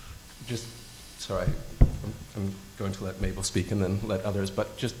 Just sorry, I'm going to let Mabel speak and then let others.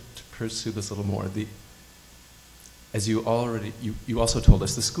 But just to pursue this a little more, as you already, you also told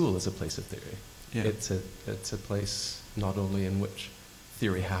us the school is a place of theory. Yeah. It's a place not only in which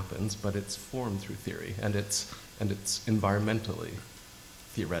theory happens, but it's formed through theory, and it's environmentally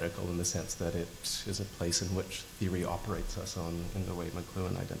theoretical in the sense that it is a place in which theory operates us on in the way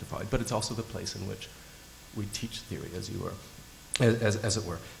McLuhan identified. But it's also the place in which we teach theory, as it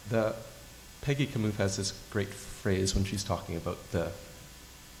were. Peggy Camus has this great phrase when she's talking about the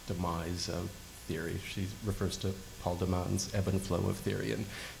demise of theory. She refers to Paul de Man's ebb and flow of theory and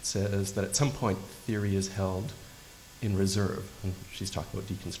says that at some point theory is held in reserve. And she's talking about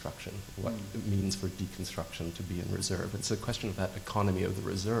deconstruction, what it means for deconstruction to be in reserve. It's a question of that economy of the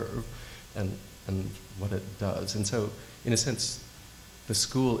reserve and what it does. And so, in a sense, the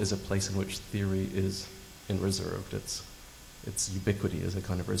school is a place in which theory is in reserved. Its ubiquity is a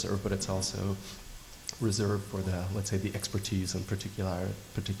kind of reserve, but it's also reserved for the, let's say, the expertise and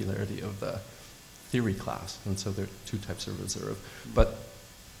particularity of the theory class. And so there are two types of reserve. But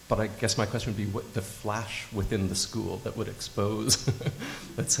I guess my question would be what the flash within the school that would expose,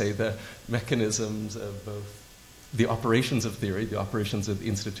 let's say, the mechanisms of both the operations of theory, the operations of the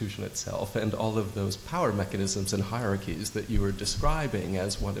institution itself, and all of those power mechanisms and hierarchies that you were describing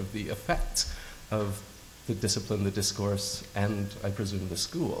as one of the effects of the discipline, the discourse, and I presume the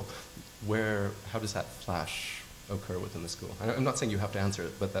school. How does that flash occur within the school? I'm not saying you have to answer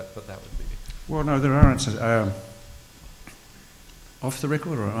it, but that would be. Well, no, there are answers. Off the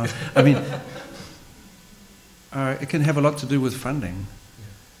record, or on? I mean, it can have a lot to do with funding.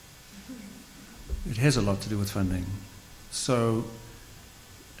 It has a lot to do with funding. So,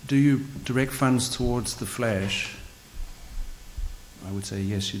 do you direct funds towards the flash? I would say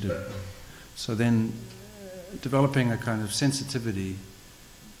yes, you do. So then, developing a kind of sensitivity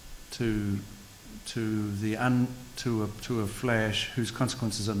to a flash whose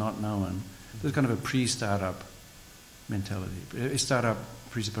consequences are not known. There's kind of a pre-startup mentality. A startup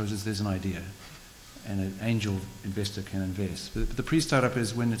presupposes there's an idea and an angel investor can invest. But the pre-startup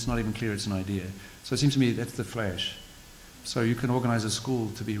is when it's not even clear it's an idea. So it seems to me that's the flash. So you can organize a school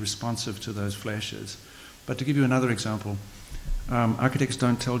to be responsive to those flashes. But to give you another example, architects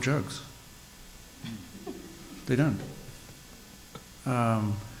don't tell jokes. They don't.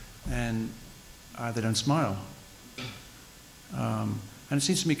 And they don't smile. And it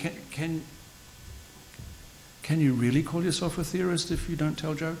seems to me, can you really call yourself a theorist if you don't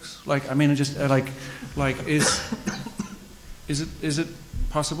tell jokes? Like, I mean, just is it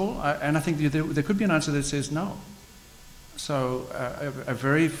possible? And I think there could be an answer that says no. So a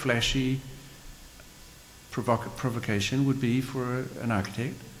very flashy provocation would be for an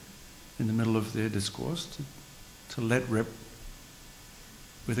architect in the middle of their discourse to let rip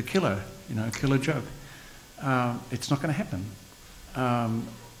with a killer joke. It's not going to happen.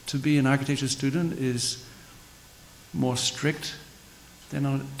 To be an architecture student is more strict than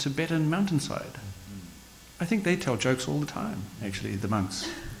on a Tibetan mountainside. I think they tell jokes all the time, actually, the monks.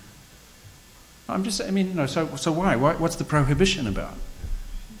 So why? What's the prohibition about?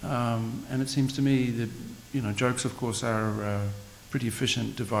 And it seems to me that, jokes, of course, are a pretty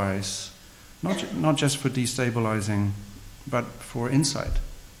efficient device not just for destabilizing, but for insight.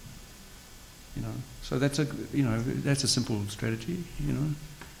 So that's a simple strategy. You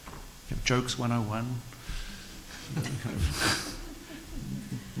have jokes 101.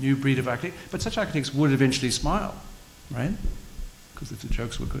 New breed of architect, but such architects would eventually smile, right? Because if the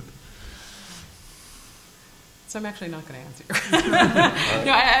jokes were good. So I'm actually not going to answer.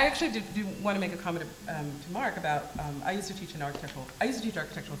 No, I actually do want to make a comment to Mark about. I used to teach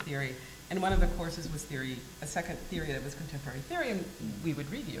architectural theory, and one of the courses was a second theory that was contemporary theory, and we would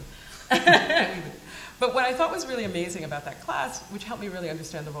review. But what I thought was really amazing about that class, which helped me really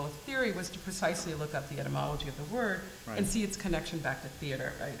understand the role of theory, was to precisely look up the etymology of the word and see its connection back to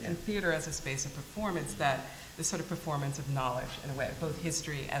theater, right? And theater as a space of performance, this sort of performance of knowledge in a way, both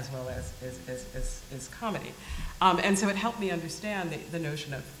history as well as comedy. And so it helped me understand the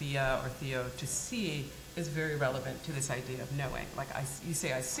notion of thea or theo, to see, is very relevant to this idea of knowing. Like you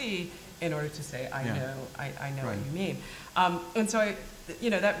say I see in order to say I know, I know what you mean. And so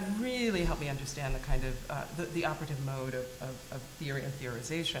that really helped me understand the kind of, the operative mode of theory and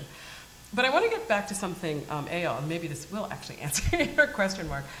theorization. But I want to get back to something, Eyal, and maybe this will actually answer your question,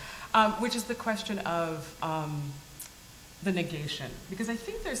 Mark, which is the question of the negation. Because I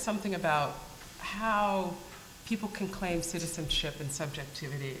think there's something about how people can claim citizenship and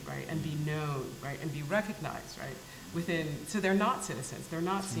subjectivity, right, and be known, right, and be recognized, right, so they're not citizens, they're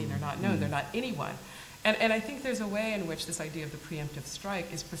not seen, they're not known, they're not anyone. And I think there's a way in which this idea of the preemptive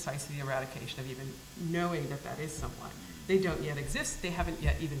strike is precisely the eradication of even knowing that that is someone. They don't yet exist, they haven't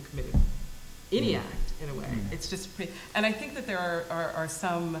yet even committed any act, in a way. It's just, and I think that there are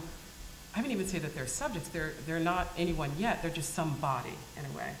some, I wouldn't even say that they're subjects, they're not anyone yet, they're just somebody, in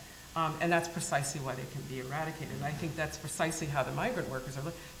a way. And that's precisely why they can be eradicated. And I think that's precisely how the migrant workers are.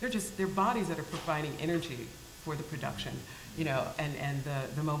 They're bodies that are providing energy for the production, and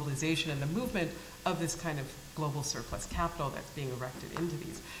the mobilization and the movement of this kind of global surplus capital that's being erected into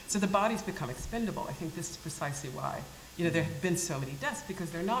these. So the bodies become expendable. I think this is precisely why, there have been so many deaths,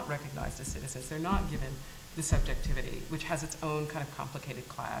 because they're not recognized as citizens. They're not given the subjectivity, which has its own kind of complicated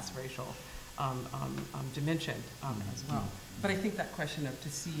class, racial dimension as well. But I think that question of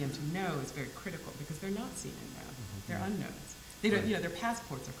to see and to know is very critical, because they're not seen and known. They're unknowns. They don't, their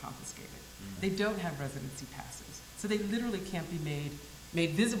passports are confiscated. They don't have residency passes. So they literally can't be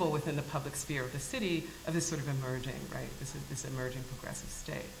made visible within the public sphere of the city of this sort of emerging, right? This emerging progressive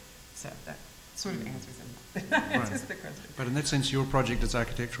state. So that sort of answers the question. But in that sense, your project is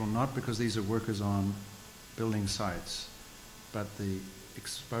architectural not because these are workers on building sites, but the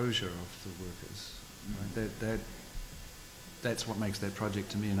exposure of the workers. Right? That's what makes that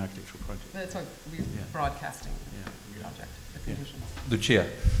project, to me, an architectural project. That's what we're broadcasting the project, the conditions. Lucia.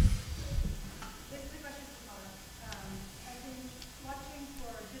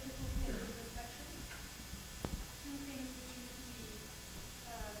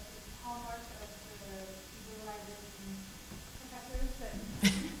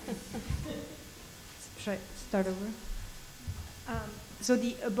 Should I start over? So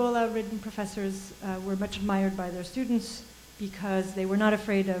the Ebola-ridden professors were much admired by their students because they were not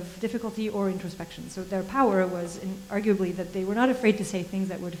afraid of difficulty or introspection. So their power was arguably that they were not afraid to say things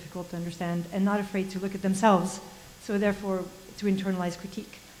that were difficult to understand and not afraid to look at themselves, so therefore to internalize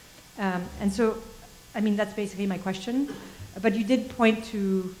critique. And so, I mean, that's basically my question. But you did point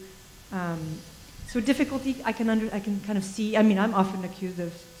to, so difficulty, I can kind of see, I mean, I'm often accused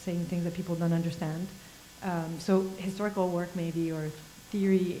of saying things that people don't understand. So historical work maybe, or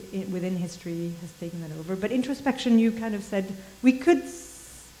theory within history has taken that over. But introspection, you kind of said, we could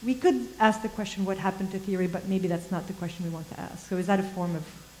ask the question, what happened to theory, but maybe that's not the question we want to ask. So is that a form of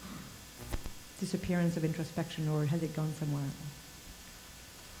disappearance of introspection, or has it gone somewhere?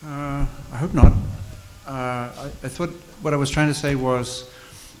 I hope not. I thought what I was trying to say was,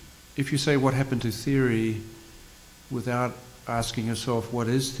 if you say what happened to theory without asking yourself what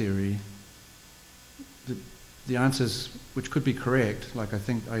is theory, the answers, which could be correct, like I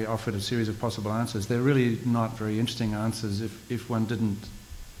think I offered a series of possible answers, they're really not very interesting answers if one didn't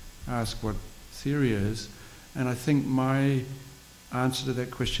ask what theory is. And I think my answer to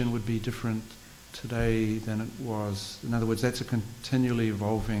that question would be different today than it was. In other words, that's a continually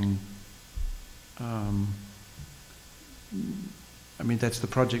evolving, I mean, that's the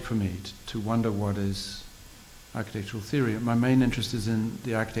project for me, to wonder what is architectural theory. My main interest is in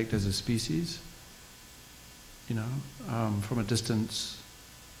the architect as a species, from a distance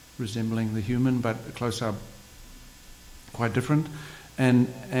resembling the human, but close up quite different, and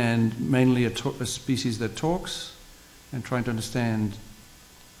mainly a species that talks, and trying to understand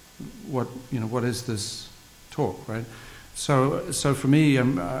what is this talk, right? So for me,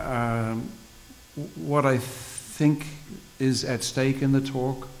 what I think is at stake in the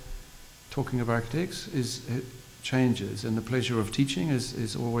talking of architects is changes, and the pleasure of teaching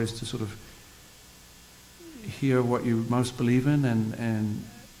is always to sort of hear what you most believe in and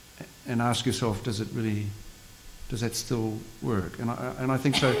ask yourself, does that still work? And I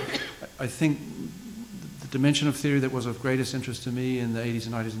think so. I think the dimension of theory that was of greatest interest to me in the 80s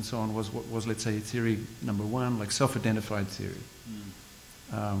and 90s and so on was let's say theory number one, like self-identified theory,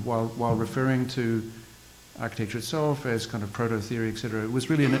 while referring to architecture itself as kind of proto-theory, etc. It was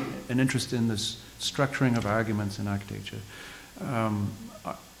really an interest in this structuring of arguments in architecture. I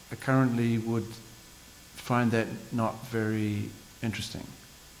currently would find that not very interesting.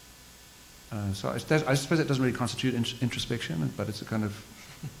 So I suppose it doesn't really constitute introspection, but it's a kind of,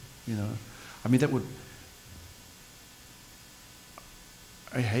 I mean, that would.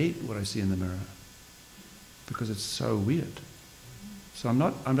 I hate what I see in the mirror because it's so weird. So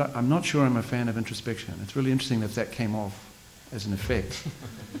I'm not sure I'm a fan of introspection. It's really interesting that came off as an effect,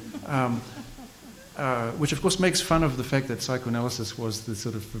 which of course makes fun of the fact that psychoanalysis was the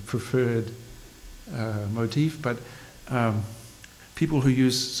sort of preferred motif, but. People who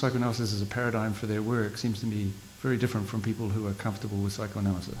use psychoanalysis as a paradigm for their work seems to me very different from people who are comfortable with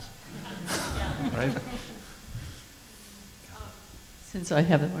psychoanalysis. Right? Since I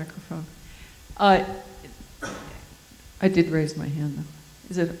have the microphone, I did raise my hand though.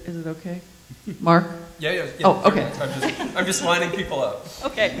 Is it okay? Mark? Yeah. Oh, okay. I'm just lining people up.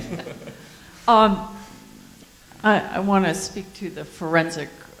 Okay. I want to speak to the forensic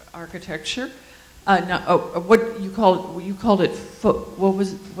architecture. What you called it?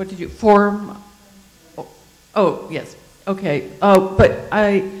 What did you form? Oh, yes. Okay. But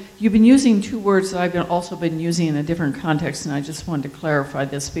you've been using two words that I've also been using in a different context, and I just wanted to clarify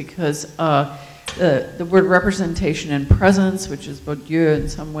this because the word representation and presence, which is Bourdieu in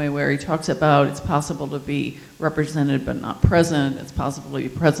some way, where he talks about it's possible to be represented but not present. It's possible to be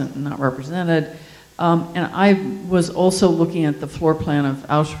present and not represented. And I was also looking at the floor plan of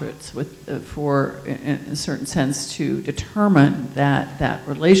Auschwitz in a certain sense, to determine that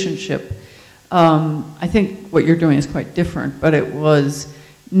relationship. I think what you're doing is quite different, but it was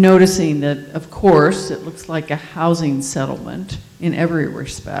noticing that, of course, it looks like a housing settlement in every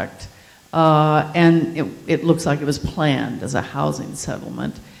respect, and it looks like it was planned as a housing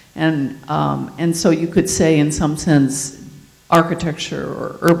settlement, and so you could say, in some sense, architecture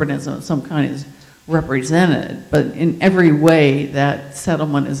or urbanism of some kind is represented, but in every way that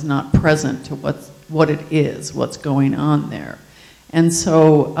settlement is not present to what it is, what's going on there. And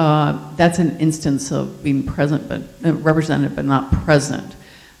so that's an instance of being present but represented but not present.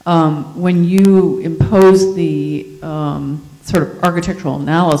 When you impose the sort of architectural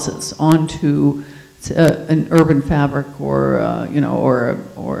analysis onto an urban fabric or a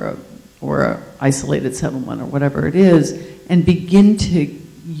isolated settlement or whatever it is, and begin to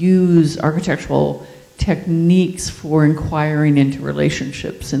use architectural techniques for inquiring into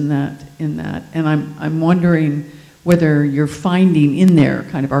relationships in that, and I'm wondering whether you're finding in there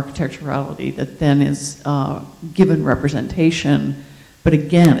kind of architecturality that then is given representation, but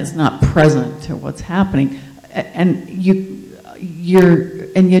again is not present to what's happening, and yet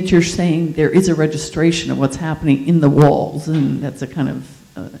you're saying there is a registration of what's happening in the walls, and that's a kind of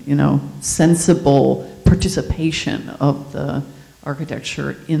sensible participation of the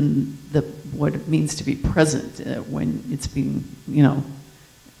architecture in what it means to be present when it's being,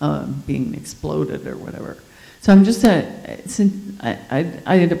 being exploded or whatever. So I'm just,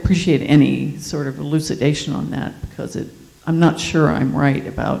 I'd appreciate any sort of elucidation on that, because I'm not sure I'm right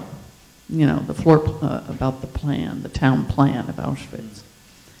about, the floor, about the plan, the town plan of Auschwitz,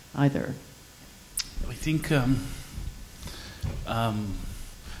 either. I think, I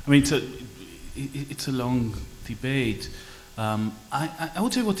mean, it's a long debate. I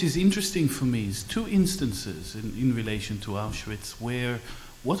would say what is interesting for me is two instances in relation to Auschwitz where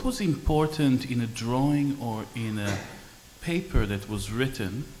what was important in a drawing or in a paper that was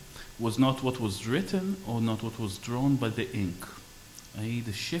written was not what was written or not what was drawn, but the ink, i.e.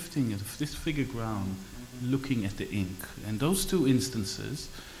 the shifting of this figure ground looking at the ink. And those two instances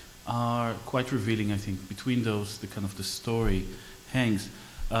are quite revealing, I think. Between those, the kind of the story hangs.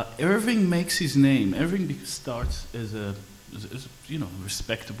 Irving makes his name. Irving starts as a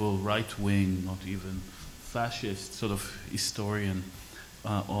respectable right-wing, not even fascist sort of historian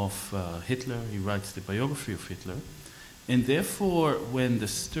of Hitler. He writes the biography of Hitler. And therefore, when the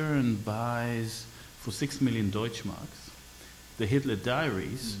Stern buys for 6 million Deutschmarks the Hitler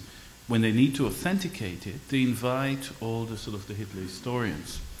diaries, when they need to authenticate it, they invite all the sort of the Hitler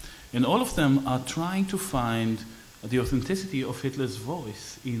historians. And all of them are trying to find the authenticity of Hitler's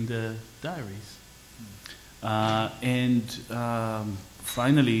voice in the diaries. and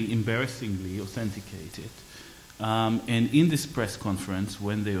finally, embarrassingly, authenticated. And in this press conference,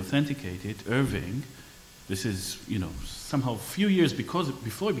 when they authenticated, Irving, this is, somehow a few years before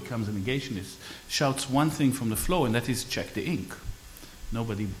he becomes a negationist, shouts one thing from the floor, and that is, check the ink.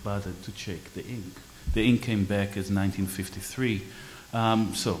 Nobody bothered to check the ink. The ink came back as 1953.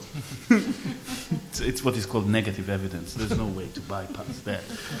 So it's what is called negative evidence. There's no way to bypass that.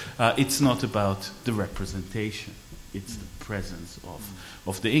 It's not about the representation. It's the presence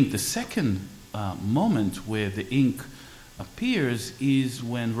of the ink. The second moment where the ink appears is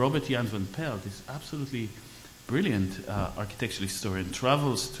when Robert Jan van Pelt, this absolutely brilliant architectural historian,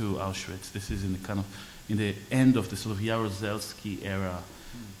 travels to Auschwitz. This is in the end of the sort of Jaruzelski era,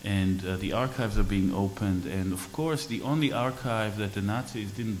 and the archives are being opened. And of course, the only archive that the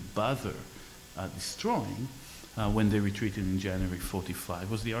Nazis didn't bother destroying when they retreated in January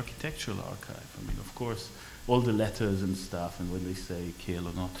 1945 was the architectural archive. I mean, of course, all the letters and stuff, and when they say kill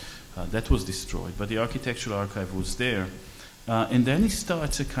or not, that was destroyed. But the architectural archive was there. And then he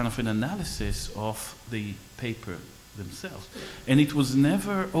starts a kind of an analysis of the paper themselves. And it was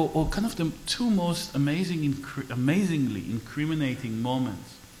never, or kind of the two most amazingly incriminating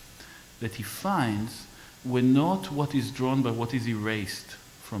moments that he finds were not what is drawn, but what is erased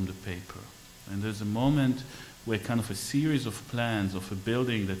from the paper. And there's a moment where kind of a series of plans of a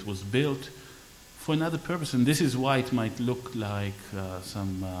building that was built for another purpose, and this is why it might look like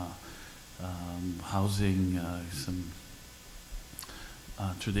some housing, some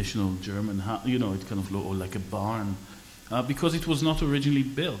traditional German, it kind of looked like a barn, because it was not originally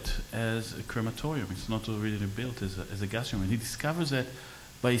built as a crematorium. It's not originally built as a gas room. And he discovers that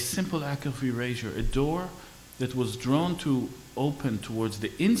by a simple act of erasure, a door that was drawn to open towards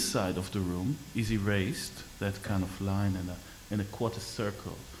the inside of the room is erased, that kind of line in a quarter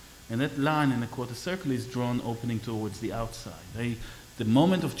circle. And that line in a quarter circle is drawn opening towards the outside. The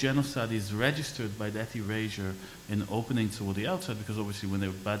moment of genocide is registered by that erasure and opening toward the outside, because obviously when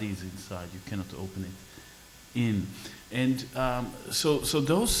their body is inside, you cannot open it in. And so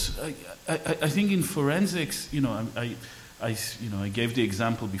those, I think in forensics, I gave the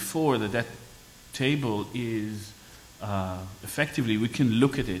example before that table is effectively, we can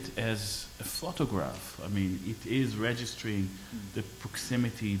look at it as a photograph. I mean, it is registering the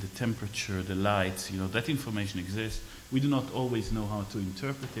proximity, the temperature, the lights, that information exists. We do not always know how to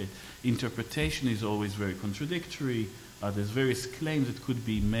interpret it. Interpretation is always very contradictory. There's various claims that could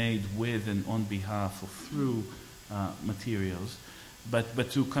be made with and on behalf of through materials.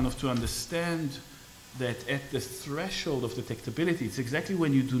 But to understand that at the threshold of detectability, it's exactly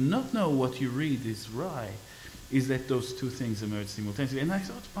when you do not know what you read is right, is that those two things emerge simultaneously. And I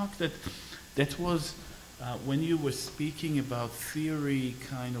thought, Mark, that was when you were speaking about theory,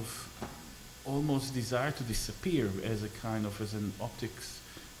 kind of almost desire to disappear as an optics,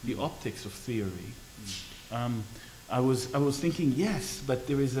 the optics of theory. I was thinking, yes, but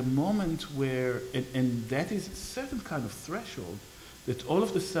there is a moment where, and that is a certain kind of threshold, that all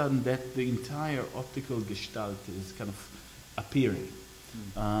of a sudden that the entire optical gestalt is kind of appearing.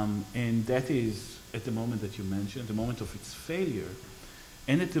 And that is at the moment that you mentioned, the moment of its failure,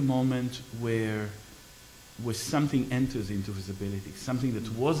 and at the moment where something enters into visibility, something that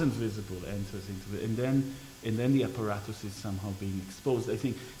wasn't visible enters into it, and then the apparatus is somehow being exposed. I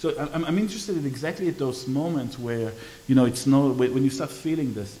think so. I'm interested in exactly at those moments where it's when you start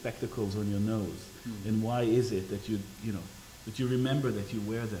feeling the spectacles on your nose, and why is it that that you remember that you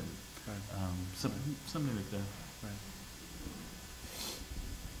wear them, right. Something like that. Right.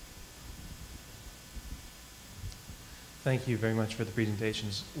 Thank you very much for the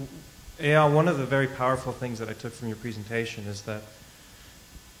presentations. Eyal, one of the very powerful things that I took from your presentation is that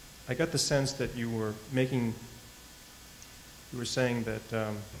I got the sense that you were saying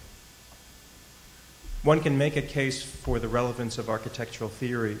that one can make a case for the relevance of architectural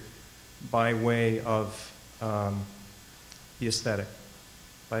theory by way of the aesthetic,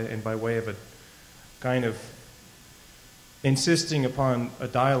 by way of a kind of insisting upon a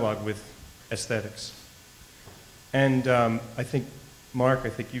dialogue with aesthetics. And I think, Mark,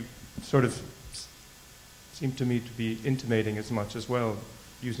 you sort of seem to me to be intimating as much as well,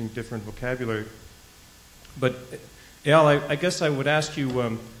 using different vocabulary. But, Eyal, I guess I would ask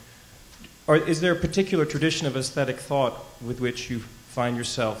you, is there a particular tradition of aesthetic thought with which you find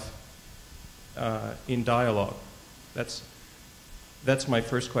yourself in dialogue? That's my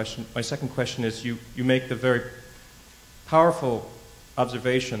first question. My second question is, you make the very powerful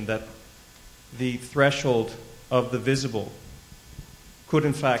observation that the threshold of the visible could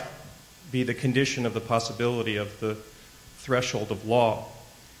in fact be the condition of the possibility of the threshold of law.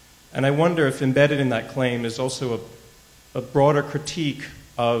 And I wonder if embedded in that claim is also a broader critique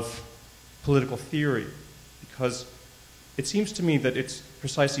of political theory, because it seems to me that it's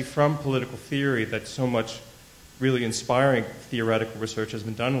precisely from political theory that so much really inspiring theoretical research has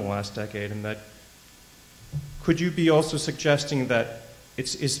been done in the last decade, and that could you be also suggesting that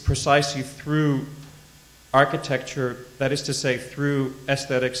it's precisely through architecture, that is to say through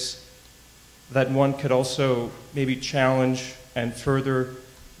aesthetics, that one could also maybe challenge and further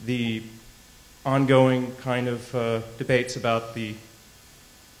the ongoing kind of debates about the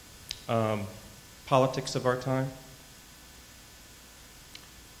politics of our time?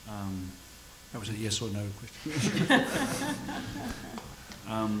 That was a yes or no question.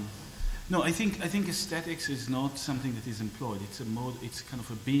 No, I think aesthetics is not something that is employed. It's a mode. It's kind of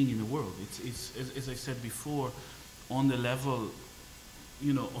a being in the world. It's as I said before, on the level,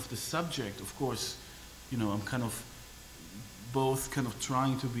 of the subject. Of course, I'm kind of both kind of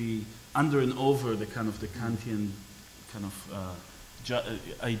trying to be under and over the kind of the Kantian kind of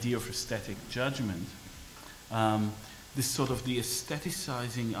idea of aesthetic judgment. This sort of the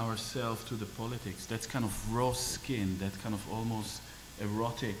aestheticizing ourselves to the politics. That's kind of raw skin. That kind of almost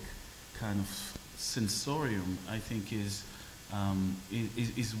erotic kind of sensorium, I think, is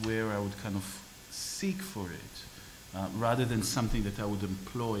where I would kind of seek for it, rather than something that I would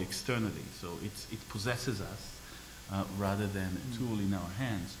employ externally. So it possesses us rather than a tool in our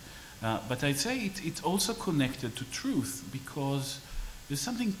hands. But I'd say it's also connected to truth, because there's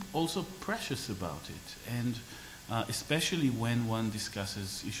something also precious about it, and especially when one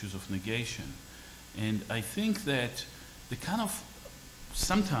discusses issues of negation. And I think that the kind of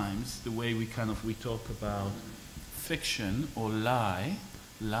sometimes the way we talk about fiction or lying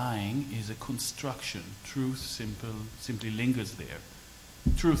is a construction. Truth simply lingers there.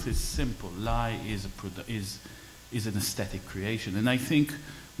 Truth is simple. Lie is an aesthetic creation. And I think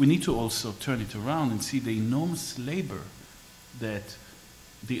we need to also turn it around and see the enormous labor that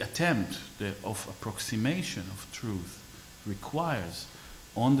the attempt of approximation of truth requires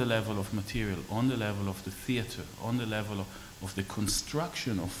on the level of material, on the level of the theater, on the level of the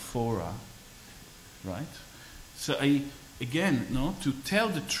construction of fora, right? So to tell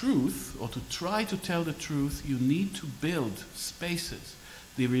the truth, or to try to tell the truth, you need to build spaces.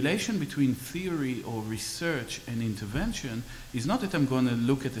 The relation between theory or research and intervention is not that I'm going to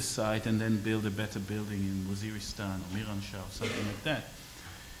look at a site and then build a better building in Waziristan or Miranshah or something like that.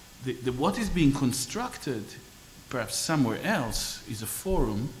 What is being constructed, perhaps somewhere else, is a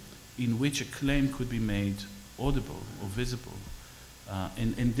forum in which a claim could be made audible or visible.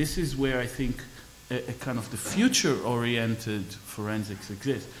 And this is where I think a kind of the future-oriented forensics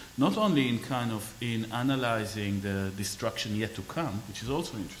exists. Not only in analyzing the destruction yet to come, which is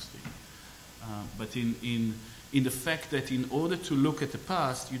also interesting, but in the fact that in order to look at the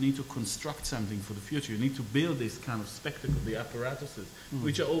past, you need to construct something for the future. You need to build this kind of spectacle, the apparatuses,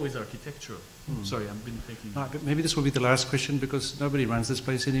 which are always architectural. Sorry, I've been thinking. But maybe this will be the last question, because nobody runs this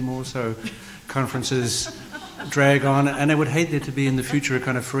place anymore, so conferences drag on. And I would hate there to be in the future a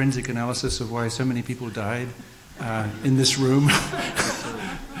kind of forensic analysis of why so many people died in this room.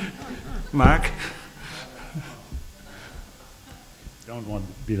 Mark? Don't want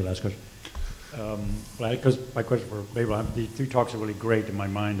to be the last question. Because my question for Mabel, the three talks are really great, and my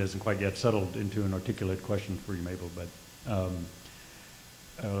mind hasn't quite yet settled into an articulate question for you, Mabel. But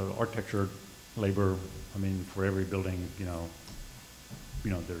architecture, labor, I mean, for every building,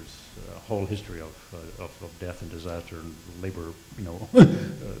 there's a whole history of death and disaster and labor.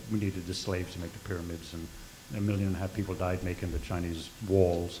 We needed the slaves to make the pyramids, and 1.5 million people died making the Chinese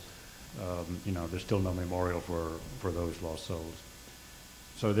walls. There's still no memorial for those lost souls.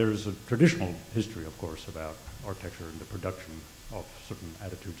 So there's a traditional history, of course, about architecture and the production of certain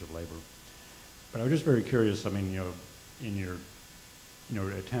attitudes of labor. But I was just very curious, I mean, in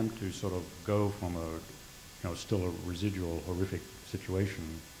your attempt to sort of go from a, still a residual horrific situation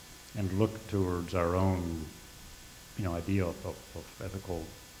and look towards our own, idea of ethical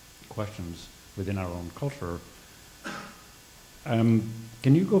questions within our own culture,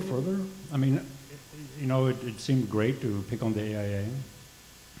 can you go further? I mean, it seemed great to pick on the AIA,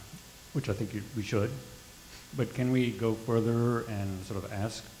 which I think we should, but can we go further and sort of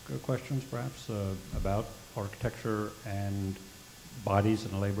ask questions, perhaps, about architecture and bodies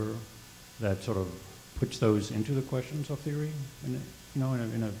and labor that sort of puts those into the questions of theory,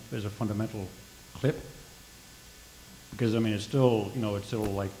 as a fundamental clip? Because I mean, it's still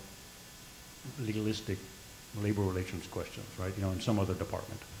like legalistic labor relations questions, right? In some other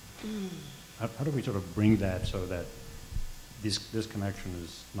department. How do we sort of bring that so that this connection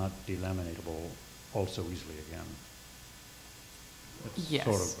is not delaminatable all so easily again? That's yes.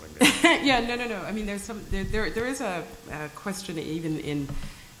 sort of what I mean. Yeah, no. I mean, there is a question even in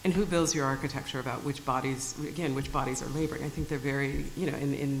who builds your architecture about which bodies are laboring. I think they're very,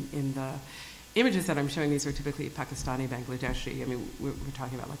 in the images that I'm showing, these are typically Pakistani, Bangladeshi. I mean, we're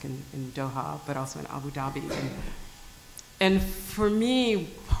talking about like in Doha, but also in Abu Dhabi. And for me,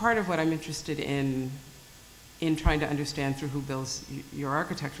 part of what I'm interested in trying to understand through who builds your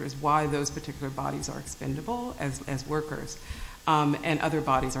architecture is why those particular bodies are expendable as workers, and other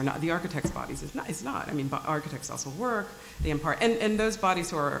bodies are not. The architect's bodies is not. I mean, architects also work, they impart, and those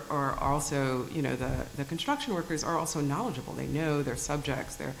bodies are also, the construction workers are also knowledgeable. They know their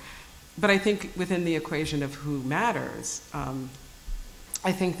subjects. But I think within the equation of who matters,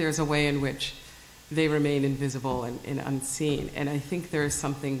 I think there's a way in which they remain invisible and unseen. And I think there's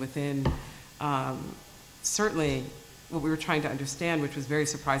something within, certainly what we were trying to understand, which was very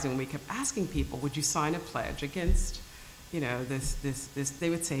surprising when we kept asking people, would you sign a pledge against, this? They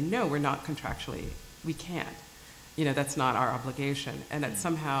would say, no, we're not contractually, we can't. That's not our obligation. And that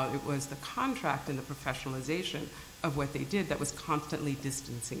somehow it was the contract and the professionalization of what they did that was constantly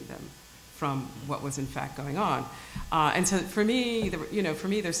distancing them from what was in fact going on. And so for me,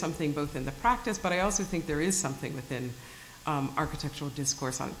 there's something both in the practice, but I also think there is something within architectural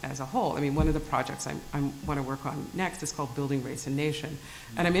discourse as a whole. I mean, one of the projects I want to work on next is called Building Race and Nation.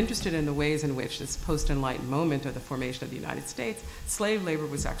 And I'm interested in the ways in which this post-enlightened moment of the formation of the United States, slave labor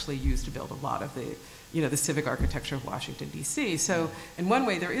was actually used to build a lot of the civic architecture of Washington, D.C. So in one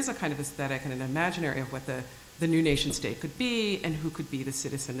way, there is a kind of aesthetic and an imaginary of what the new nation state could be and who could be the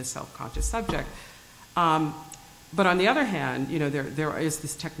citizen, the self-conscious subject. But on the other hand, there is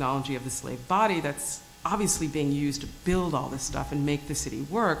this technology of the slave body that's obviously being used to build all this stuff and make the city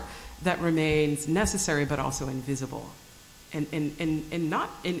work that remains necessary but also invisible. And not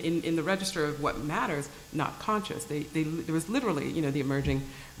in the register of what matters, not conscious. There was literally, the emerging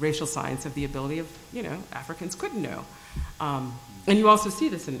racial science of the ability of, Africans couldn't know. And you also see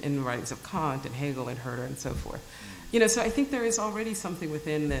this in the writings of Kant and Hegel and Herder and so forth. So I think there is already something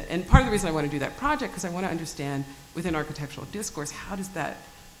within and part of the reason I want to do that project, because I want to understand within architectural discourse, how does that,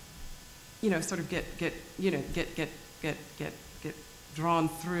 sort of get drawn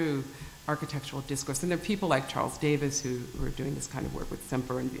through architectural discourse. And there are people like Charles Davis who are doing this kind of work with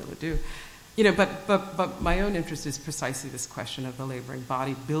Semper and Viollet. But my own interest is precisely this question of the laboring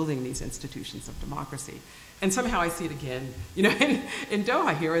body building these institutions of democracy. And somehow I see it again, in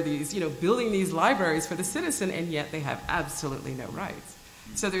Doha, here are these, building these libraries for the citizen, and yet they have absolutely no rights.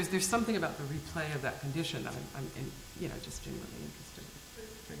 So there's something about the replay of that condition that I'm just genuinely interested in.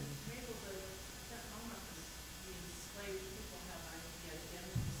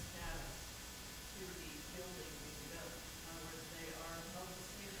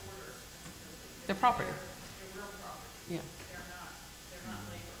 Their property. They're real property. Yeah. They're not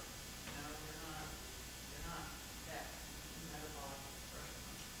labor. They're not that metabolic expression.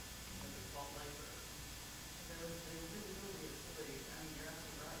 They're called labor. The invisibility is really, you're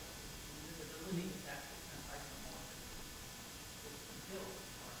absolutely right. Invisibility is actually kind of isomorphic. It's the built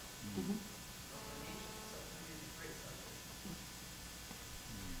part of the nation. So it's a great subject.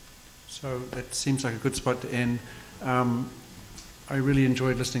 So that seems like a good spot to end. I really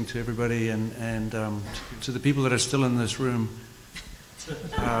enjoyed listening to everybody and to the people that are still in this room.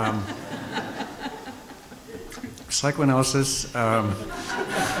 Psychoanalysis,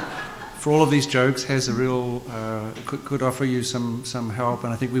 for all of these jokes, has a real could offer you some help,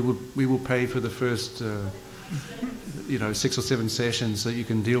 and I think we will pay for the first 6 or 7 sessions so you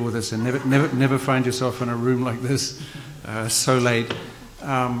can deal with this and never find yourself in a room like this so late.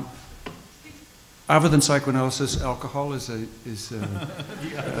 Other than psychoanalysis, alcohol is a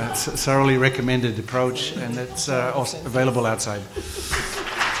thoroughly recommended approach, and it's also available outside.